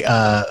take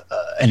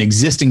an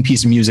existing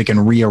piece of music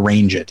and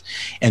rearrange it.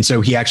 And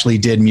so he actually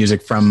did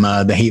music from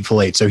The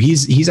Hateful Eight. So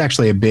he's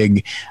actually a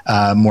big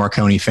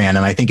Morricone fan.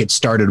 And I think it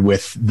started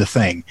with The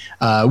Thing,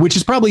 which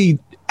is probably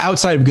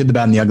outside of Good, the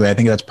Bad, and the Ugly. I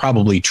think that's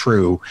probably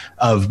true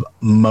of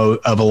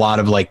a lot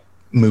of like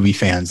movie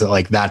fans, that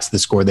like that's the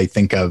score they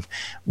think of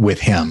with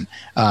him,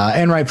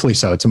 and rightfully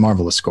so. It's a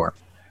marvelous score.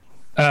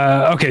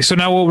 Okay, so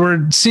now what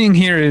we're seeing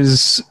here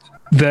is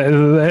that,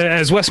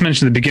 as Wes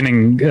mentioned at the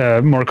beginning,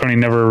 Morricone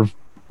never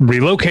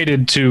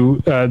relocated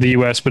to the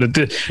U.S., but at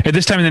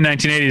this time in the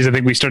 1980s, I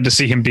think we start to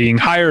see him being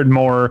hired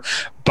more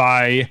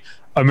by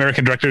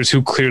American directors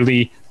who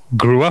clearly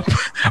grew up,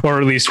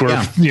 or at least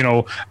were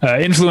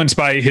influenced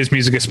by his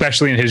music,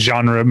 especially in his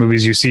genre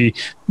movies. You see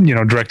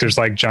directors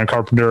like John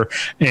Carpenter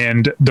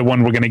and the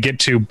one we're going to get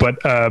to,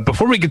 but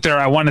before we get there,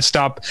 I want to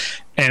stop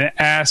and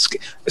ask,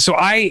 so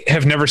I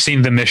have never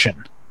seen The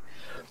Mission,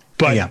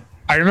 but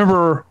I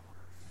remember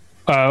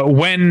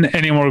when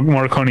Ennio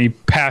Morricone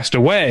passed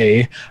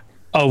away,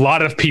 a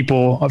lot of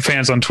people,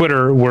 fans on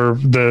Twitter, were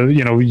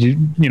whenever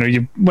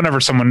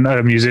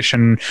a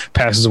musician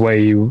passes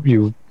away,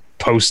 you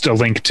post a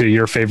link to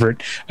your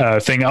favorite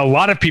thing. A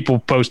lot of people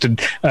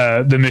posted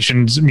The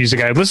Mission's music.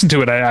 I listened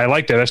to it. I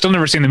liked it. I've still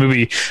never seen the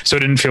movie, so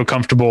I didn't feel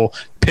comfortable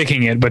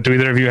picking it. But do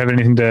either of you have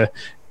anything to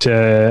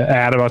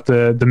add about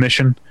the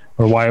Mission,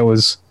 or why it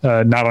was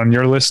not on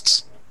your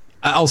lists?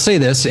 I'll say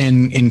this: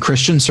 in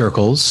Christian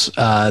circles,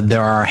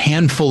 there are a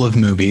handful of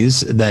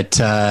movies that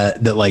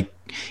like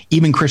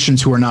even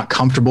Christians who are not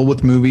comfortable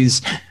with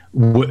movies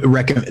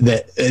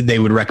they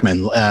would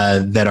recommend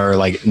that are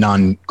like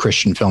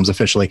non-Christian films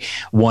officially.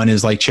 One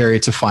is like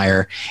Chariots of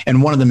Fire,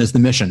 and one of them is The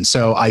Mission.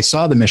 So I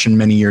saw The Mission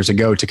many years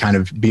ago to kind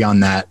of be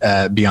on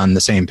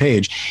the same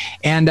page,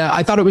 and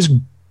I thought it was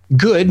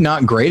good,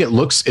 not great.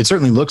 It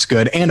certainly looks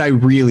good, and I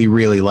really,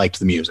 really liked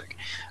the music.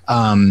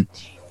 I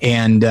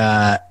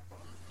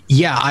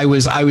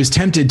was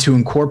tempted to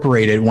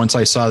incorporate it once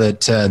I saw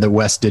that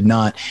Wes did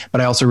not,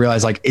 but I also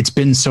realized like it's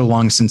been so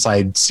long since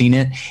I'd seen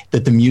it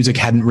that the music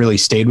hadn't really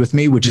stayed with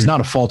me, which is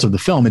not a fault of the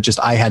film. It just,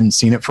 I hadn't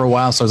seen it for a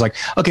while. So I was like,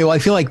 okay, well, I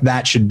feel like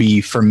that should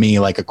be for me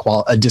like a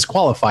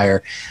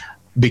disqualifier,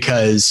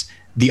 because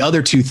the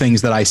other two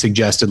things that I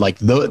suggested, like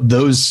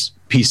those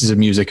pieces of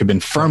music have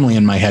been firmly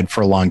in my head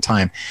for a long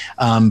time.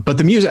 But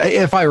the music,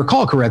 if I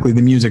recall correctly,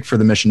 the music for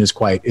The Mission is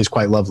quite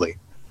lovely.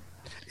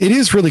 It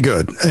is really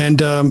good.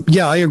 And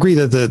I agree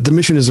that the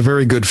Mission is a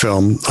very good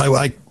film.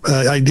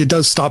 It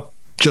does stop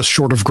just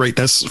short of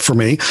greatness for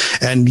me.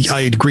 And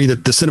I agree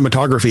that the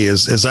cinematography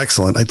is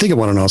excellent. I think it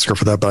won an Oscar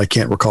for that, but I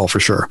can't recall for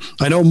sure.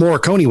 I know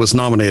Morricone was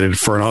nominated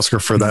for an Oscar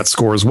for that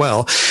score as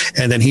well.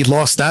 And then he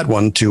lost that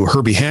one to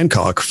Herbie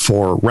Hancock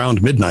for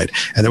Round Midnight.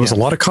 And there was a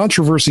lot of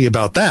controversy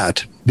about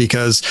that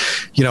because,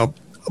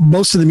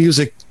 most of the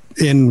music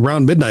in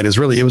Round Midnight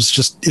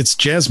it's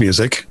jazz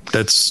music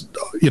that's,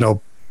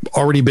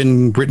 already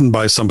been written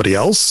by somebody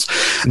else.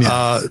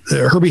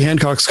 Herbie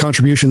Hancock's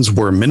contributions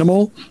were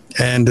minimal,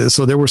 and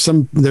so there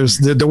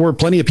were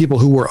plenty of people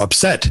who were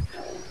upset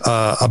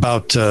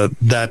about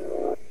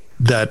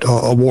that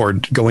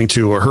award going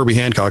to Herbie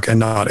Hancock and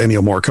not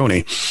Ennio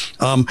Morricone.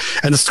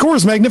 And the score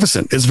is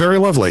magnificent. It's very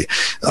lovely.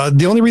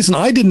 The only reason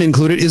I didn't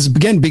include it is,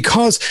 again,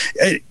 because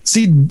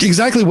see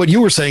exactly what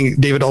you were saying,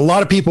 David. A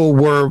lot of people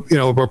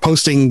were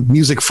posting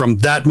music from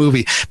that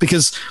movie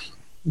because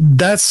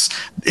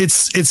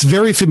it's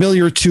very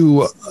familiar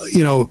to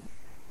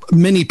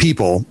many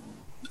people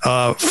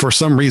for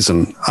some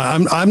reason.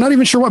 I'm not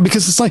even sure why,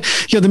 because it's like,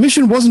 The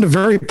Mission wasn't a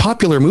very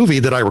popular movie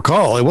that I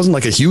recall. It wasn't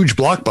like a huge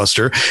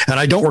blockbuster, and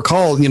I don't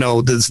recall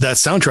that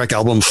soundtrack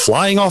album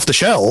flying off the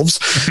shelves.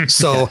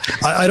 So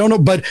I don't know,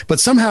 but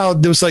somehow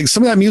there was like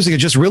some of that music, it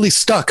just really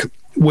stuck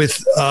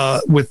with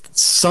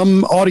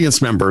some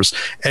audience members,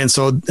 and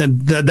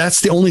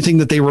that's the only thing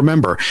that they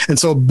remember. And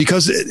so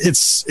because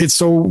it's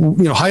so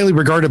highly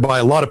regarded by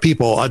a lot of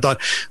people, I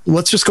thought,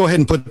 let's just go ahead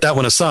and put that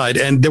one aside.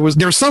 And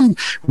there's some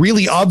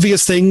really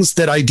obvious things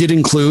that I did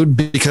include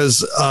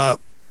because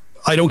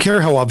I don't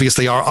care how obvious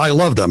they are. I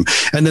love them.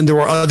 And then there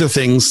were other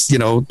things,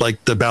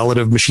 like the Ballad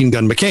of Machine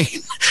Gun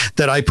McCain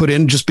that I put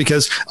in just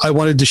because I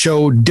wanted to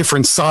show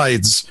different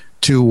sides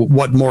to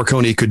what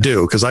Morricone could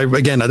do. Because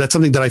that's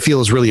something that I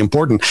feel is really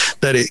important,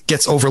 that it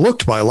gets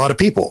overlooked by a lot of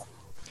people.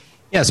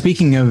 Yeah,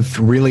 speaking of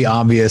really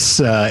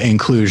obvious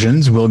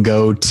inclusions, we'll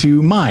go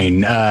to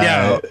mine.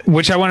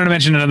 Which I wanted to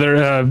mention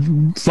another,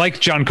 like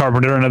John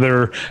Carpenter,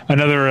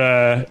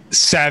 another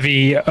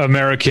savvy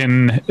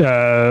American,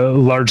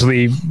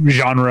 largely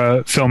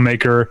genre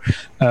filmmaker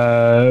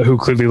who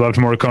clearly loved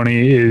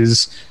Morricone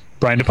is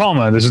Brian De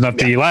Palma. This is not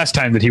the last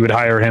time that he would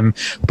hire him,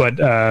 but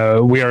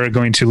we are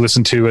going to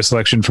listen to a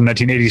selection from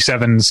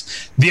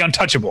 1987's The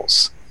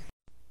Untouchables.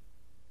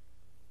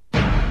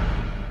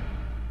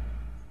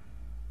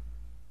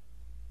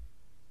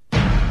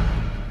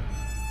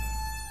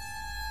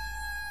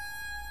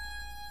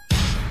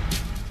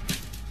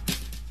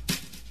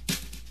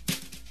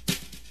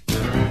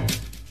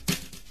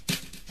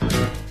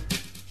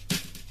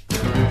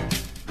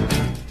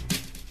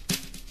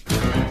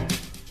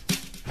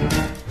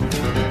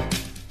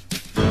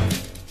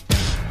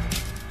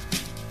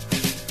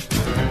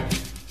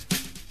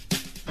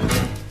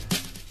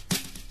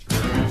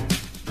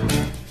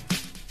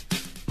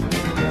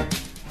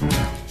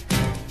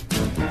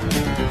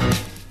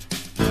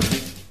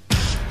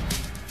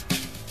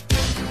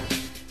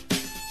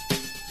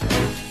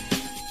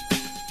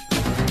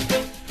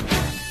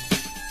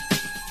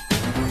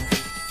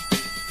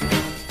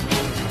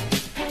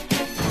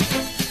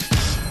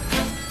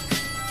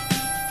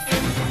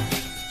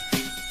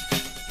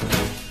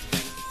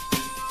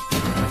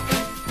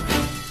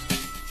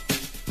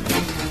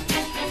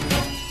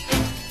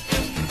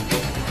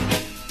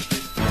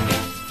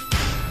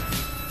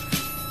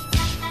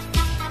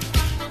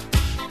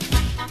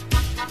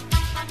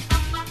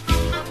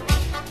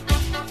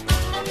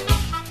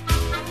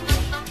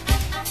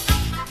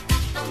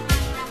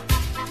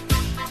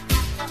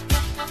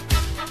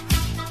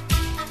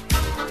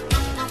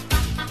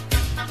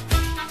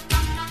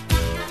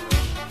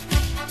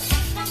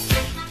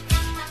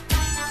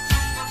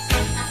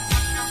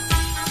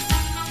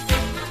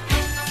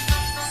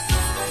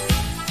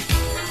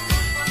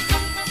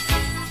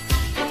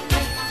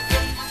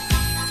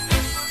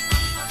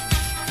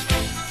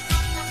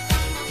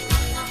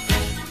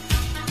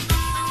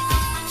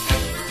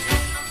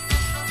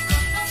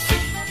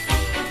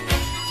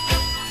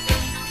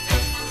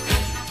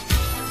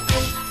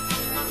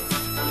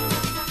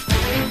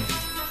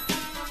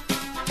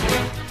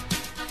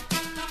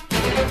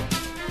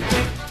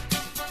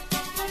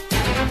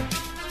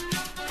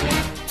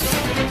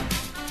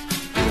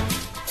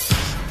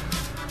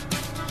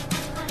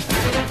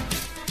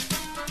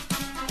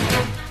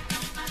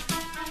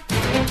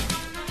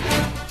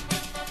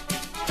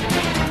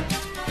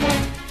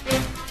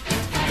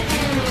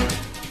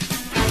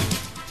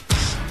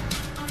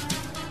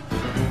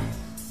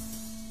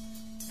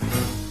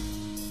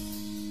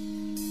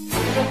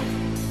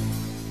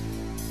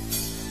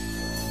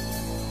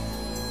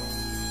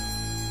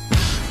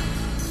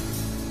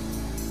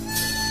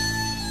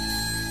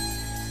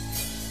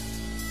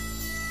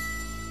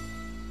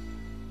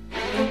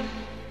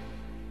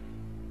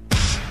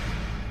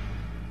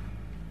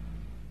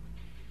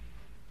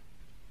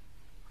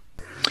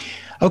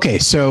 Okay,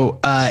 so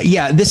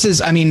this is.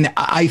 I mean,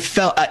 I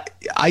felt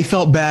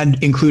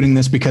bad including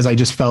this because I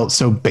just felt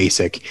so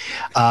basic.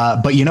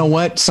 But you know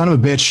what, son of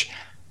a bitch,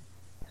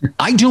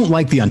 I don't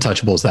like The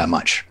Untouchables that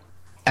much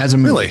as a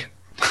movie. Really?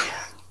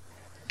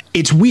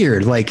 It's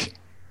weird. Like,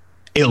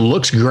 it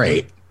looks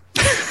great,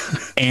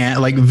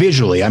 and like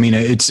visually, I mean,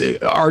 it's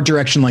art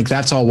direction. Like,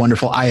 that's all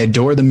wonderful. I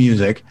adore the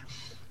music.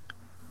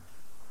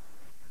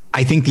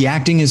 I think the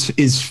acting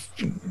is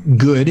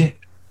good.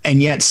 And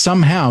yet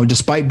somehow,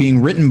 despite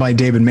being written by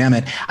David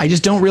Mamet, I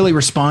just don't really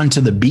respond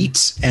to the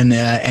beats, and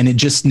it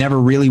just never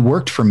really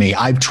worked for me.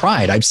 I've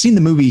tried. I've seen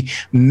the movie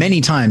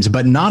many times,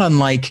 but not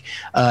unlike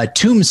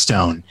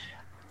Tombstone.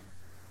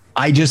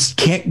 I just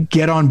can't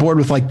get on board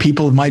with like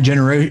people of my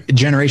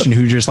generation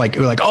who just like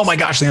oh my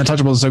gosh, The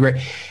Untouchables is so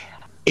great.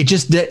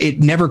 It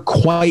never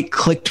quite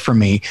clicked for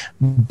me,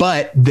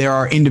 but there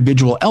are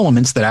individual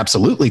elements that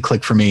absolutely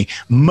click for me,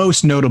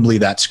 most notably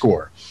that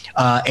score.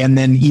 And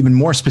then even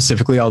more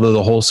specifically, although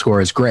the whole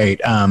score is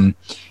great,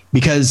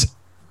 because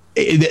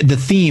the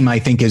theme, I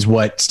think, is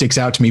what sticks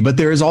out to me. But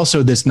there is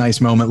also this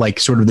nice moment, like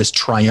sort of this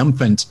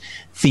triumphant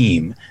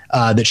theme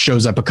that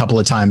shows up a couple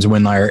of times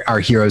when our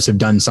heroes have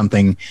done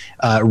something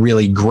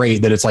really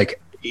great, that it's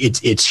like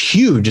it's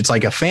huge. It's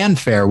like a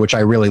fanfare, which I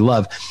really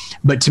love.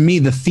 But to me,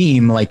 the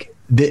theme, I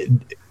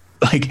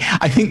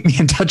think The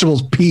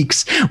Untouchables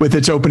peaks with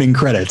its opening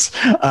credits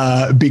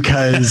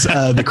because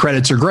the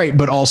credits are great,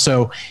 but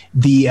also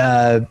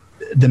the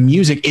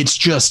music. It's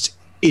just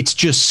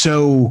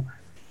so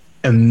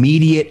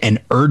immediate and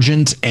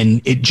urgent,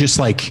 and it just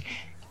like,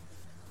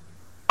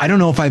 I don't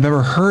know if I've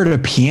ever heard a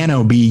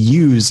piano be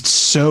used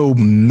so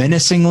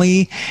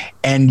menacingly,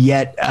 and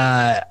yet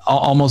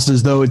almost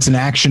as though it's an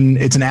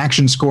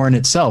action score in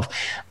itself.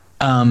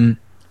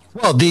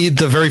 Well, the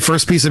very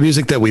first piece of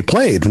music that we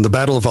played in the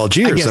Battle of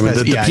Algiers. I mean,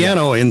 the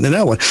piano in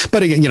that one.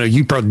 But again,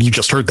 you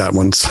just heard that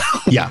one. So.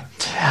 Yeah,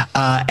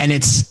 and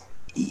it's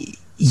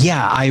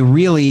I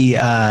really.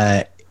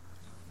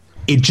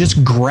 It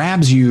just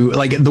grabs you,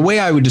 like the way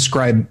I would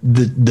describe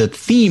the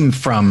theme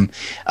from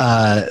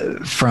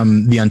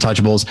The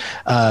Untouchables,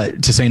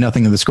 to say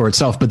nothing of the score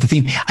itself, but the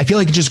theme, I feel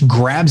like it just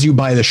grabs you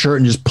by the shirt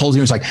and just pulls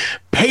you. It's like,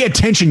 pay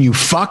attention, you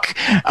fuck.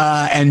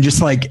 And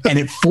just like, and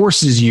it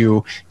forces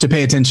you to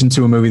pay attention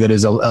to a movie that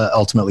is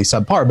ultimately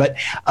subpar, but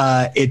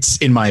it's,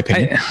 in my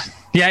opinion.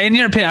 Yeah, in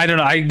your opinion, I don't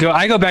know. I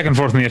go back and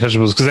forth on The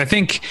Untouchables because I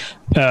think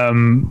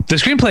the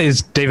screenplay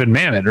is David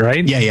Mamet,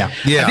 right? Yeah.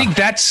 I think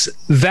that's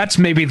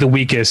maybe the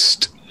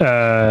weakest.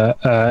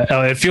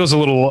 It feels a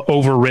little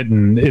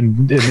overwritten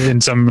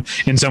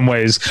in some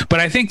ways, but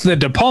I think the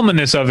De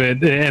Palma-ness of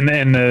it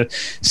and the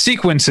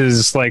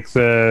sequences, like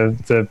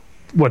the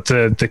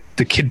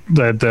kid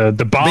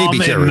the bomb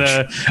baby in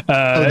the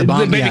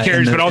baby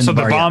carriage, but also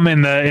the bomb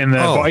in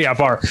the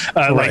bar.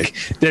 Right. Like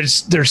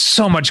there's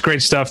so much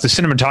great stuff. The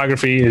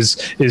cinematography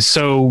is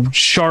so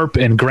sharp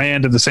and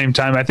grand at the same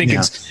time. I think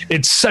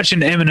it's such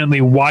an eminently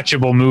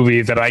watchable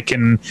movie that I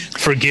can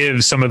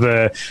forgive some of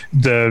the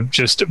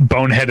just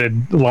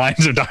boneheaded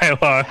lines of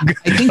dialogue.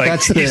 I think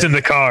like he's in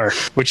the car,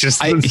 which is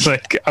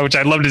which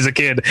I loved as a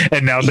kid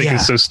and now think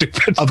is so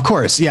stupid. Of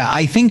course, yeah.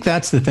 I think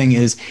that's the thing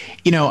is,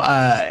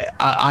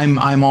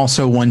 I'm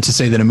also one to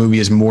say that a movie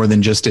is more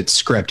than just its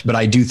script, but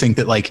I do think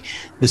that like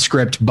the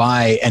script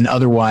by an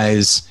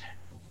otherwise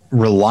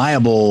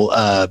reliable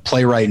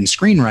playwright and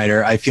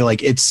screenwriter, I feel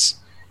like it's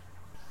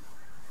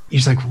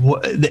like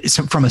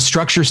so from a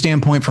structure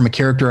standpoint, from a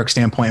character arc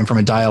standpoint, and from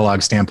a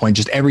dialogue standpoint,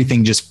 just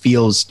everything just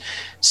feels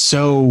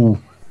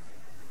so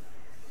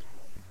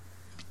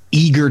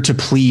eager to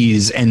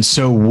please and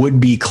so would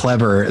be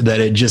clever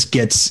that it just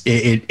gets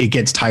it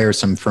gets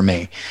tiresome for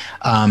me.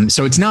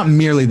 So it's not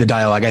merely the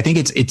dialogue. I think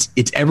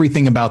it's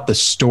everything about the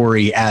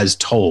story as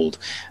told.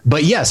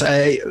 But yes,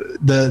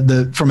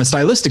 the from a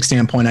stylistic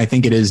standpoint, I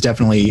think it is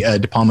definitely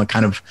De Palma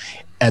kind of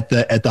at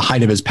the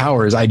height of his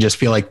powers. I just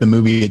feel like the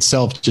movie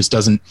itself just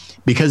doesn't,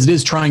 because it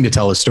is trying to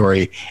tell a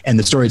story, and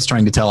the story it's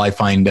trying to tell I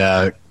find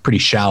pretty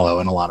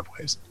shallow in a lot of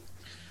ways.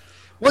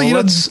 Well,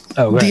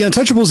 The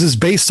Untouchables is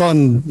based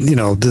on,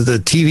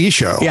 the TV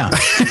show. Yeah.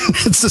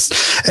 It's just,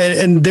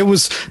 and there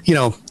was,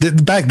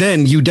 back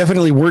then you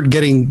definitely weren't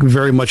getting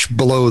very much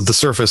below the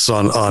surface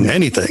on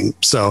anything.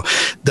 So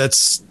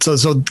that's,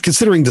 so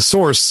considering the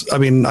source, I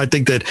mean, I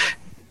think that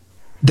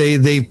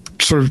they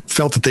sort of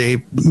felt that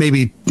they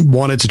maybe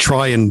wanted to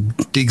try and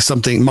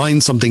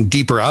mine something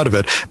deeper out of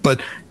it.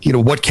 But,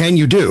 what can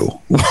you do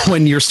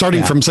when you're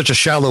starting from such a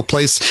shallow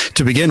place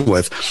to begin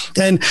with?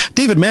 And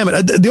David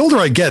Mamet, the older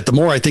I get, the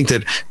more I think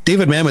that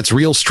David Mamet's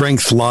real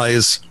strength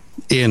lies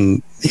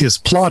in his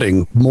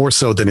plotting more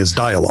so than his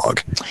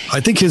dialogue. I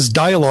think his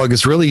dialogue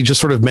is really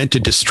just sort of meant to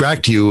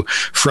distract you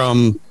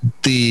from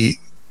the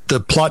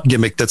plot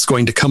gimmick that's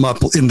going to come up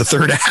in the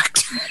third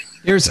act.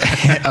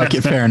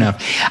 Okay, fair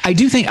enough. I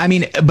do think,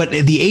 but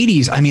the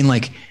 80s,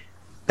 like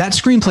that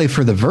screenplay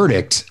for The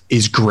Verdict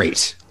is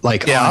great.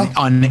 Like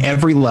on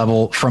every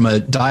level, from a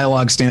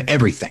dialogue stand,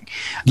 everything.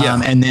 Yeah.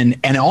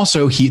 And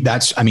also he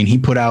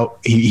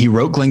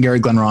wrote Glengarry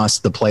Glen Ross,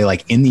 the play,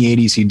 like in the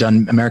 80s. He'd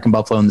done American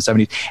Buffalo in the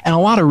 70s and a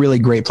lot of really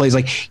great plays.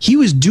 Like he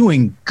was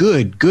doing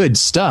good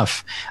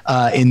stuff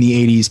in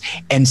the 80s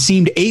and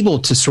seemed able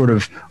to sort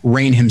of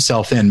rein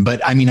himself in.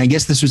 But I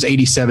guess this was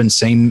 87,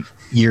 same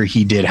year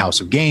he did House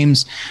of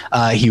Games.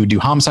 He would do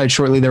Homicide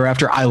shortly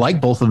thereafter. I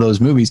like both of those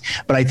movies,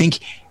 but I think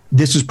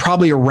this was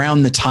probably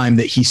around the time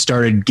that he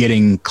started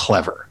getting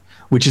clever,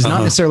 which is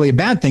not necessarily a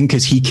bad thing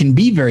because he can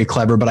be very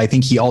clever, but I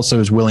think he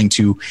also is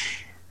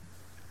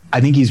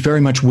he's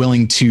very much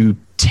willing to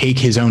take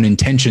his own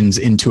intentions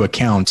into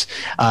account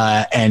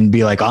and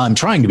be like, I'm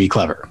trying to be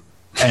clever.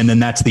 And then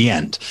that's the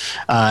end.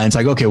 And it's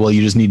like, okay, well,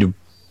 you just need to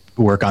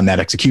work on that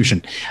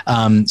execution.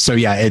 So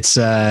yeah, it's,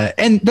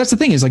 and that's the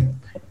thing is like,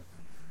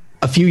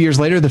 a few years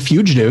later, The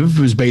Fugitive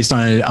was based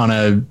on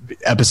a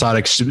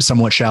episodic,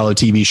 somewhat shallow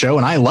TV show,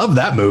 and I love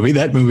that movie.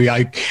 That movie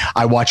I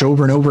watch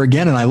over and over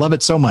again, and I love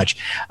it so much.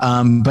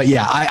 But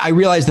yeah, I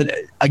realized that,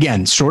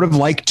 again, sort of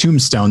like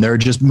Tombstone, there are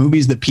just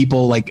movies that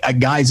people like,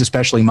 guys,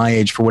 especially my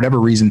age, for whatever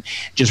reason,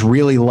 just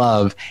really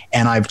love,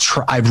 and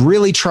I've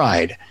really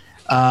tried,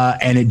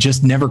 and it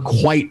just never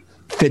quite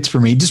fits for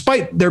me,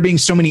 despite there being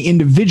so many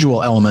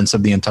individual elements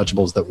of The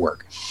Untouchables that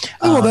work.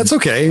 Well, that's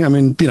okay. I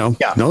mean,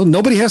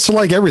 nobody has to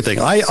like everything.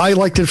 I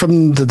liked it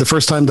from the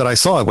first time that I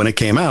saw it when it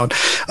came out.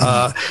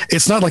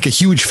 It's not like a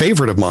huge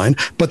favorite of mine,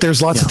 but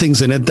there's lots of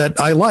things in it that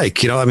I like.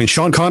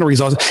 Sean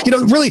Connery's awesome.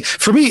 Really,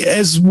 for me,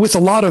 as with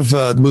a lot of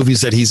movies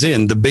that he's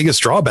in, the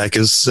biggest drawback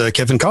is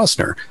Kevin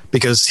Costner,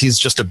 because he's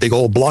just a big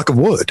old block of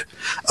wood.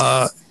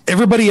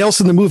 everybody else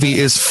in the movie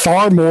is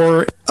far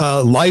more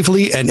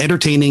lively and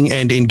entertaining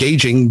and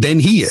engaging than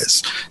he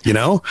is. You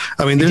know,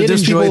 I mean, there's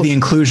enjoy the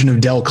inclusion of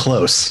Del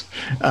Close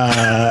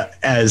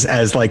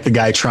as like the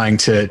guy trying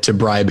to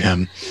bribe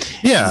him.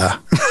 Yeah,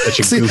 such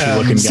a goofy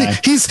looking guy.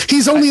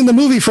 He's only in the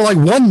movie for like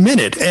 1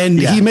 minute, and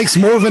he makes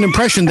more of an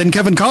impression than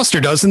Kevin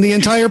Costner does in the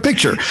entire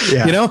picture.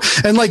 Yeah. You know,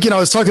 and like, you know, I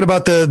was talking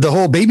about the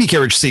whole baby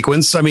carriage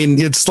sequence. I mean,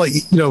 it's like,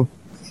 you know,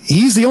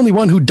 he's the only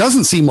one who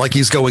doesn't seem like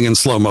he's going in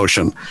slow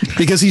motion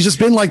because he's just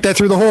been like that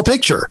through the whole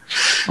picture.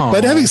 Aww.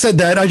 But having said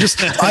that, I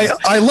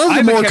love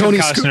the Morricone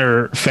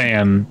Costner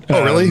fan.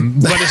 Oh, really?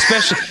 But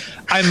especially,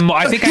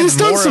 I think he's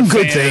done some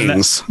good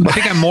things. I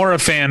think I'm more a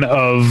fan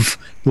of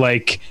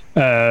like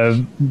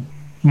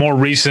more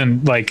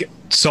recent, like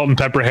salt and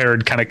pepper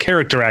haired kind of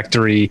character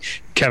actory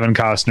Kevin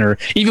Costner,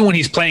 even when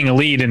he's playing a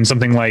lead in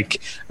something like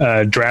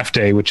Draft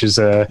Day, which is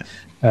a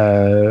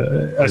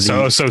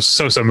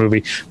so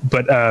movie,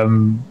 but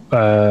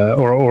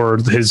or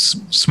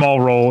his small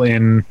role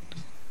in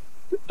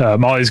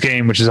Molly's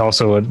Game, which is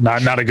also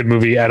not a good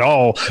movie at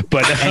all,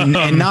 but and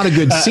not a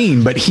good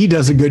scene, but he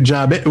does a good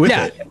job with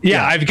it.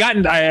 Yeah, I've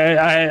gotten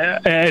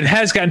it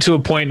has gotten to a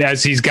point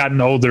as he's gotten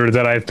older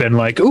that I've been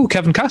like, "Ooh,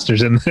 Kevin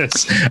Costner's in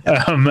this."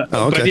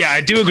 But yeah,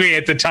 I do agree.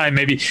 At the time,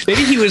 maybe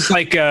he was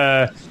like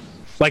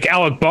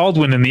Alec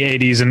Baldwin in the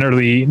 80s and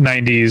early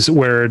 90s,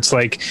 where it's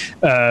like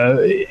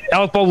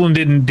Alec Baldwin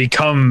didn't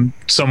become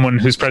someone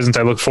whose presence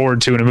I look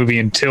forward to in a movie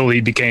until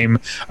he became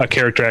a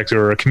character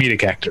actor or a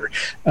comedic actor.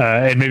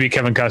 And maybe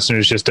Kevin Costner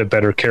is just a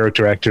better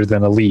character actor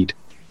than a lead.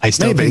 I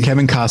still think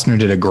Kevin Costner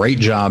did a great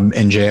job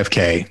in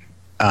JFK,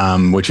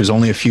 which was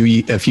only a few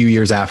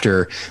years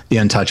after The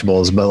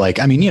Untouchables. But like,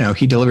 I mean, you know,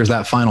 he delivers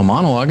that final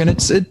monologue and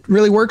it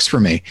really works for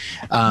me.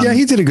 Yeah,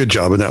 he did a good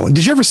job in that one.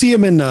 Did you ever see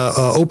him in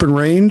Open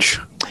Range?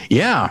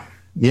 Yeah.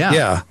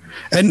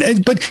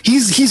 And but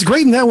he's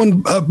great in that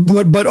one,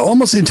 but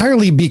almost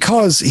entirely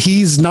because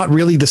he's not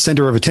really the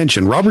center of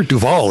attention. Robert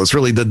Duvall is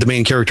really the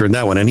main character in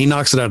that one, and he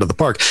knocks it out of the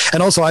park.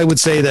 And also, I would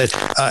say that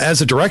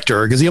as a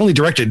director, because he only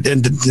directed,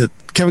 and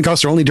Kevin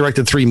Costner only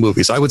directed 3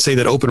 movies, I would say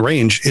that Open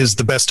Range is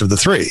the best of the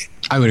 3.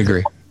 I would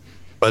agree.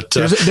 But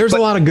there's a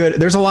lot of good.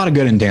 There's a lot of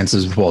good in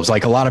Dances with Wolves.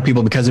 Like a lot of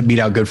people, because it beat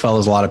out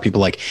Goodfellas, a lot of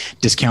people like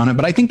discount it.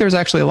 But I think there's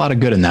actually a lot of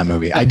good in that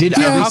movie. I did.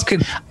 Yeah,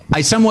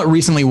 I somewhat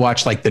recently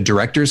watched like the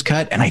director's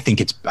cut, and I think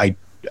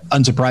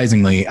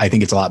unsurprisingly, I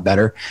think it's a lot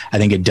better. I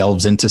think it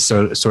delves into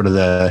sort of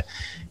the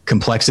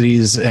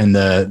complexities and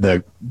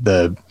the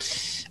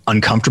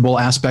uncomfortable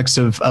aspects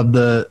of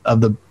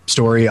the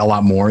story a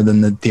lot more than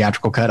the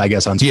theatrical cut. I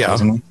guess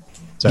unsurprisingly. Yeah.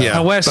 So,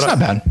 yeah, Wes, not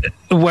bad.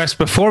 Wes,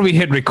 before we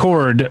hit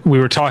record, we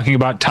were talking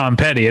about Tom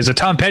Petty. As a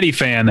Tom Petty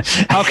fan,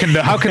 how can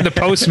The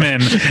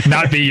Postman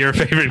not be your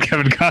favorite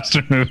Kevin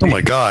Costner movie? Oh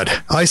my God,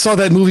 I saw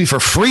that movie for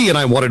free and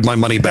I wanted my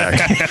money back.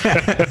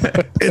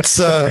 It's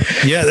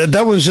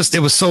that was just,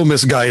 it was so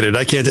misguided.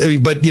 I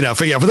can't. But you know,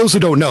 for those who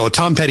don't know,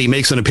 Tom Petty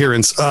makes an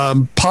appearance,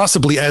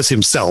 possibly as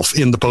himself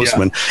in The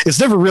Postman. Yeah. It's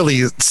never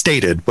really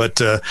stated,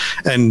 but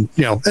and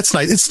you know, it's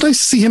nice. It's nice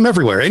to see him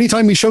everywhere.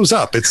 Anytime he shows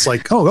up, it's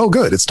like, oh,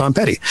 good, it's Tom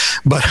Petty.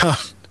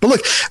 But look,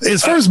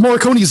 as far as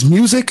Morricone's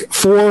music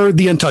for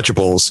The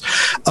Untouchables,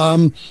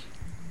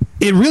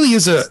 it really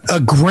is a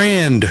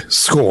grand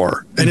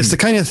score, and it's the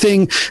kind of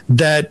thing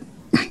that,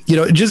 you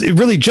know,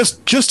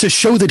 just to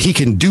show that he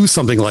can do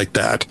something like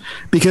that.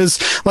 Because,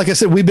 like I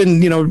said, we've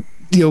been,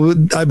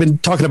 I've been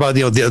talking about,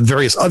 the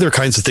various other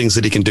kinds of things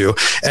that he can do.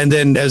 And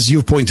then, as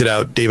you've pointed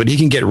out, David, he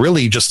can get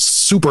really just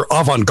super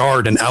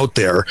avant-garde and out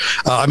there.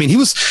 I mean, he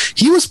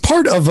was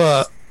part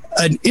of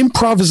an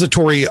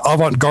improvisatory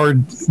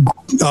avant-garde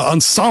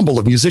ensemble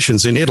of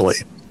musicians in Italy,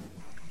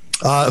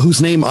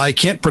 whose name I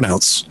can't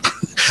pronounce,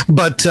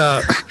 but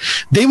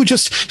they would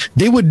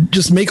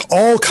just make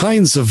all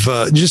kinds of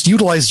just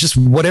utilize just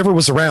whatever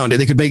was around,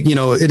 and they could make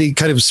any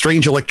kind of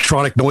strange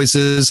electronic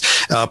noises,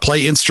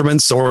 play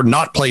instruments or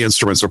not play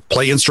instruments, or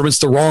play instruments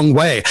the wrong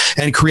way,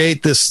 and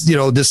create this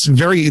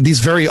these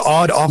very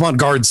odd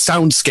avant-garde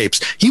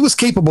soundscapes. He was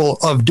capable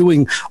of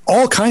doing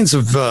all kinds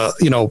of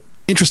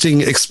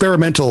interesting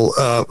experimental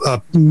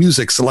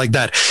music like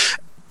that.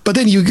 But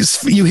then you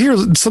hear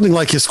something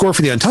like his score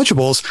for The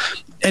Untouchables,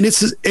 and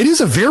it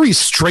is a very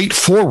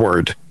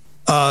straightforward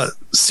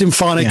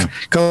symphonic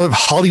kind of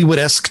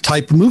Hollywood-esque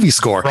type movie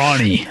score.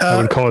 Brawny. I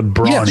would call it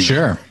brawny. Yeah,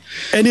 sure.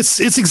 And it's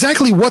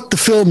exactly what the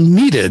film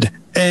needed.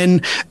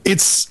 And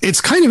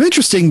it's kind of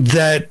interesting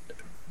that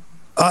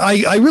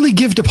I really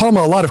give De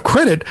Palma a lot of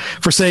credit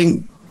for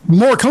saying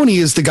Morricone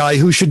is the guy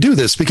who should do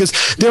this, because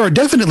there are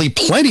definitely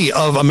plenty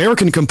of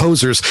American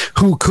composers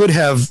who could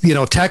have,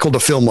 tackled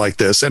a film like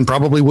this and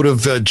probably would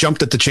have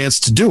jumped at the chance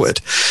to do it.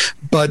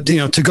 But,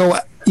 to go,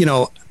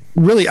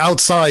 really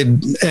outside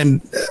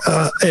and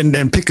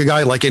pick a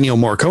guy like Ennio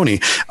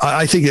Morricone,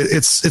 I think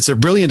it's a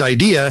brilliant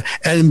idea.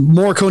 And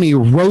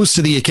Morricone rose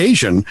to the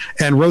occasion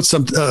and wrote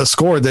some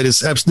score that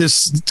is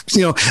this,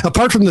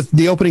 apart from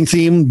the opening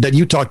theme that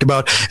you talked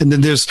about, and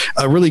then there's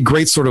a really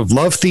great sort of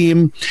love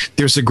theme.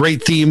 There's a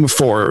great theme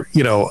for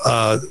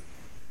the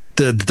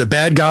the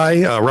bad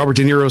guy, Robert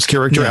De Niro's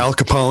character, Al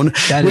Capone.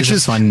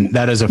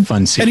 That is a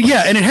fun scene. And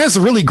and it has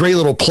a really great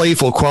little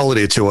playful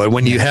quality to it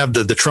when you have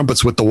the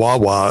trumpets with the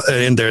wah-wah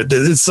in there.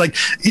 It's like,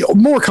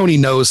 Morricone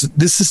knows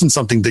this isn't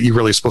something that you're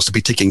really supposed to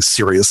be taking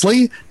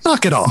seriously.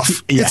 Knock it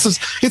off.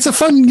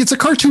 It's a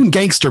cartoon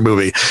gangster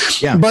movie.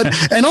 Yeah.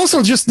 And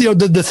also just,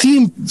 the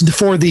theme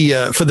for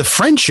the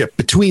friendship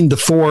between the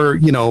four,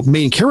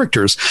 main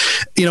characters,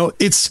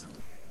 it's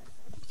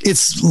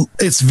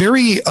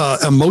very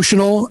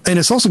emotional, and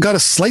it's also got a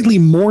slightly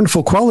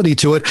mournful quality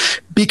to it,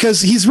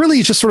 because he's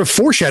really just sort of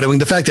foreshadowing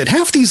the fact that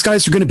half these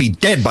guys are going to be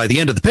dead by the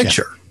end of the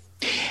picture. Yeah.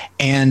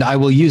 And I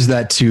will use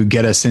that to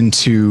get us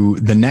into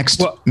the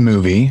next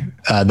movie.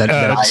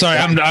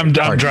 I'm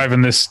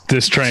driving this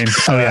train.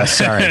 Oh yeah,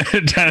 sorry,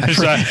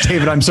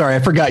 David. I'm sorry, I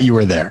forgot you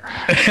were there.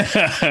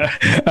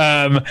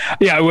 I'll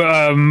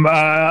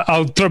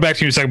throw it back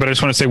to you in a second, but I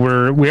just want to say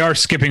we are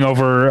skipping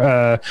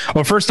over.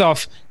 Well, first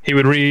off, he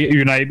would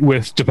reunite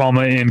with De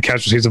Palma in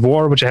Casualties of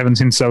War, which I haven't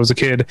seen since I was a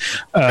kid.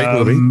 Great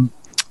movie.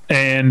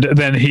 And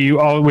then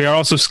we are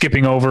also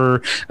skipping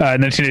over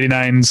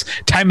 1989's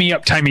 "Tie Me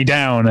Up, Tie Me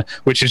Down,"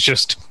 which is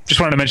just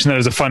wanted to mention that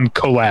as a fun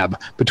collab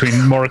between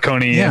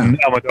Morricone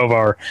and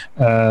Almodovar.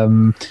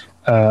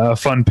 A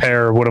fun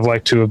pair. Would have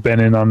liked to have been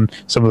in on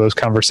some of those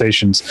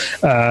conversations.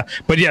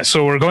 But yeah,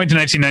 so we're going to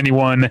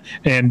 1991,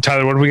 and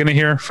Tyler, what are we going to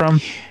hear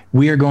from?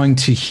 We are going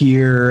to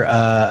hear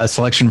a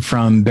selection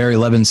from Barry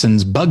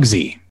Levinson's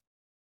Bugsy.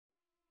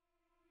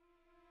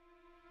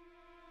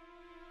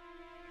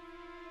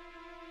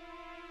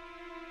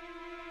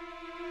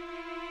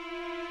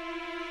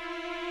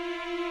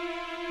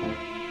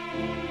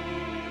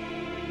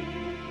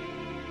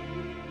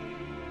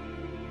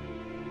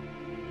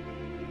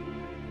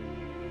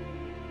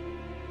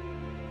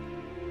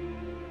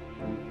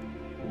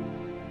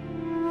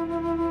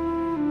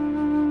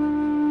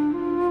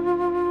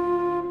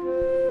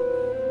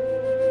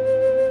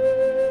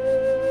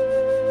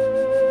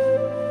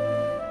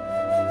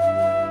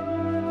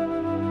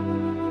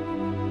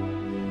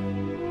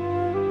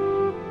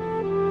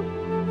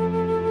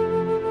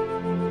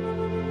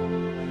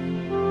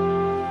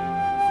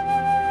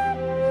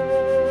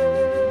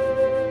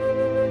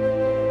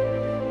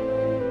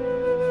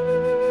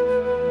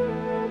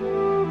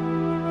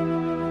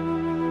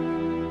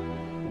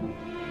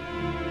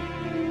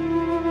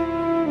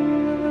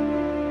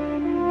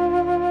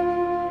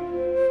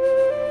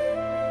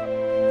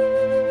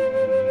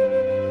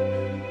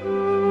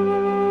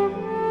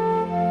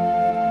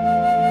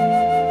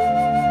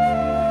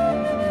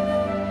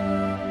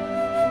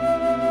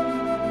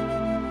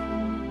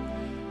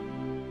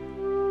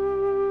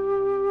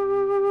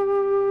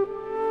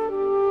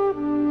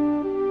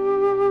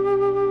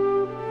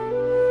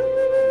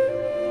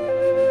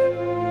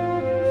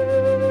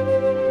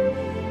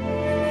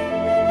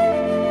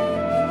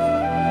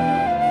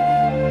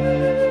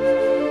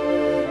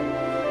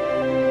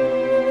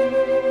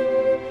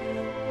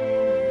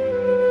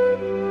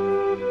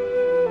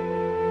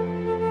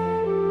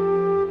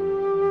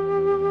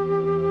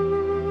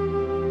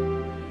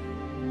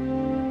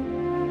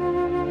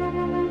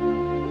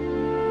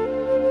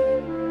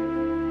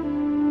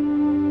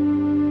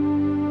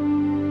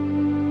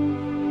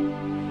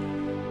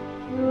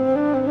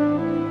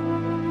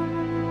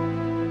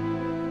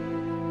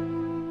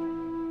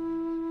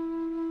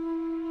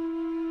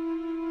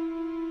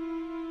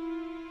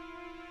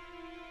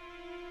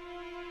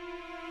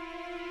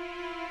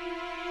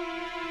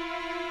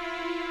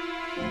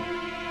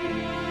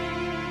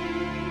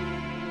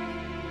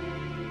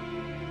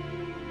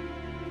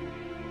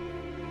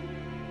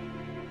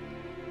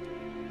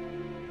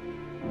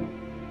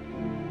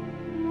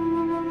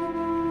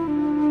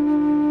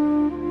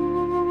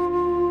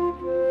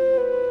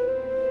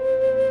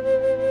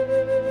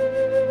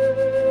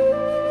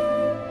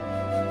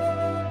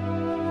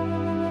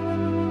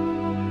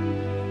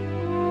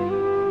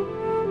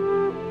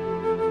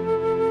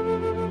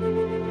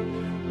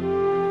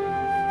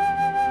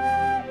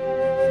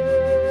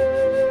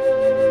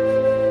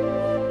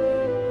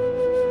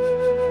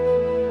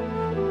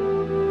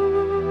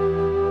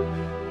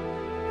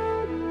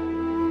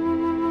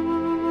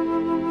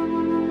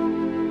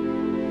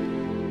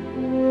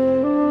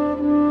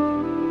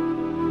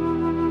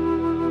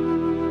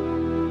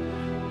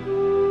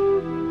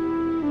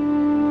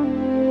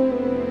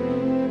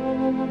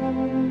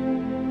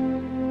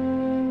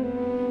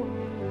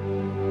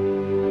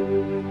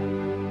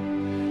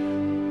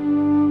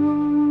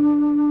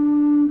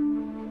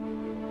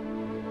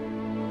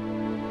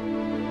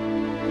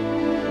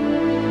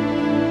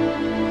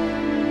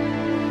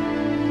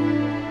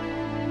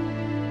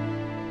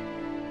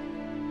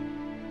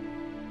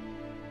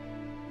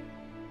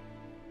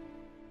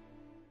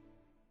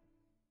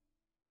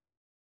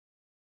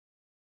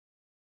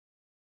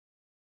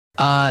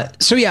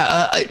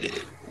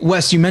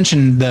 Wes, you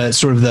mentioned the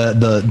sort of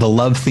the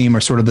love theme,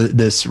 or sort of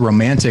this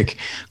romantic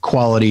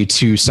quality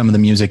to some of the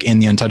music in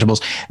The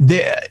Untouchables.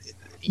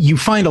 You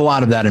find a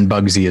lot of that in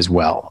Bugsy as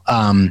well.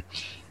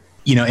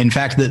 In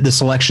fact, the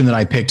selection that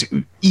I picked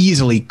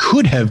easily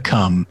could have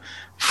come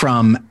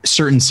from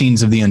certain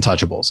scenes of The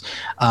Untouchables.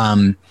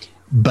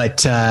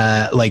 But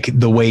like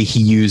the way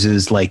he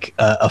uses like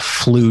a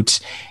flute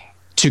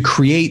to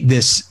create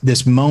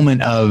this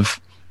moment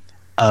of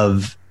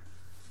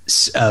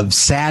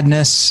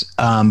sadness,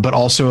 but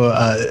also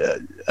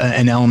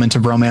an element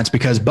of romance,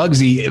 because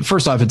Bugsy,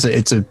 first off,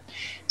 it's a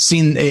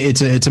scene.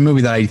 It's a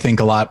movie that I think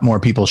a lot more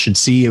people should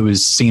see. It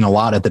was seen a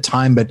lot at the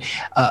time, but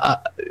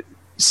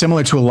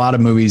similar to a lot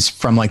of movies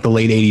from like the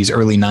late 80s,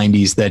 early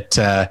 90s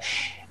that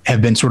have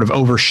been sort of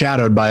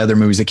overshadowed by other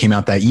movies that came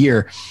out that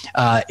year.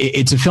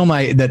 It's a film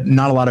that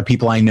not a lot of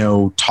people I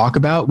know talk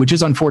about, which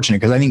is unfortunate,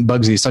 because I think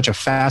Bugsy is such a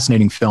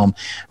fascinating film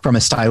from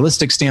a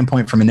stylistic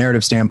standpoint, from a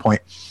narrative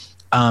standpoint.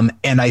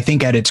 And I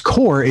think at its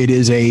core,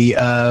 it's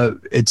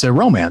a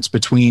romance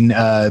between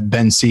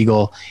Ben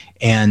Siegel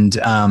and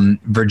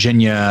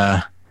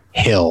Virginia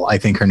Hill, I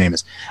think her name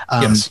is.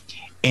 Yes.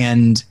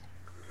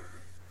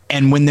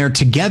 And when they're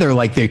together,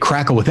 like they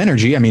crackle with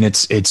energy. I mean,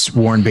 it's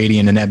Warren Beatty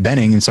and Annette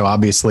Bening, and so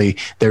obviously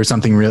there's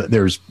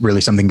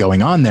really something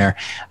going on there.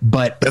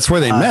 But that's where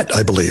they met,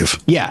 I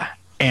believe. Yeah,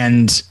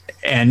 and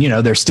you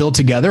know, they're still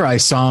together. I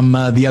saw them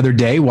the other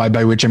day,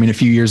 by which I mean a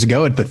few years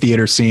ago at the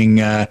theater, seeing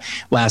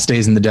Last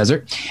Days in the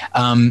Desert.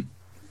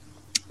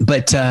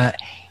 But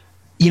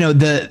you know,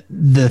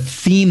 the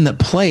theme that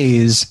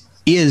plays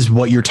is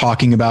what you're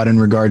talking about in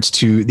regards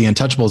to The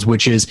Untouchables,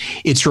 which is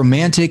it's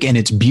romantic and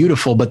it's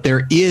beautiful, but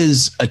there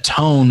is a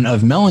tone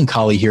of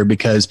melancholy here,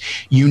 because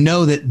you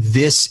know that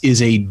this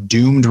is a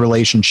doomed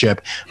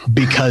relationship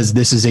because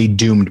this is a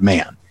doomed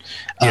man.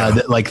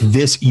 That like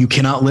this, you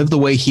cannot live the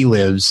way he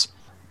lives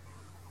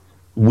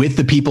with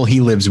the people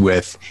he lives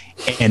with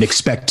and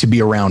expect to be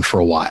around for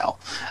a while.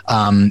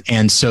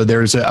 And so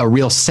there's a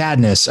real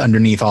sadness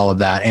underneath all of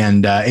that.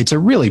 And it's a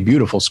really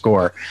beautiful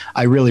score.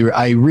 I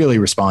really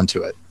respond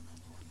to it.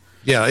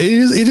 Yeah, it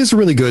is a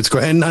really good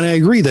score. And I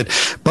agree that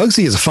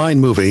Bugsy is a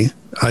fine movie.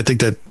 I think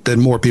that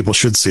more people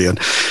should see it.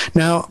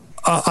 Now,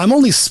 I'm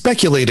only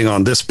speculating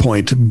on this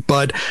point,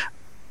 but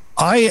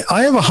I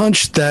have a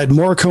hunch that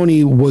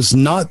Morricone was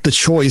not the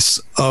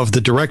choice of the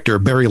director,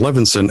 Barry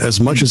Levinson, as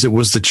much as it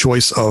was the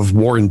choice of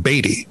Warren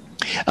Beatty.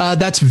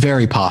 That's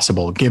very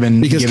possible,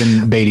 given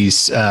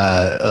Beatty's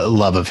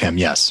love of him.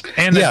 Yes,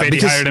 and that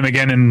Beatty hired him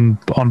again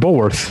on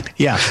Bulworth.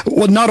 Yeah.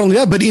 Well, not only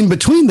that, but in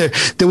between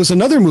there was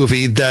another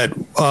movie that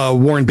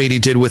Warren Beatty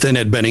did with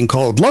Annette Bening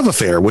called Love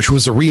Affair, which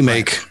was a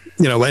remake. Right.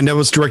 You know, and that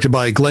was directed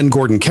by Glenn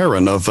Gordon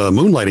Caron of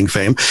Moonlighting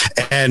fame,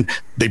 and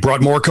they brought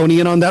Morricone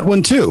in on that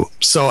one too.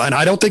 So, and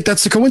I don't think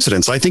that's a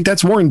coincidence. I think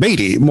that's Warren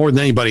Beatty more than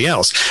anybody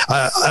else.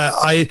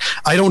 I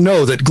don't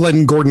know that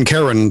Glenn Gordon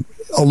Caron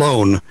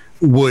alone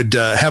would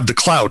have the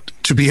clout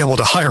to be able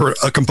to hire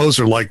a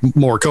composer like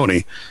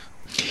Morricone.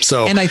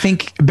 So, and I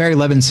think Barry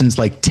Levinson's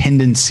like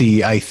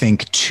tendency, I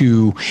think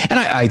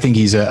I think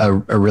he's a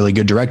really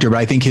good director, but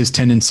I think his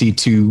tendency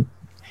to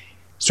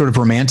sort of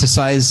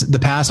romanticize the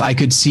past, I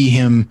could see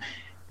him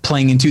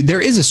playing into. There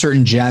is a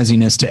certain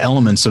jazziness to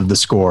elements of the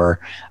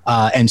score,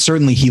 and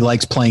certainly he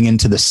likes playing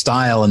into the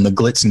style and the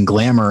glitz and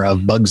glamour of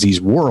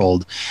Bugsy's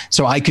world.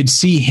 So I could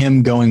see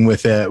him going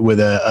with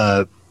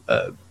a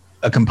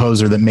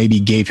composer that maybe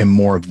gave him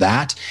more of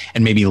that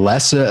and maybe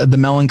less the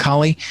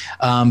melancholy.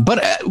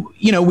 But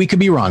you know, we could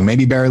be wrong.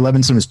 Maybe Barry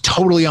Levinson was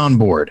totally on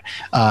board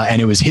and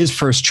it was his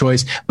first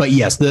choice. But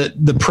yes,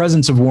 the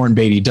presence of Warren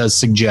Beatty does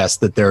suggest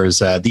that there is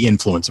the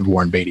influence of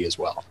Warren Beatty as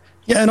well.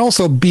 Yeah, and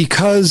also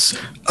because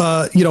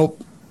you know,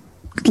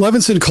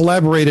 Levinson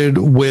collaborated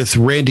with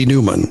Randy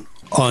Newman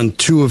on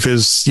two of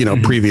his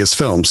previous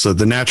films,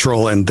 The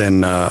Natural and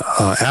then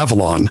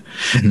Avalon,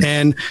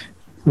 and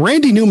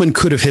Randy Newman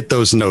could have hit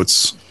those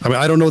notes. I mean,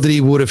 I don't know that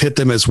he would have hit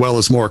them as well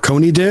as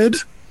Morricone did,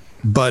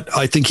 but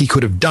I think he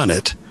could have done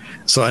it.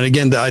 So, and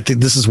again, I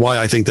think this is why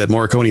I think that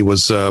Morricone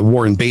was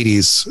Warren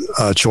Beatty's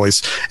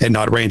choice and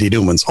not Randy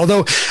Newman's.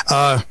 Although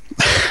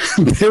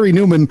Barry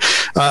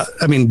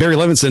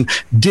Levinson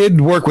did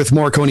work with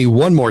Morricone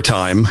one more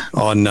time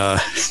on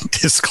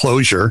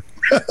Disclosure.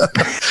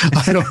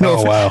 I don't know.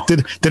 Oh, wow.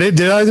 Did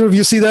either of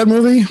you see that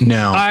movie?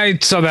 No, I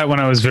saw that when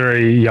I was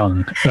very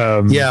young.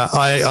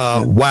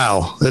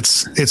 Wow.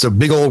 It's a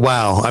big old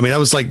wow. I mean, that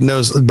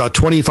was about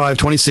 25,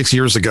 26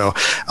 years ago.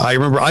 I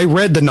remember I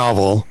read the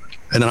novel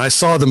and then I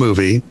saw the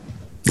movie.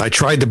 I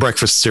tried the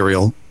breakfast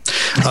cereal.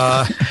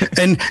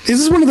 And this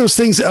is one of those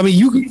things. I mean,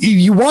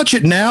 you watch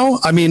it now.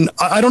 I mean,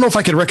 I don't know if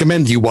I could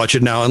recommend you watch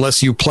it now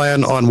unless you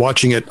plan on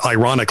watching it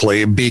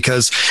ironically,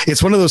 because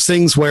it's one of those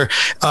things where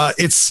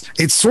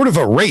it's sort of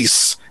a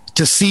race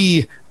to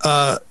see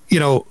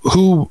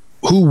who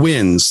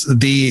wins.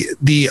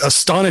 The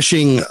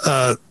astonishing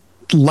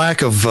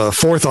lack of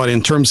forethought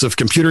in terms of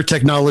computer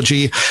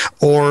technology,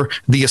 or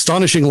the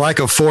astonishing lack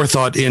of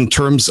forethought in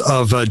terms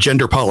of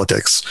gender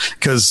politics,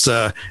 because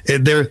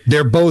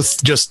they're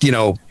both just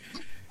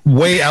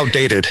way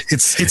outdated.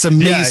 It's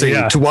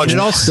amazing to watch.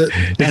 And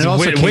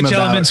which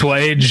elements will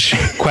age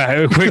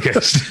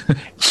quickest.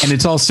 And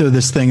it's also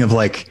this thing of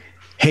like,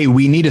 hey,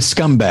 we need a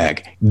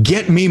scumbag.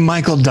 Get me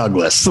Michael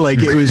Douglas. Like,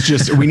 it was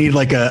just, we need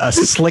like a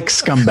slick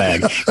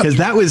scumbag, because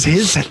that was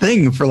his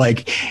thing for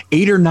like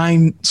 8 or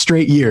 9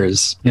 straight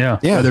years. Yeah.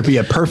 Whether it be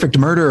A Perfect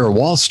Murder or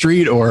Wall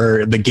Street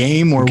or The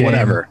Game or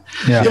whatever.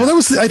 Yeah. Well, that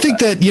was, I think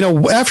that,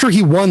 after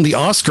he won the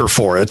Oscar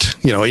for it,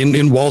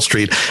 in Wall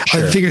Street,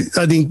 sure.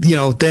 I think,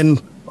 then,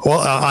 well,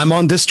 I'm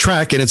on this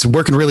track and it's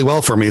working really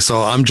well for me.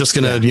 So I'm just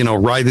going to,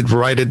 ride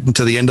it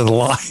to the end of the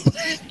line.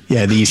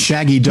 Yeah. The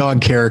shaggy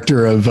dog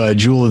character of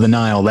Jewel of the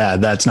Nile,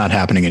 that's not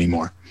happening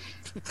anymore.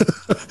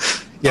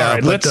 Yeah. All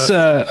right, let's,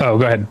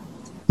 go ahead.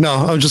 No,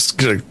 I'm just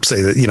going to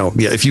say that,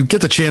 if you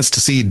get the chance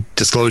to see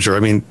Disclosure, I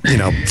mean,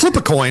 flip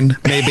a coin,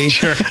 maybe.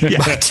 Sure.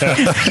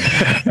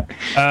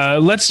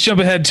 Let's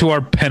jump ahead to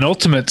our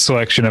penultimate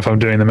selection, if I'm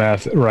doing the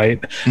math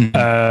right, to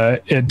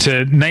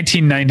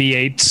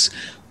 1998's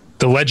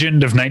The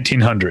Legend of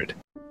 1900.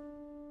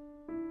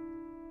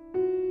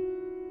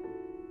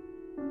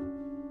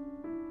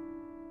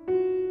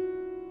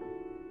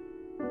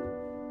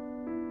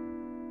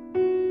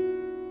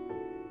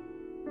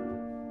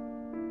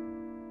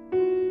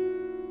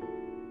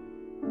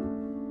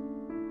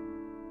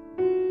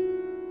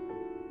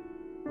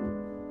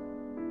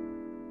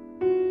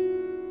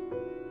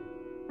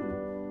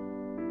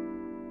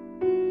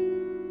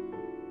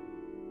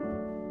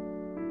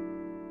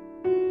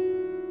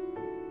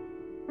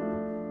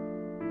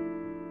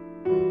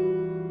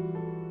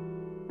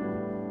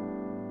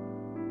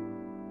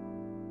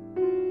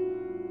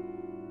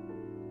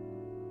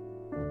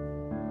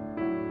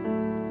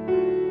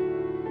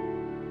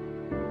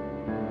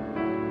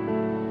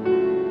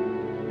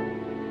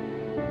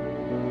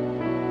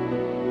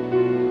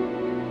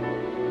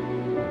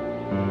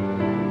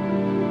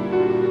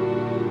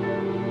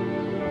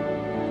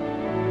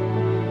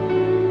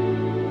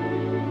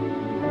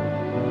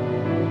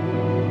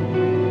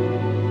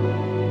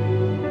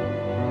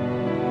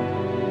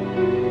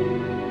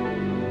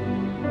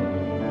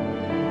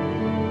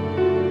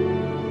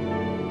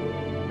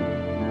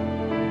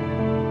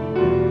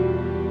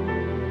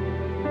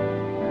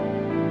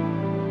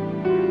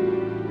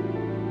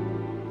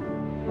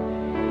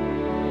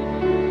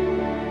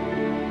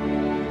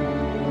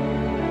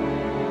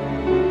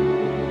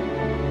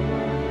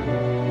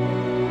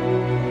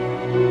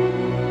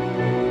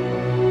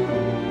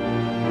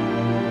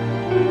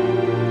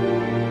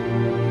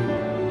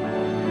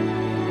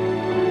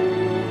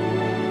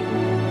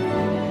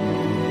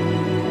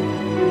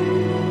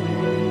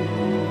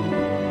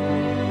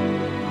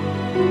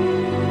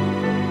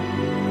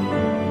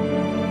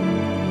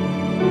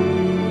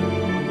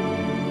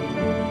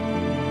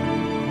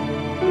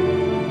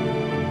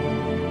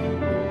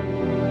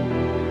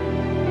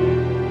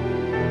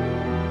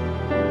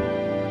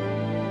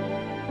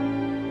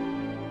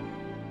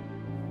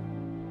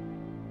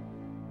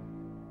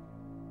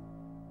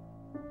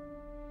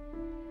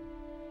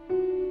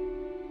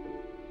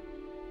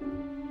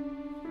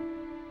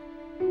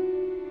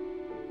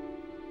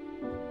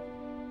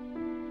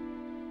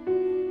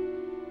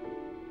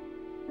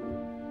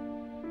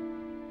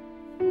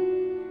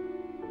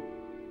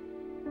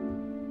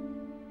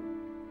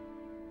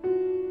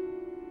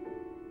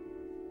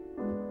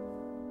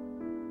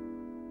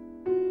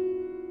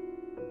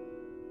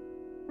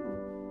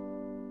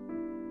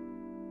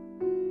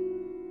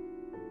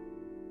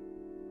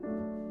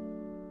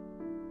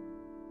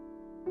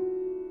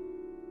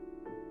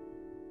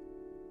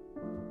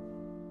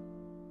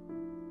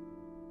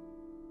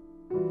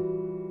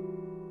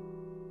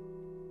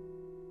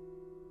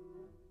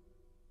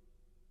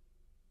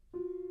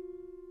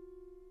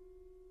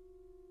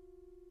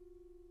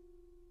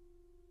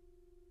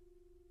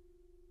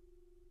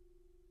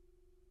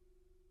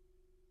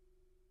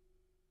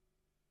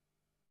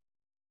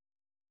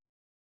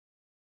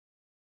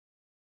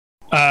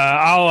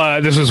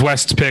 This was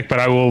West's pick, but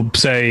I will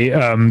say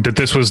that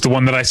this was the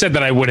one that I said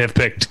that I would have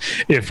picked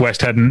if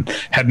West hadn't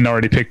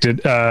already picked it.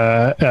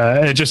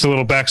 Just a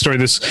little backstory: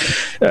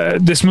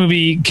 this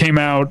movie came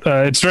out.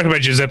 It's directed by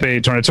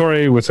Giuseppe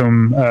Tornatore, with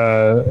whom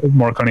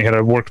Morricone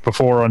had worked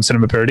before on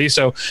Cinema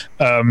Paradiso.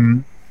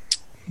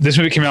 This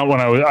movie came out when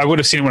I would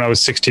have seen it when I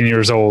was 16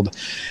 years old.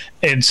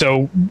 And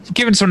so,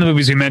 given some of the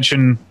movies we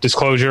mentioned,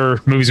 Disclosure,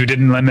 movies we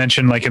didn't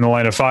mention, like In the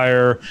Line of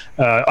Fire,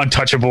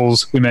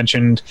 Untouchables, we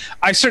mentioned,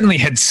 I certainly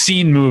had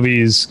seen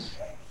movies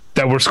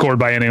that were scored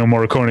by Ennio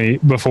Morricone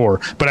before,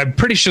 but I'm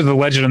pretty sure The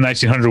Legend of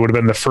 1900 would have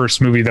been the first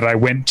movie that I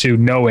went to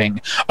knowing,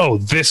 oh,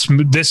 this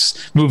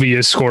movie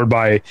is scored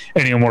by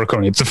Ennio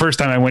Morricone. It's the first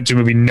time I went to a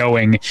movie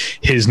knowing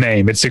his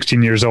name at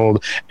 16 years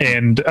old,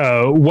 and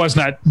was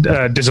not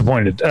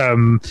disappointed.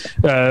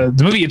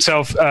 The movie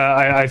itself,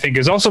 I think,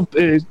 is also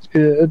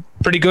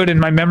pretty good in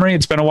my memory.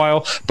 It's been a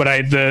while,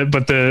 but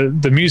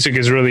the music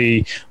is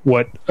really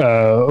what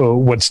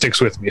sticks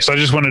with me. So I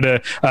just wanted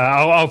to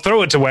I'll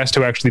throw it to West,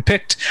 who actually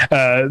picked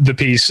the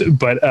piece,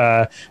 but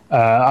I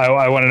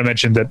wanted to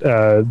mention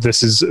that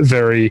this is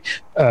very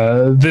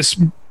this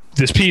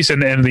piece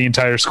and the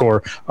entire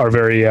score are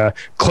very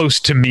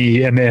close to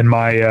me and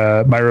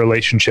my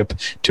relationship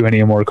to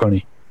Ennio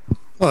Morricone.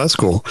 Oh, that's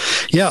cool.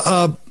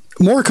 Yeah.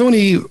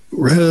 Morricone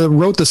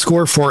wrote the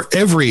score for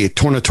every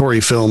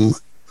Tornatore film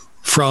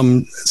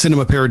from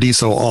Cinema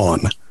Paradiso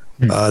on.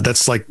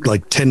 That's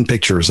like 10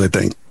 pictures, I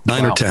think,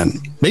 9 or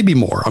 10, maybe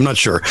more. I'm not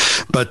sure,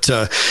 but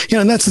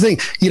and that's the thing.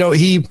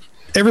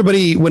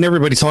 When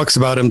everybody talks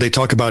about him, they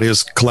talk about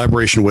his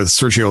collaboration with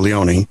Sergio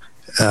Leone,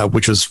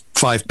 which was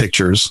 5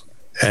 pictures,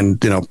 and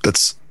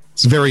it's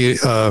very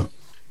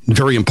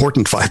very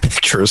important 5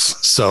 pictures.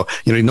 So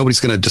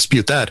nobody's going to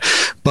dispute that.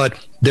 But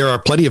there are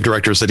plenty of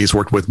directors that he's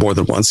worked with more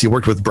than once. He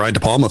worked with Brian De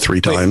Palma 3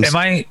 times.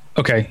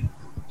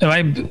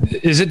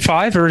 Is it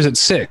 5 or is it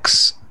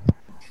 6?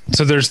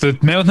 So there's the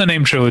Man with No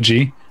Name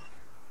trilogy,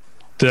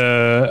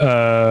 the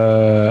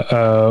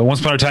Once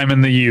Upon a Time in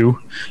the U.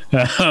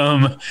 That's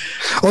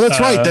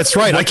right. That's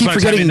right. I keep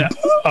forgetting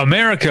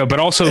America, but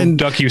also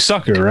Duck You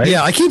Sucker, right?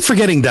 Yeah, I keep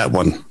forgetting that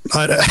one.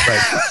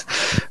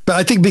 But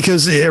I think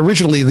because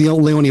originally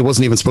Leone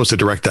wasn't even supposed to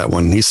direct that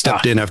one. He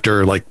stepped in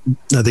after, I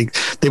think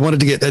they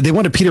wanted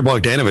Peter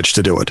Bogdanovich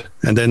to do it,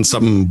 and then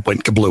something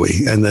went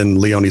kablooey, and then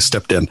Leone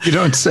stepped in. You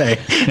don't say.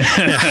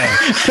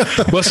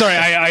 Well, sorry,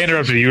 I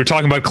interrupted you. You were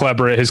talking about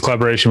his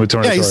collaboration with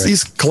Tornatore. Yeah,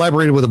 he's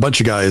collaborated with a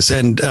bunch of guys,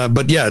 but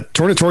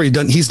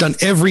Tornatore he's done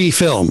every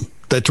film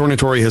that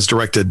Tornatore has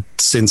directed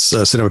since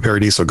Cinema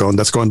Paradiso.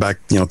 That's going back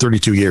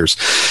 32 years.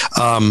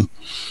 The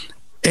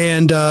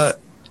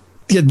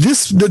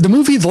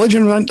movie The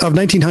Legend of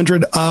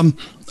 1900,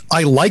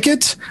 I like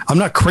it. I'm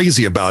not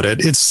crazy about it.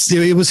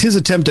 It was his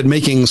attempt at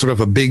making sort of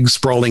a big,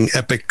 sprawling,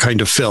 epic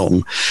kind of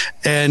film,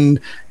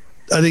 and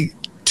I think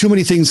too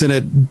many things in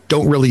it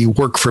don't really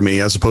work for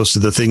me, as opposed to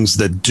the things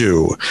that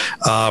do.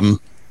 I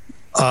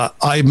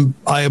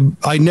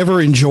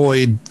never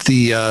enjoyed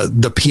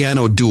the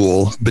piano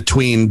duel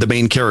between the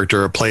main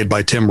character played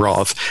by Tim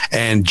Roth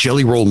and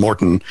Jelly Roll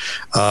Morton,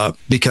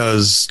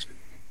 because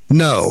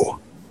no,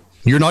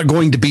 you're not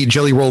going to beat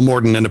Jelly Roll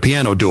Morton in a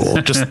piano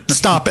duel. Just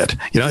stop it.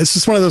 It's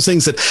just one of those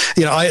things that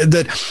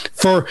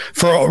for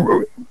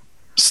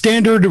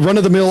standard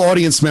run-of-the-mill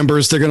audience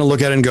members, they're going to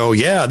look at it and go,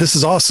 yeah, this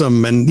is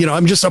awesome. And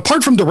I'm just,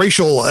 apart from the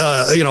racial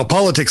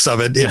politics of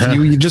it, if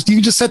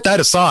you just set that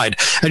aside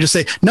and just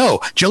say,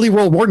 no, Jelly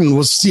Roll Morton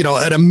was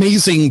an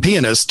amazing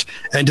pianist,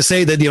 and to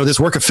say that this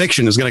work of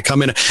fiction is going to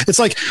come in, it's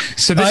like,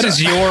 so this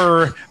is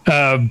your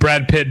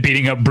Brad Pitt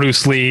beating up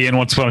Bruce Lee in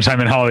Once Upon a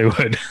Time in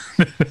Hollywood.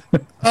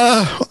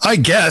 I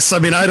guess. I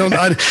mean, I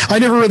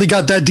never really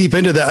got that deep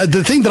into that.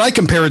 The thing that I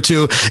compare it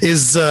to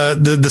is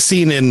the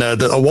scene in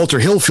a Walter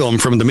Hill film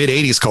from the mid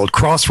 '80s called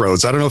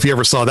Crossroads. I don't know if you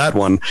ever saw that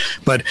one,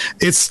 but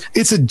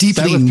it's a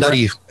deeply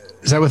nutty.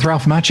 Is that with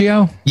Ralph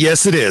Macchio?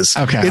 Yes, it is.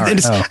 Okay.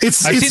 I've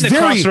seen the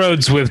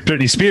Crossroads with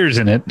Britney Spears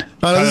in it.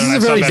 This is a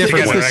very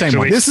different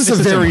one. This is a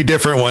very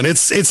different one.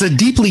 It's a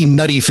deeply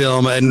nutty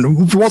film.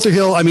 And Walter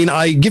Hill, I mean,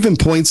 I give him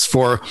points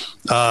for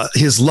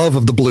his love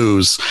of the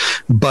blues,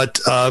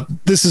 but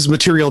this is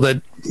material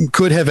that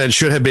could have and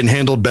should have been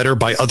handled better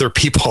by other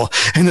people.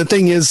 And the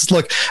thing is,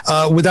 look,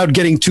 without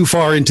getting too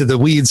far into the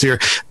weeds here,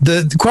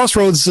 the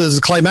Crossroads'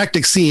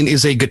 climactic scene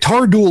is a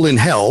guitar duel in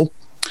hell.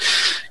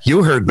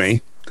 You heard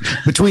me.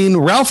 Between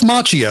Ralph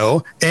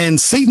Macchio and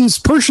Satan's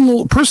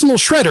personal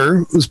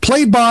shredder, who's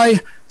played by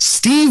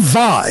Steve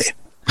Vai.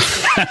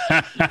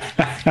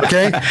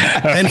 Okay,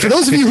 and for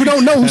those of you who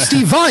don't know who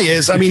Steve Vai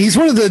is, I mean, he's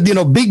one of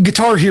the big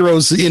guitar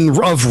heroes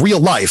of real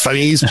life. I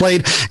mean, he's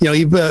played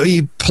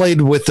he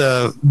played with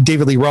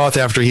David Lee Roth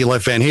after he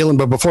left Van Halen,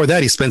 but before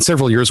that, he spent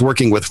several years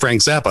working with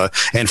Frank Zappa,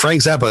 and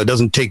Frank Zappa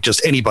doesn't take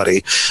just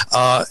anybody.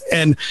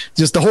 And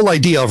just the whole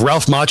idea of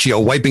Ralph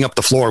Macchio wiping up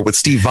the floor with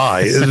Steve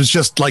Vai, it was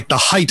just like the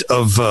height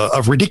of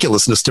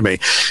ridiculousness to me.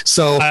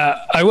 So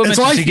I will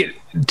mention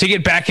to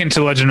get back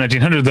into Legend of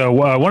 1900,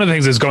 though, one of the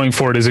things that's going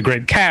for it is a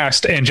great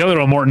cast, and Jelly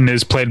Roll Morton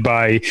is played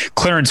by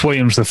Clarence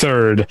Williams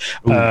III,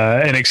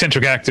 an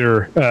eccentric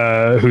actor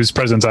whose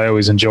presence I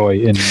always enjoy.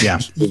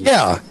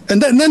 Yeah,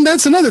 and then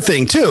that's another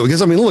thing too,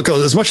 because I mean, look,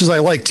 as much as I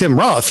like Tim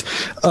Roth,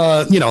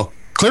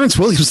 Clarence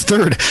Williams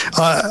III,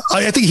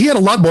 I think he had a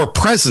lot more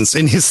presence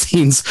in his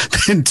scenes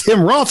than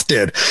Tim Roth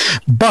did.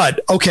 But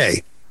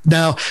okay.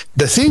 Now,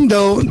 the thing,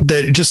 though,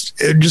 that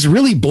just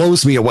really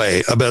blows me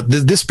away about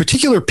this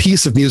particular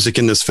piece of music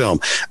in this film,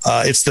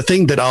 it's the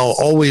thing that I'll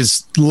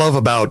always love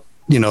about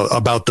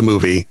the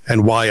movie,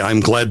 and why I'm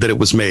glad that it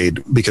was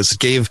made, because it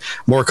gave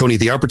Morricone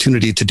the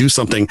opportunity to do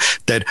something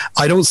that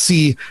I don't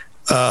see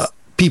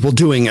people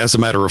doing as a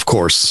matter of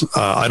course.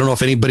 I don't know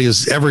if anybody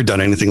has ever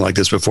done anything like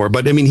this before,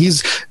 but I mean,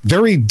 he's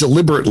very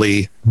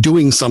deliberately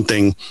doing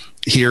something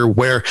here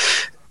where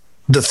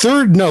the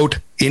third note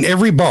in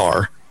every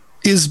bar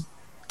is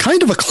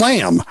kind of a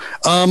clam.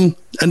 And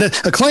a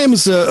clam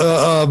is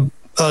a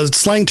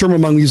slang term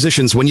among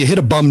musicians. When you hit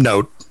a bum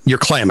note, you're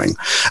clamming.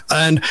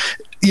 And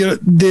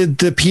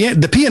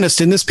the pianist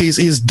in this piece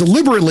is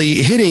deliberately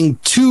hitting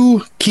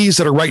two keys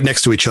that are right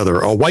next to each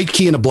other, a white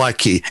key and a black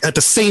key, at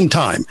the same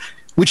time,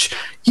 which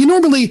you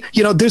normally,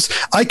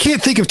 I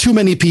can't think of too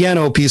many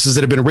piano pieces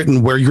that have been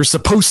written where you're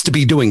supposed to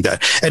be doing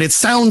that. And it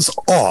sounds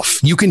off.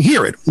 You can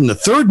hear it in the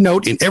third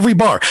note in every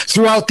bar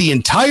throughout the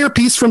entire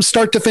piece from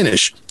start to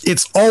finish.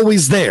 It's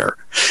always there.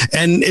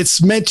 And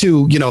it's meant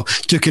to,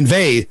 to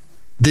convey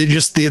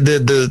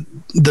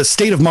the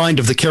state of mind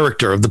of the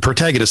character, of the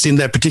protagonist in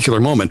that particular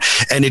moment.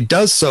 And it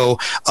does so,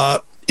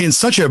 in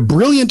such a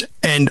brilliant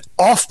and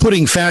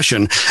off-putting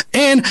fashion.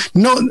 And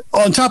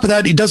on top of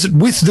that, he does it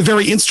with the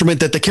very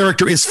instrument that the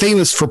character is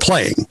famous for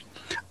playing.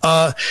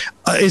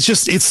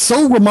 It's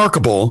so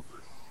remarkable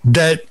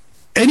that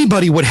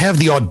anybody would have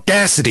the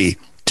audacity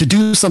to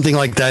do something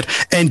like that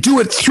and do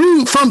it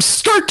from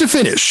start to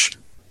finish.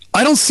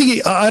 I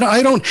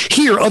don't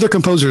hear other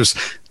composers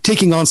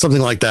taking on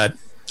something like that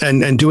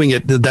and doing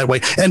it that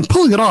way and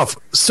pulling it off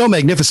so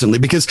magnificently,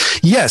 because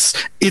yes,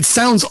 it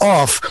sounds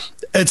off.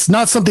 It's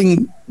not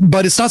something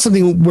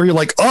where you're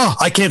like, oh,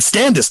 I can't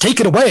stand this,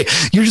 take it away.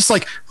 You're just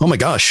like, oh my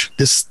gosh,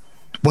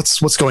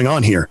 what's going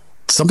on here?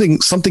 Something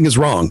is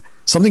wrong.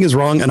 Something is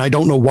wrong, and I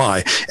don't know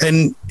why.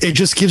 And it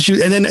just gives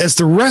you, and then as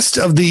the rest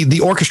of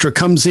the orchestra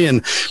comes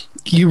in,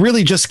 you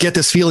really just get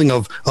this feeling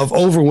of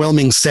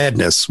overwhelming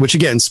sadness, which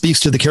again speaks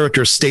to the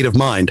character's state of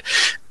mind.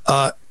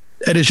 And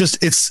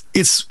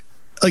it's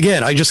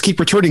again, I just keep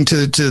returning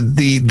to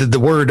the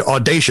word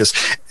audacious,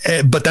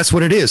 but that's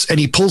what it is. And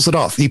he pulls it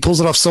off. He pulls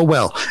it off so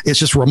well. It's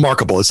just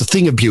remarkable. It's a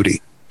thing of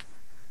beauty.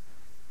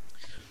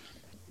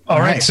 All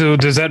right. So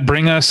does that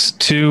bring us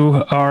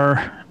to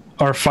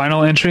our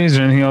final entry? Is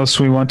there anything else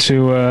we want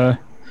to,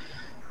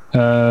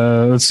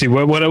 let's see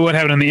what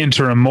happened in the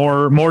interim?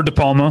 More De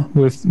Palma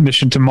with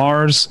Mission to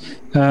Mars.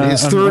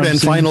 His third and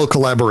final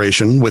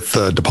collaboration with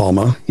De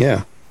Palma.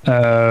 Yeah.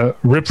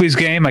 Ripley's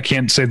Game. I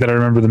can't say that I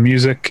remember the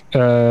music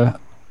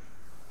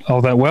all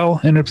that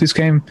well in Ripley's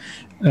Game.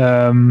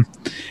 I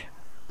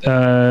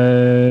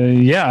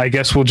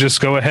guess we'll just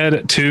go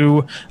ahead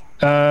to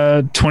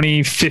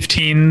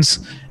 2015's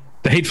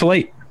The Hateful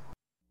Eight.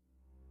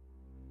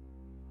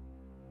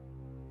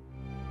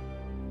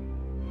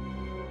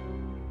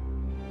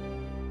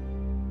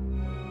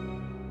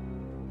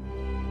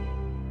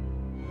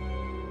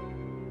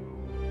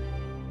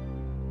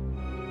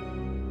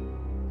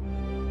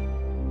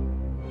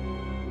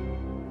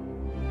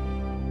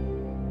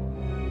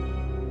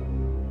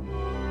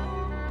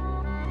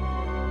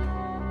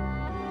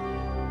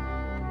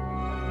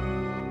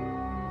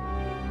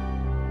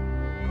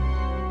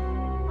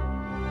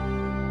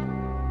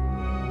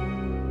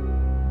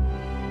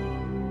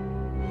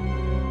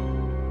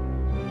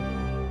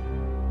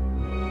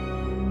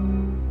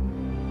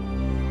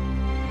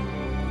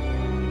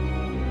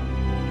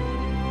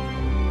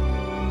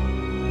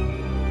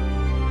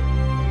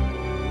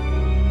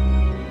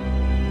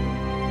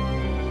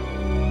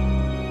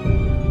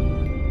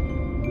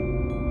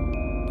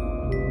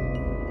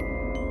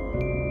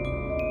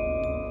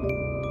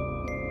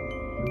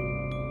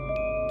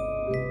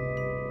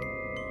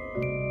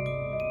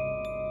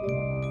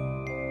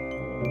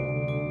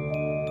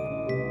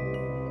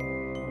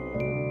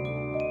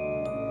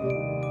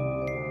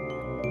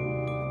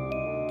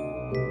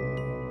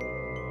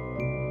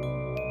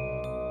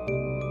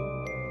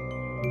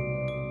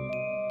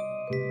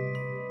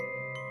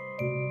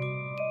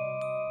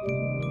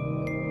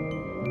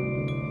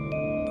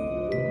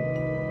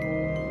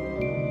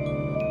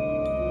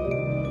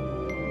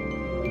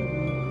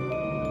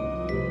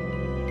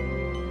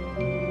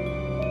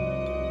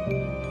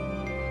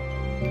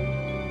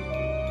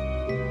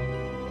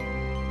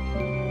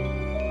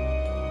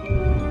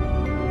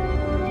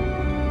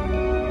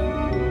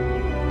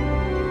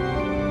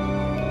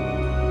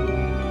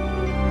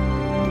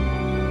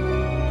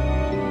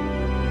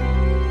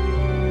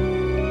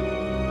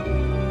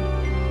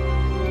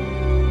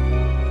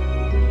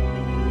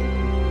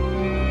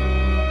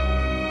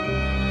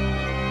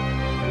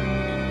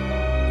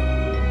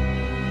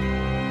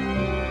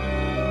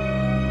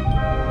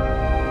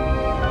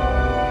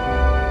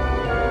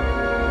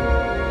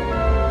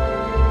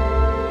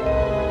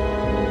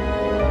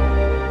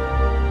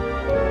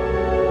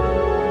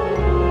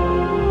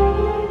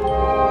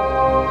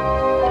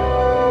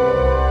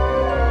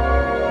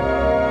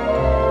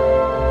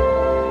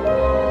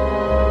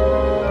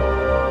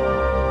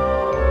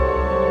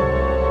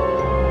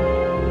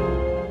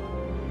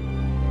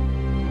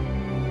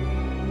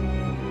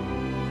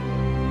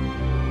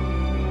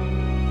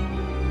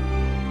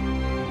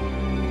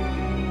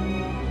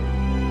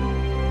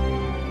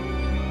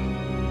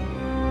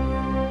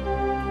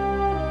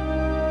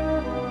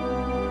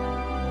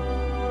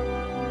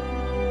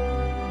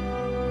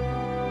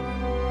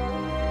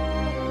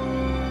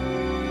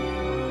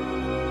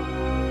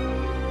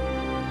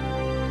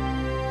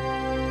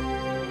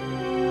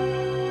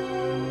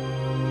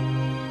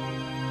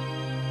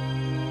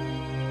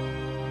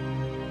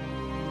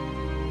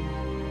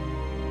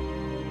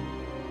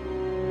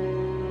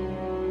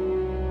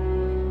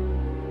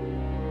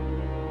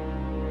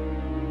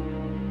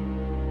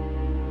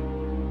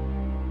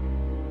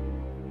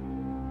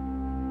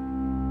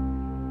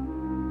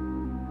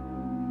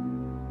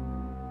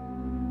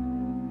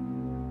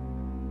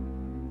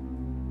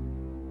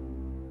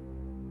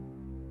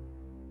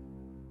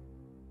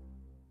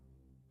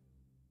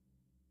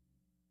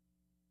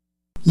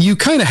 you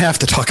kind of have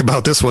to talk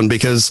about this one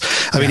because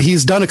I mean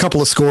he's done a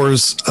couple of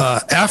scores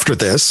after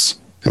this.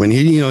 I mean,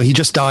 he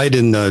just died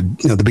in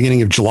the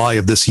beginning of July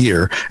of this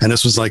year, and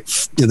this was like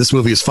this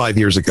movie is 5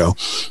 years ago.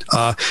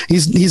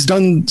 He's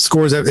done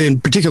scores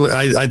in particular.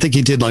 I think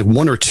he did like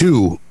one or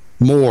two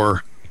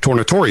more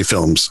Tornatore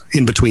films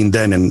in between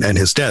then and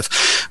his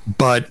death,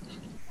 but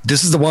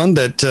this is the one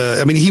that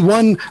I mean he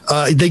won.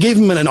 They gave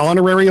him an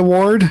honorary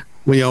award,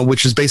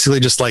 which is basically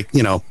just like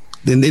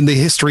in the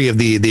history of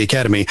the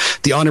Academy,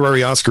 the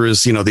honorary Oscar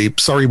is, the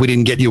sorry we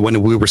didn't get you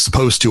when we were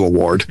supposed to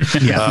award.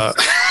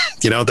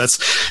 That's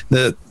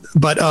the,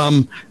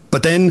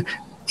 but then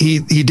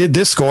he did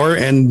this score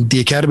and the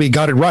Academy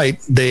got it right.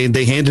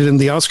 They handed him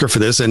the Oscar for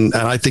this. And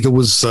I think it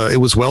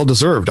was well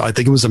deserved. I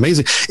think it was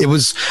amazing. It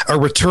was a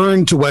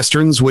return to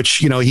Westerns, which,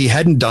 he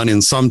hadn't done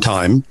in some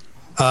time.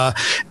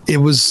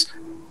 It was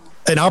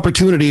an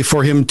opportunity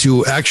for him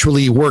to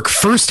actually work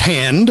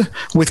firsthand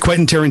with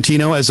Quentin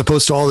Tarantino, as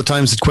opposed to all the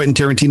times that Quentin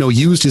Tarantino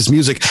used his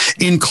music,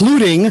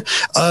 including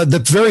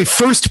the very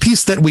first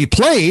piece that we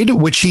played,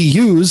 which he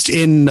used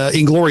in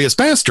Inglourious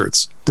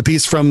Bastards, the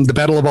piece from the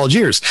Battle of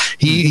Algiers.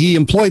 He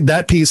employed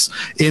that piece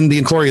in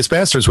the Inglourious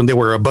Bastards when they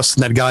were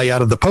busting that guy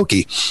out of the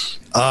pokey.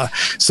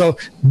 So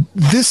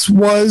this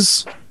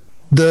was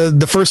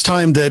the first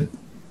time that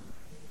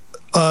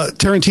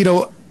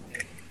Tarantino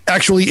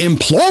actually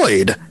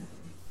employed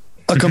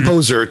a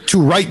composer to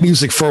write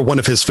music for one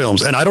of his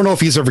films, and I don't know if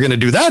he's ever going to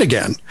do that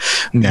again.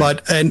 Yeah.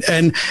 But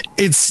and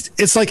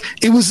it's like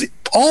it was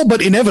all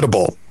but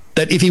inevitable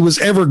that if he was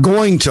ever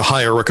going to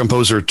hire a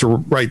composer to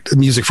write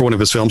music for one of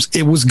his films,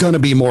 it was going to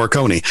be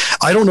Morricone.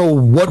 I don't know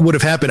what would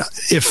have happened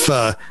if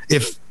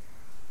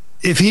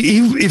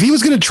he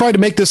was going to try to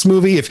make this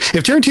movie. If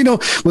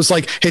Tarantino was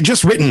like had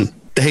just written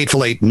The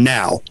Hateful Eight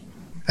now,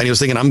 and he was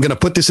thinking, I'm going to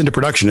put this into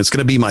production, it's going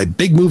to be my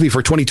big movie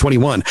for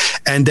 2021,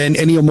 and then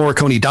Ennio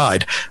Morricone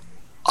died,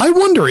 I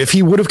wonder if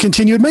he would have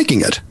continued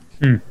making it.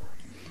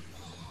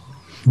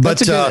 But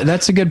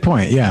that's a good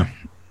point. Yeah.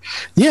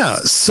 Yeah.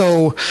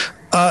 So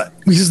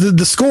because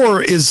the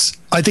score is,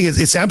 I think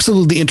it's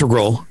absolutely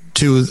integral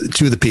to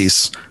the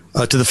piece,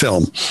 to the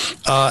film.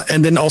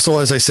 And then also,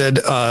 as I said,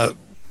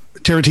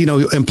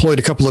 Tarantino employed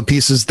a couple of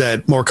pieces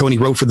that Morricone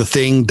wrote for The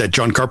Thing that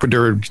John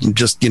Carpenter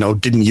just,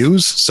 didn't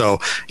use. So,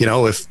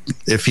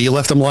 if he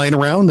left them lying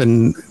around,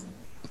 then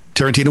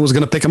Tarantino was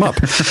going to pick them up.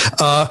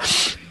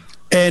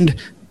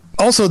 And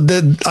also,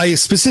 I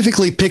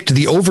specifically picked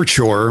the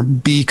overture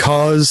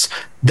because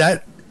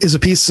that is a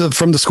piece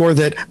from the score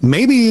that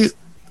maybe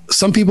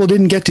some people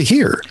didn't get to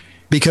hear,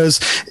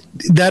 because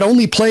that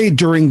only played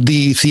during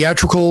the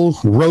theatrical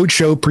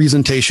roadshow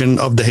presentation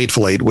of The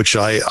Hateful Eight, which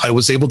I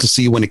was able to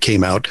see when it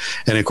came out.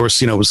 And of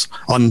course, it was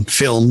on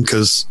film,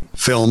 because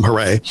film,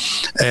 hooray.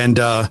 And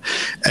I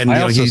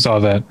also saw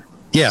that.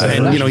 Yeah.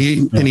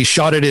 And he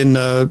shot it in,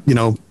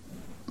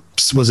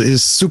 was it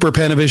his Super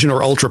Panavision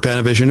or Ultra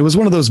Panavision? It was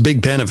one of those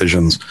big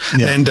Panavisions.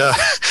 Yeah. And,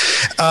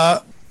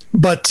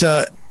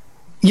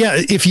 yeah,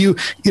 if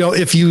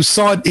you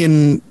saw it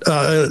in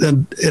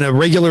a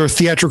regular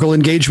theatrical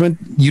engagement,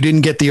 you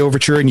didn't get the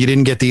overture and you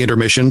didn't get the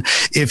intermission.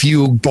 If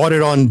you bought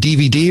it on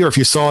DVD or if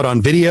you saw it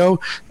on video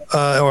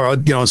or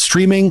on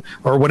streaming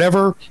or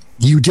whatever,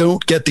 you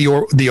don't get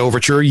the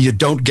overture. You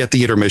don't get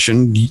the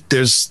intermission.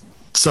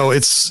 So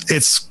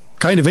it's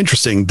kind of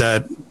interesting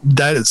that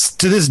is,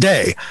 to this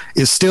day,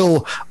 is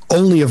still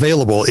only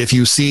available if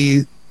you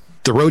see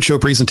the roadshow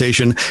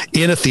presentation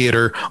in a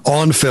theater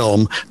on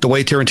film, the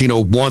way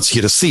Tarantino wants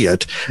you to see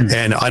it. Mm-hmm.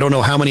 And I don't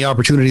know how many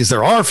opportunities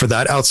there are for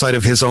that outside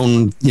of his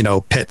own,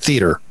 pet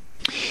theater.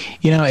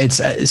 It's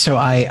so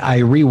I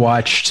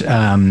rewatched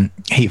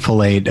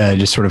Hateful Eight,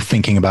 just sort of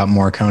thinking about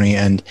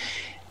Morricone,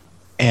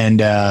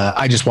 and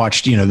I just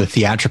watched, the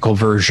theatrical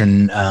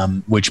version,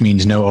 which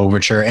means no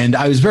overture. And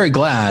I was very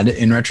glad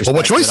in retrospect.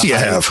 Well, what choice do you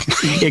have?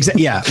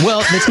 Yeah.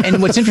 Well,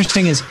 and what's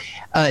interesting is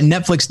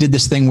Netflix did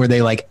this thing where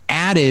they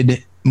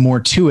added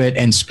more to it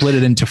and split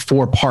it into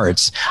 4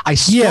 parts. I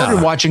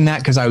started watching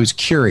that because I was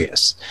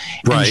curious.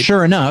 Right. And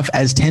sure enough,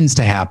 as tends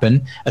to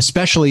happen,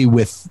 especially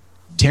with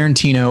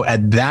Tarantino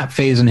at that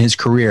phase in his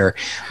career,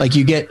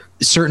 you get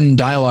certain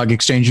dialogue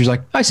exchanges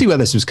I see why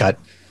this was cut.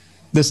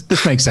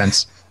 This makes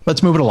sense.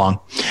 Let's move it along.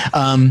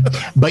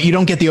 But you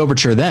don't get the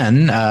overture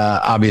then,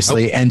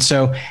 obviously. Nope. And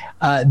so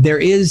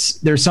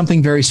there's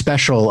something very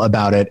special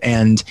about it.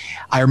 And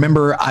I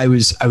remember I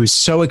was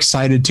so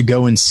excited to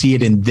go and see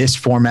it in this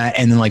format.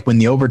 And then when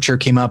the overture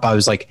came up, I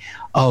was like,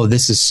 oh,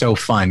 this is so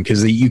fun.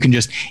 Cause it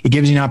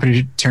gives you an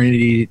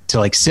opportunity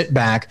to sit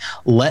back,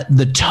 let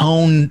the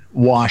tone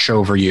wash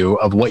over you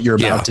of what you're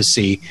about to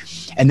see.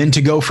 And then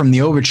to go from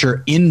the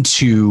overture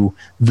into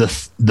the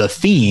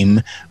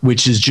theme,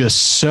 which is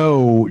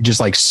so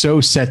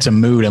sets a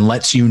mood and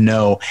lets you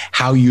know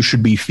how you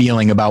should be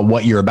feeling about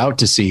what you're about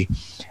to see.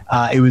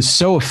 It was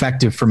so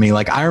effective for me.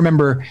 I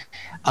remember,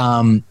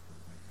 it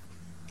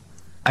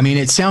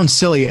sounds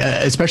silly,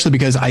 especially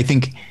because I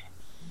think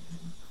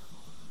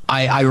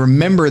I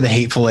remember The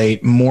Hateful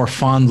Eight more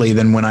fondly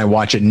than when I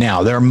watch it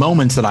now. There are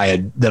moments that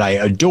I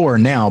adore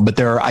now, but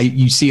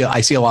I see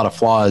a lot of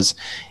flaws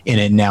in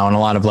it now, and a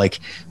lot of, like,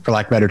 for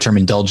lack of a better term,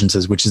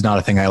 indulgences, which is not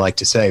a thing I like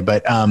to say.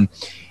 But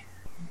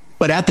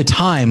at the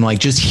time, like,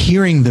 just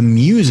hearing the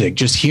music,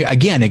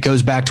 again, it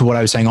goes back to what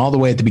I was saying all the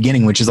way at the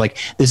beginning, which is like,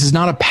 this is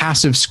not a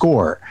passive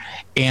score.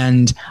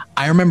 And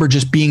I remember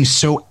just being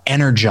so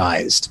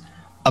energized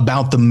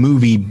about the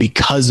movie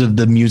because of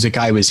the music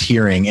I was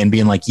hearing, and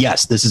being like,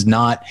 yes, this is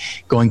not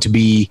going to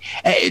be,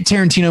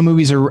 Tarantino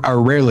movies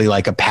are rarely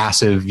like a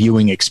passive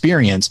viewing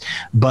experience,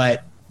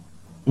 but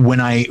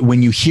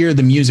when you hear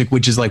the music,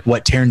 which is like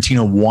what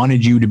Tarantino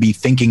wanted you to be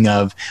thinking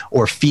of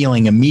or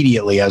feeling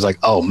immediately, I was like,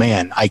 oh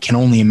man, I can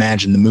only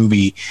imagine the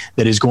movie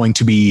that is going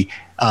to be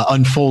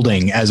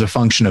unfolding as a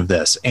function of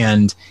this.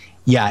 And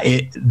yeah,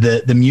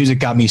 the music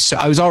got me. So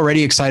I was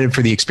already excited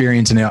for the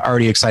experience and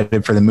already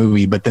excited for the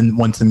movie. But then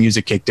once the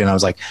music kicked in, I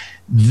was like,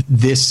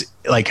 this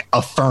like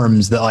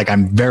affirms that, like,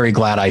 I'm very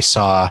glad I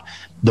saw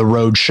the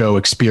Roadshow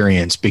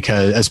experience,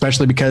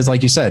 especially because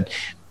like you said,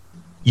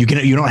 you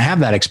don't have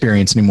that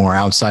experience anymore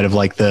outside of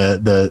like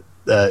the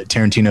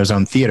Tarantino's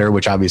own theater,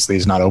 which obviously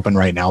is not open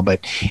right now,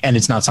 and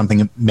it's not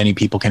something many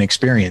people can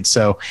experience.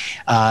 So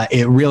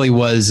it really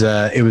was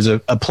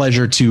a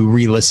pleasure to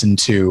re-listen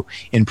to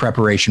in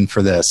preparation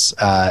for this,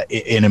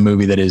 in a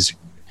movie that is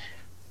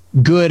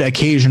good,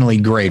 occasionally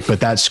great, but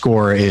that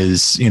score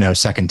is,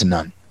 second to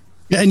none.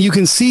 And you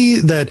can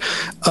see that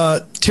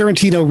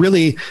Tarantino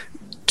really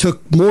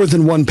took more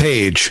than one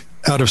page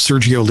out of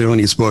Sergio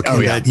Leone's book,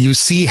 that you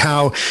see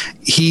how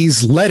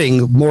he's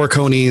letting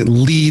Morricone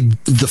lead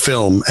the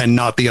film and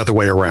not the other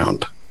way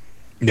around.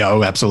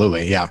 No,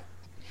 absolutely. Yeah.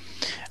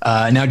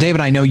 Now,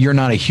 David, I know you're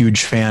not a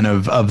huge fan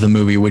of the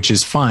movie, which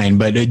is fine,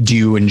 but do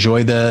you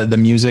enjoy the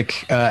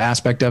music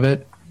aspect of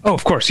it? Oh,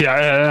 of course. Yeah.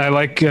 I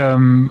like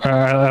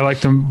I like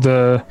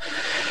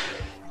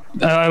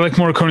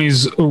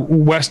Morricone's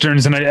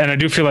Westerns, and I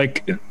do feel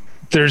like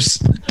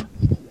there's,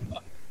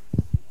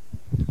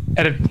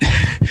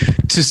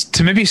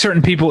 to maybe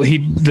certain people,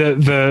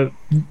 the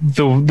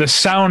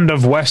sound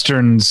of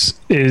Westerns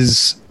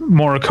is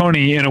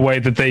Morricone in a way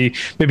that they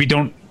maybe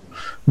don't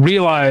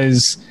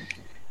realize.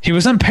 He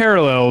was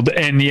unparalleled,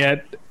 and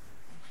yet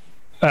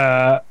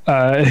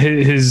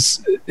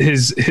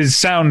his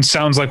sound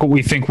sounds like what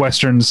we think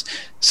Westerns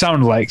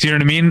sound like. Do you know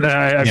what I mean?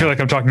 I feel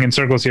like I'm talking in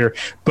circles here,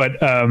 but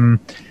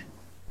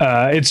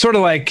it's sort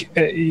of like,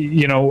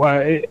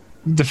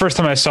 the first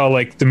time I saw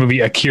like the movie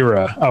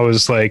Akira, I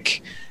was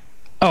like,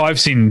 oh, I've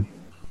seen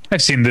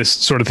this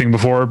sort of thing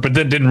before, but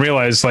then didn't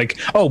realize, like,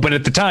 oh, but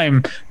at the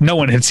time, no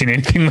one had seen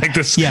anything like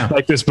this,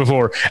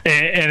 before.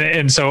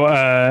 And so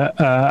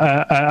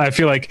I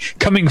feel like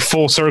coming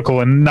full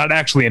circle and not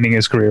actually ending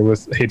his career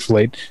with Hateful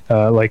Eight,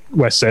 like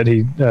Wes said,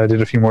 he did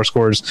a few more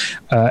scores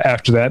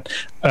after that.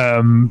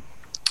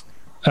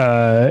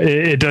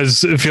 It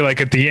does feel like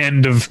at the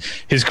end of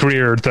his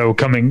career, though,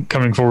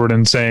 coming forward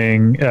and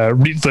saying,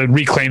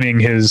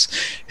 reclaiming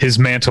his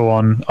mantle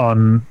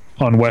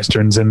on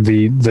Westerns and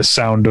the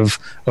sound of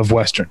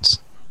Westerns.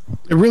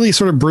 It really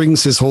sort of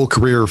brings his whole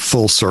career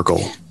full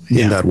circle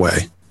in that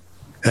way.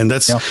 And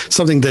that's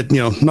something that,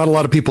 not a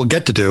lot of people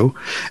get to do.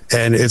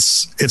 And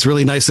it's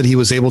really nice that he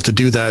was able to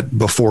do that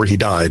before he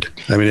died.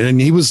 I mean, and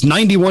he was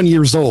 91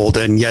 years old,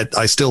 and yet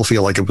I still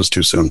feel like it was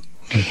too soon.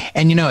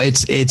 And,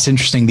 it's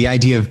interesting, the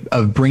idea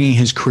of bringing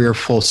his career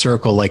full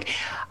circle. Like,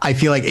 I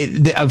feel like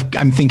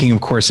I'm thinking,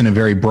 of course, in a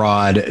very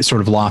broad sort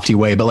of lofty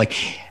way, but like,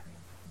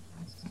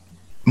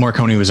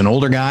 Morricone was an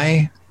older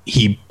guy.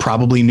 He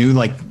probably knew,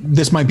 like,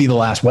 this might be the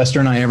last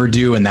Western I ever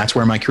do, and that's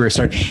where my career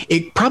started.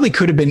 It probably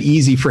could have been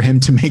easy for him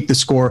to make the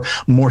score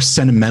more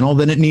sentimental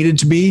than it needed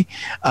to be,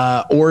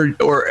 and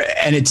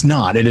it's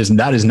not. It isn't.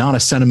 That is not a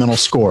sentimental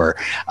score,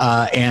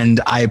 and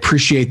I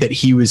appreciate that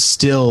he was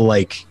still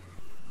like.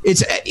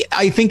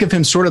 I think of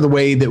him sort of the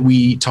way that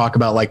we talk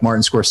about like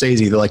Martin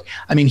Scorsese. They're like,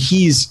 I mean,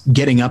 he's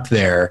getting up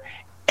there.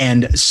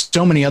 And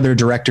so many other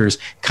directors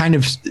kind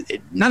of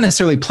not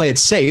necessarily play it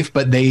safe,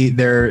 but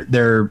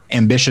their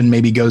ambition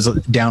maybe goes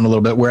down a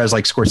little bit. Whereas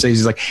like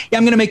Scorsese's like, yeah,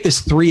 I'm going to make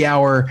this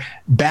 3-hour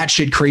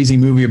batshit crazy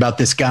movie about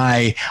this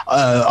guy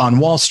on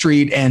Wall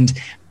Street. And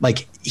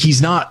like,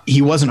 he's not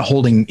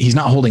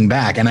holding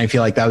back. And I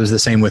feel like that was the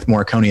same with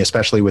Morricone,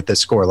 especially with this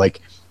score.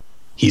 Like,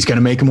 he's going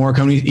to make a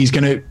Morricone. He's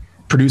going to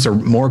produce a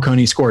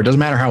Morricone score. It doesn't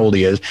matter how old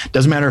he is.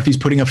 Doesn't matter if he's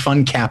putting a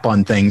fun cap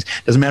on things.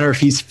 Doesn't matter if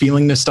he's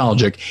feeling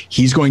nostalgic.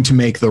 He's going to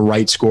make the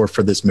right score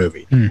for this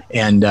movie.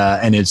 And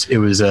it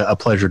was a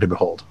pleasure to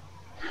behold.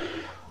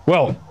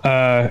 Well,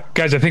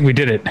 guys, I think we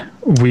did it.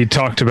 We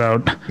talked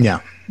about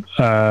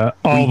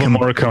all the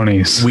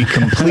Morricones. We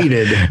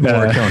completed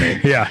Morricone.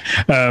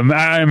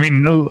 I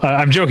mean,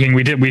 I'm joking.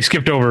 We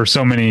skipped over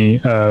so many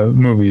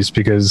movies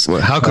because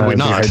how could we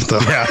not?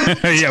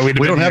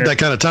 We don't have that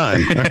kind of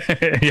time.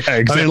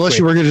 Exactly. I mean, unless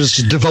you were going to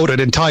just devote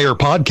an entire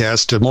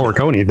podcast to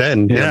Morricone,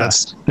 then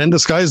the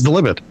sky's the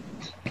limit.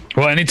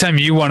 Well, anytime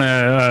you want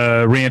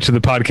to re-enter the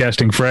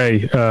podcasting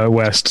fray,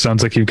 West,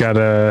 sounds like you've got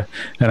an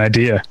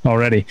idea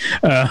already.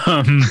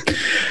 This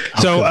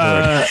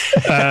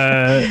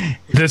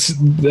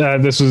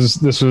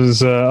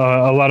was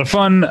a lot of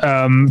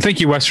fun. Thank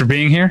you, West, for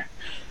being here.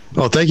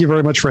 Oh, thank you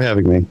very much for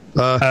having me.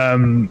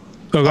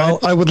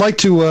 I would like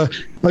to.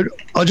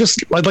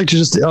 I'd like to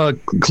just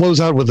close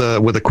out with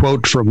a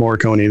quote from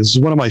Morricone. This is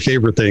one of my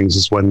favorite things.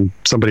 Is when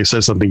somebody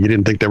says something you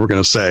didn't think they were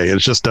going to say.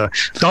 It's just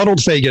Donald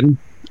Fagen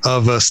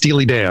of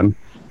Steely Dan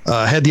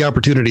had the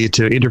opportunity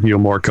to interview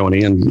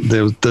Morricone, and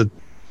the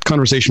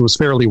conversation was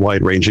fairly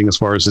wide ranging as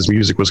far as his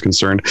music was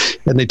concerned.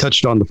 And they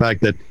touched on the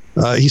fact that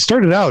he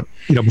started out,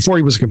 before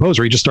he was a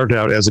composer, he just started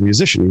out as a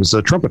musician. He was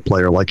a trumpet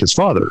player like his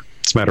father,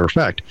 as a matter of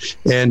fact.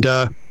 And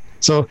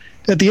so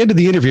at the end of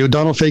the interview,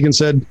 Donald Fagen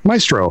said,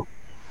 "Maestro,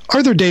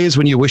 are there days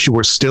when you wish you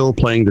were still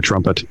playing the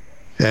trumpet?"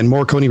 And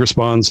Morricone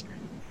responds,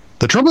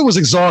 "The trumpet was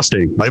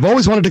exhausting. I've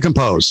always wanted to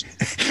compose."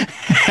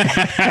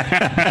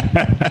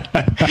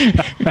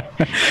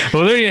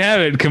 Well, there you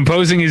have it.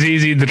 Composing is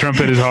easy. The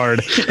trumpet is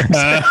hard.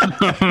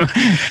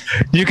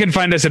 You can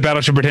find us at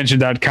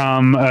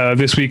battleshippretension.com.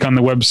 This week on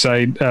the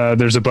website,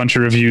 there's a bunch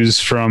of reviews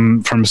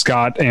from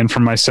Scott and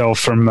from myself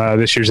from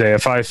this year's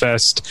AFI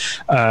Fest.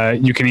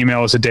 You can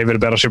email us at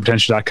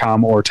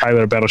david@battleshippretension.com or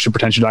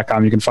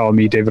tyler@battleshippretension.com. You can follow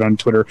me, David, on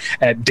Twitter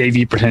at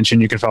DavyPretension.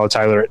 You can follow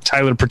Tyler at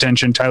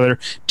TylerPretension. Tyler,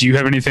 do you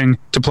have anything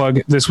to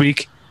plug this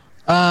week?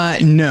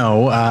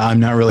 No, I'm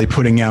not really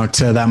putting out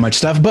that much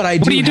stuff, but I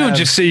do. What are you doing?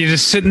 You're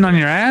just sitting on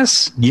your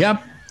ass?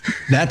 Yep.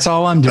 That's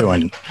all I'm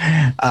doing.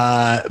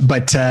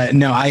 But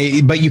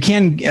you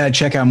can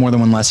check out More Than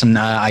One Lesson.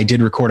 I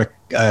did record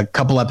a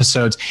couple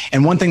episodes.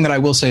 And one thing that I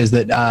will say is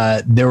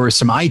that there were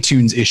some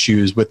iTunes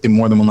issues with the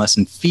More Than One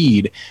Lesson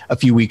feed a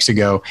few weeks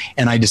ago.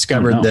 And I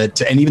discovered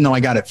that, and even though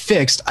I got it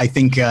fixed, I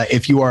think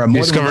if you are a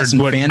More Than One Lesson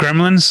fan.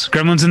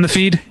 Gremlins in the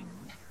feed?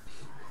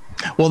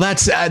 Well,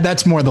 that's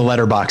more the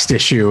Letterboxd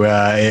issue,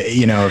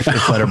 if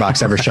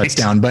Letterboxd ever shuts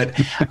down. But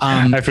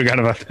I forgot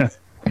about that.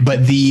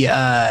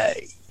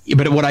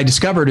 But what I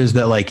discovered is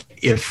that, like,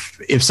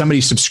 if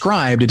somebody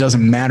subscribed, it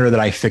doesn't matter that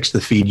I fixed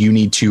the feed. You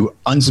need to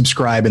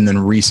unsubscribe and then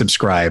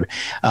resubscribe.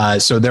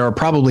 So there are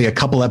probably a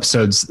couple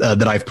episodes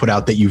that I've put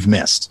out that you've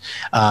missed,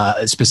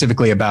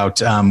 specifically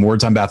about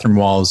Words on Bathroom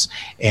Walls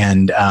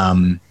and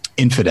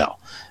Infidel.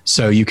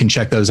 So you can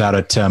check those out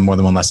at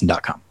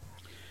morethanonelesson.com.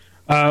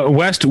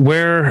 West,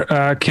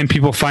 where can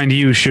people find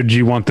you should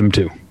you want them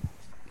to?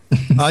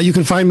 You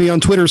can find me on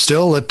Twitter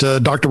still at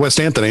Dr. West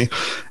Anthony,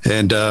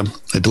 and I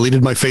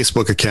deleted my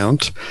Facebook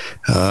account.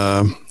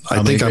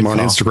 I think I'm on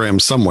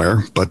Instagram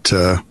somewhere, but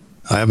I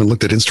haven't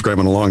looked at Instagram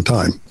in a long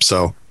time.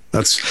 So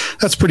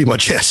that's pretty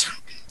much it.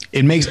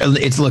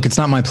 It's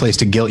not my place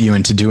to guilt you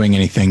into doing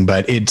anything,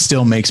 but it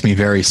still makes me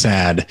very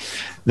sad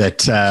that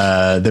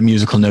the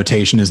musical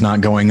notation is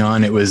not going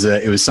on. It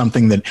was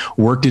something that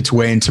worked its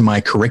way into my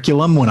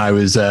curriculum when I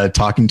was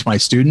talking to my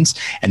students,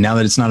 and now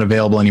that it's not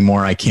available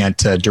anymore, I can't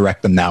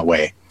direct them that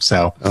way.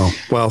 So,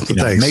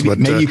 thanks.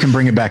 Maybe you can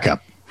bring it back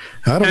up.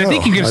 I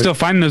think you can still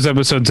find those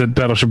episodes at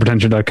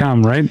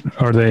battleshippretension.com, right?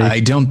 Are they? I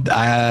don't.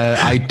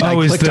 I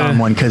clicked on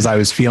one because I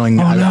was feeling.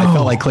 I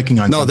felt like clicking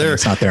on something.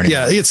 It's not there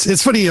anymore. Yeah,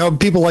 it's funny how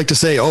people like to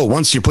say, "Oh,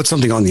 once you put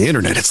something on the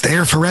internet, it's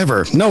there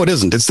forever." No, it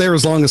isn't. It's there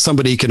as long as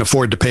somebody can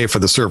afford to pay for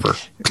the server.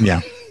 Yeah.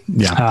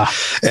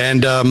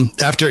 And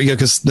after,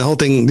 because the whole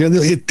thing,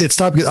 it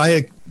stopped.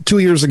 2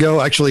 years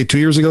ago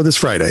this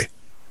Friday,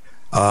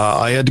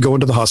 I had to go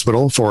into the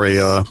hospital for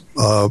a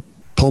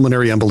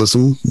pulmonary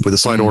embolism with a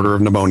side order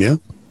of pneumonia.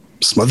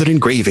 Smothered in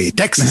gravy,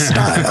 Texas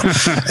style.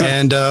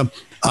 And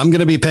I'm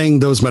going to be paying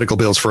those medical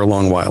bills for a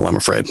long while, I'm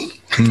afraid.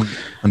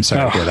 I'm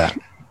sorry to hear that.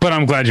 But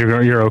I'm glad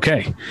you're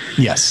okay.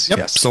 Yes. Yep.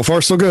 Yes. So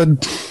far, so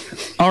good.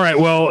 All right.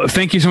 Well,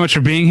 thank you so much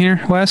for being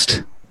here,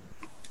 West.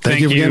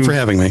 Thank you again for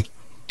having me.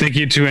 Thank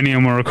you to Ennio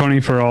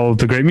Morricone for all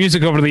the great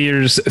music over the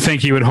years.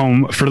 Thank you at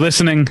home for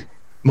listening.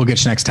 We'll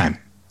get you next time.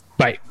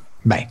 Bye.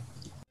 Bye.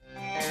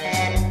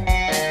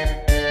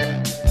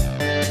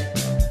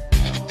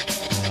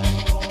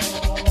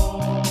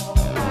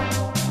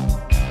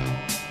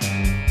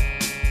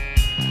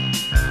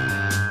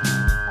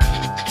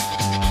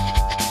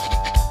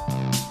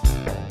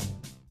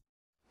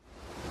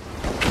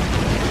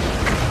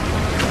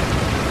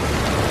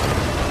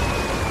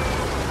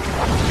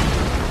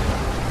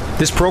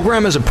 This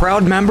program is a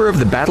proud member of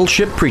the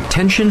Battleship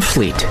Pretension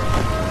Fleet.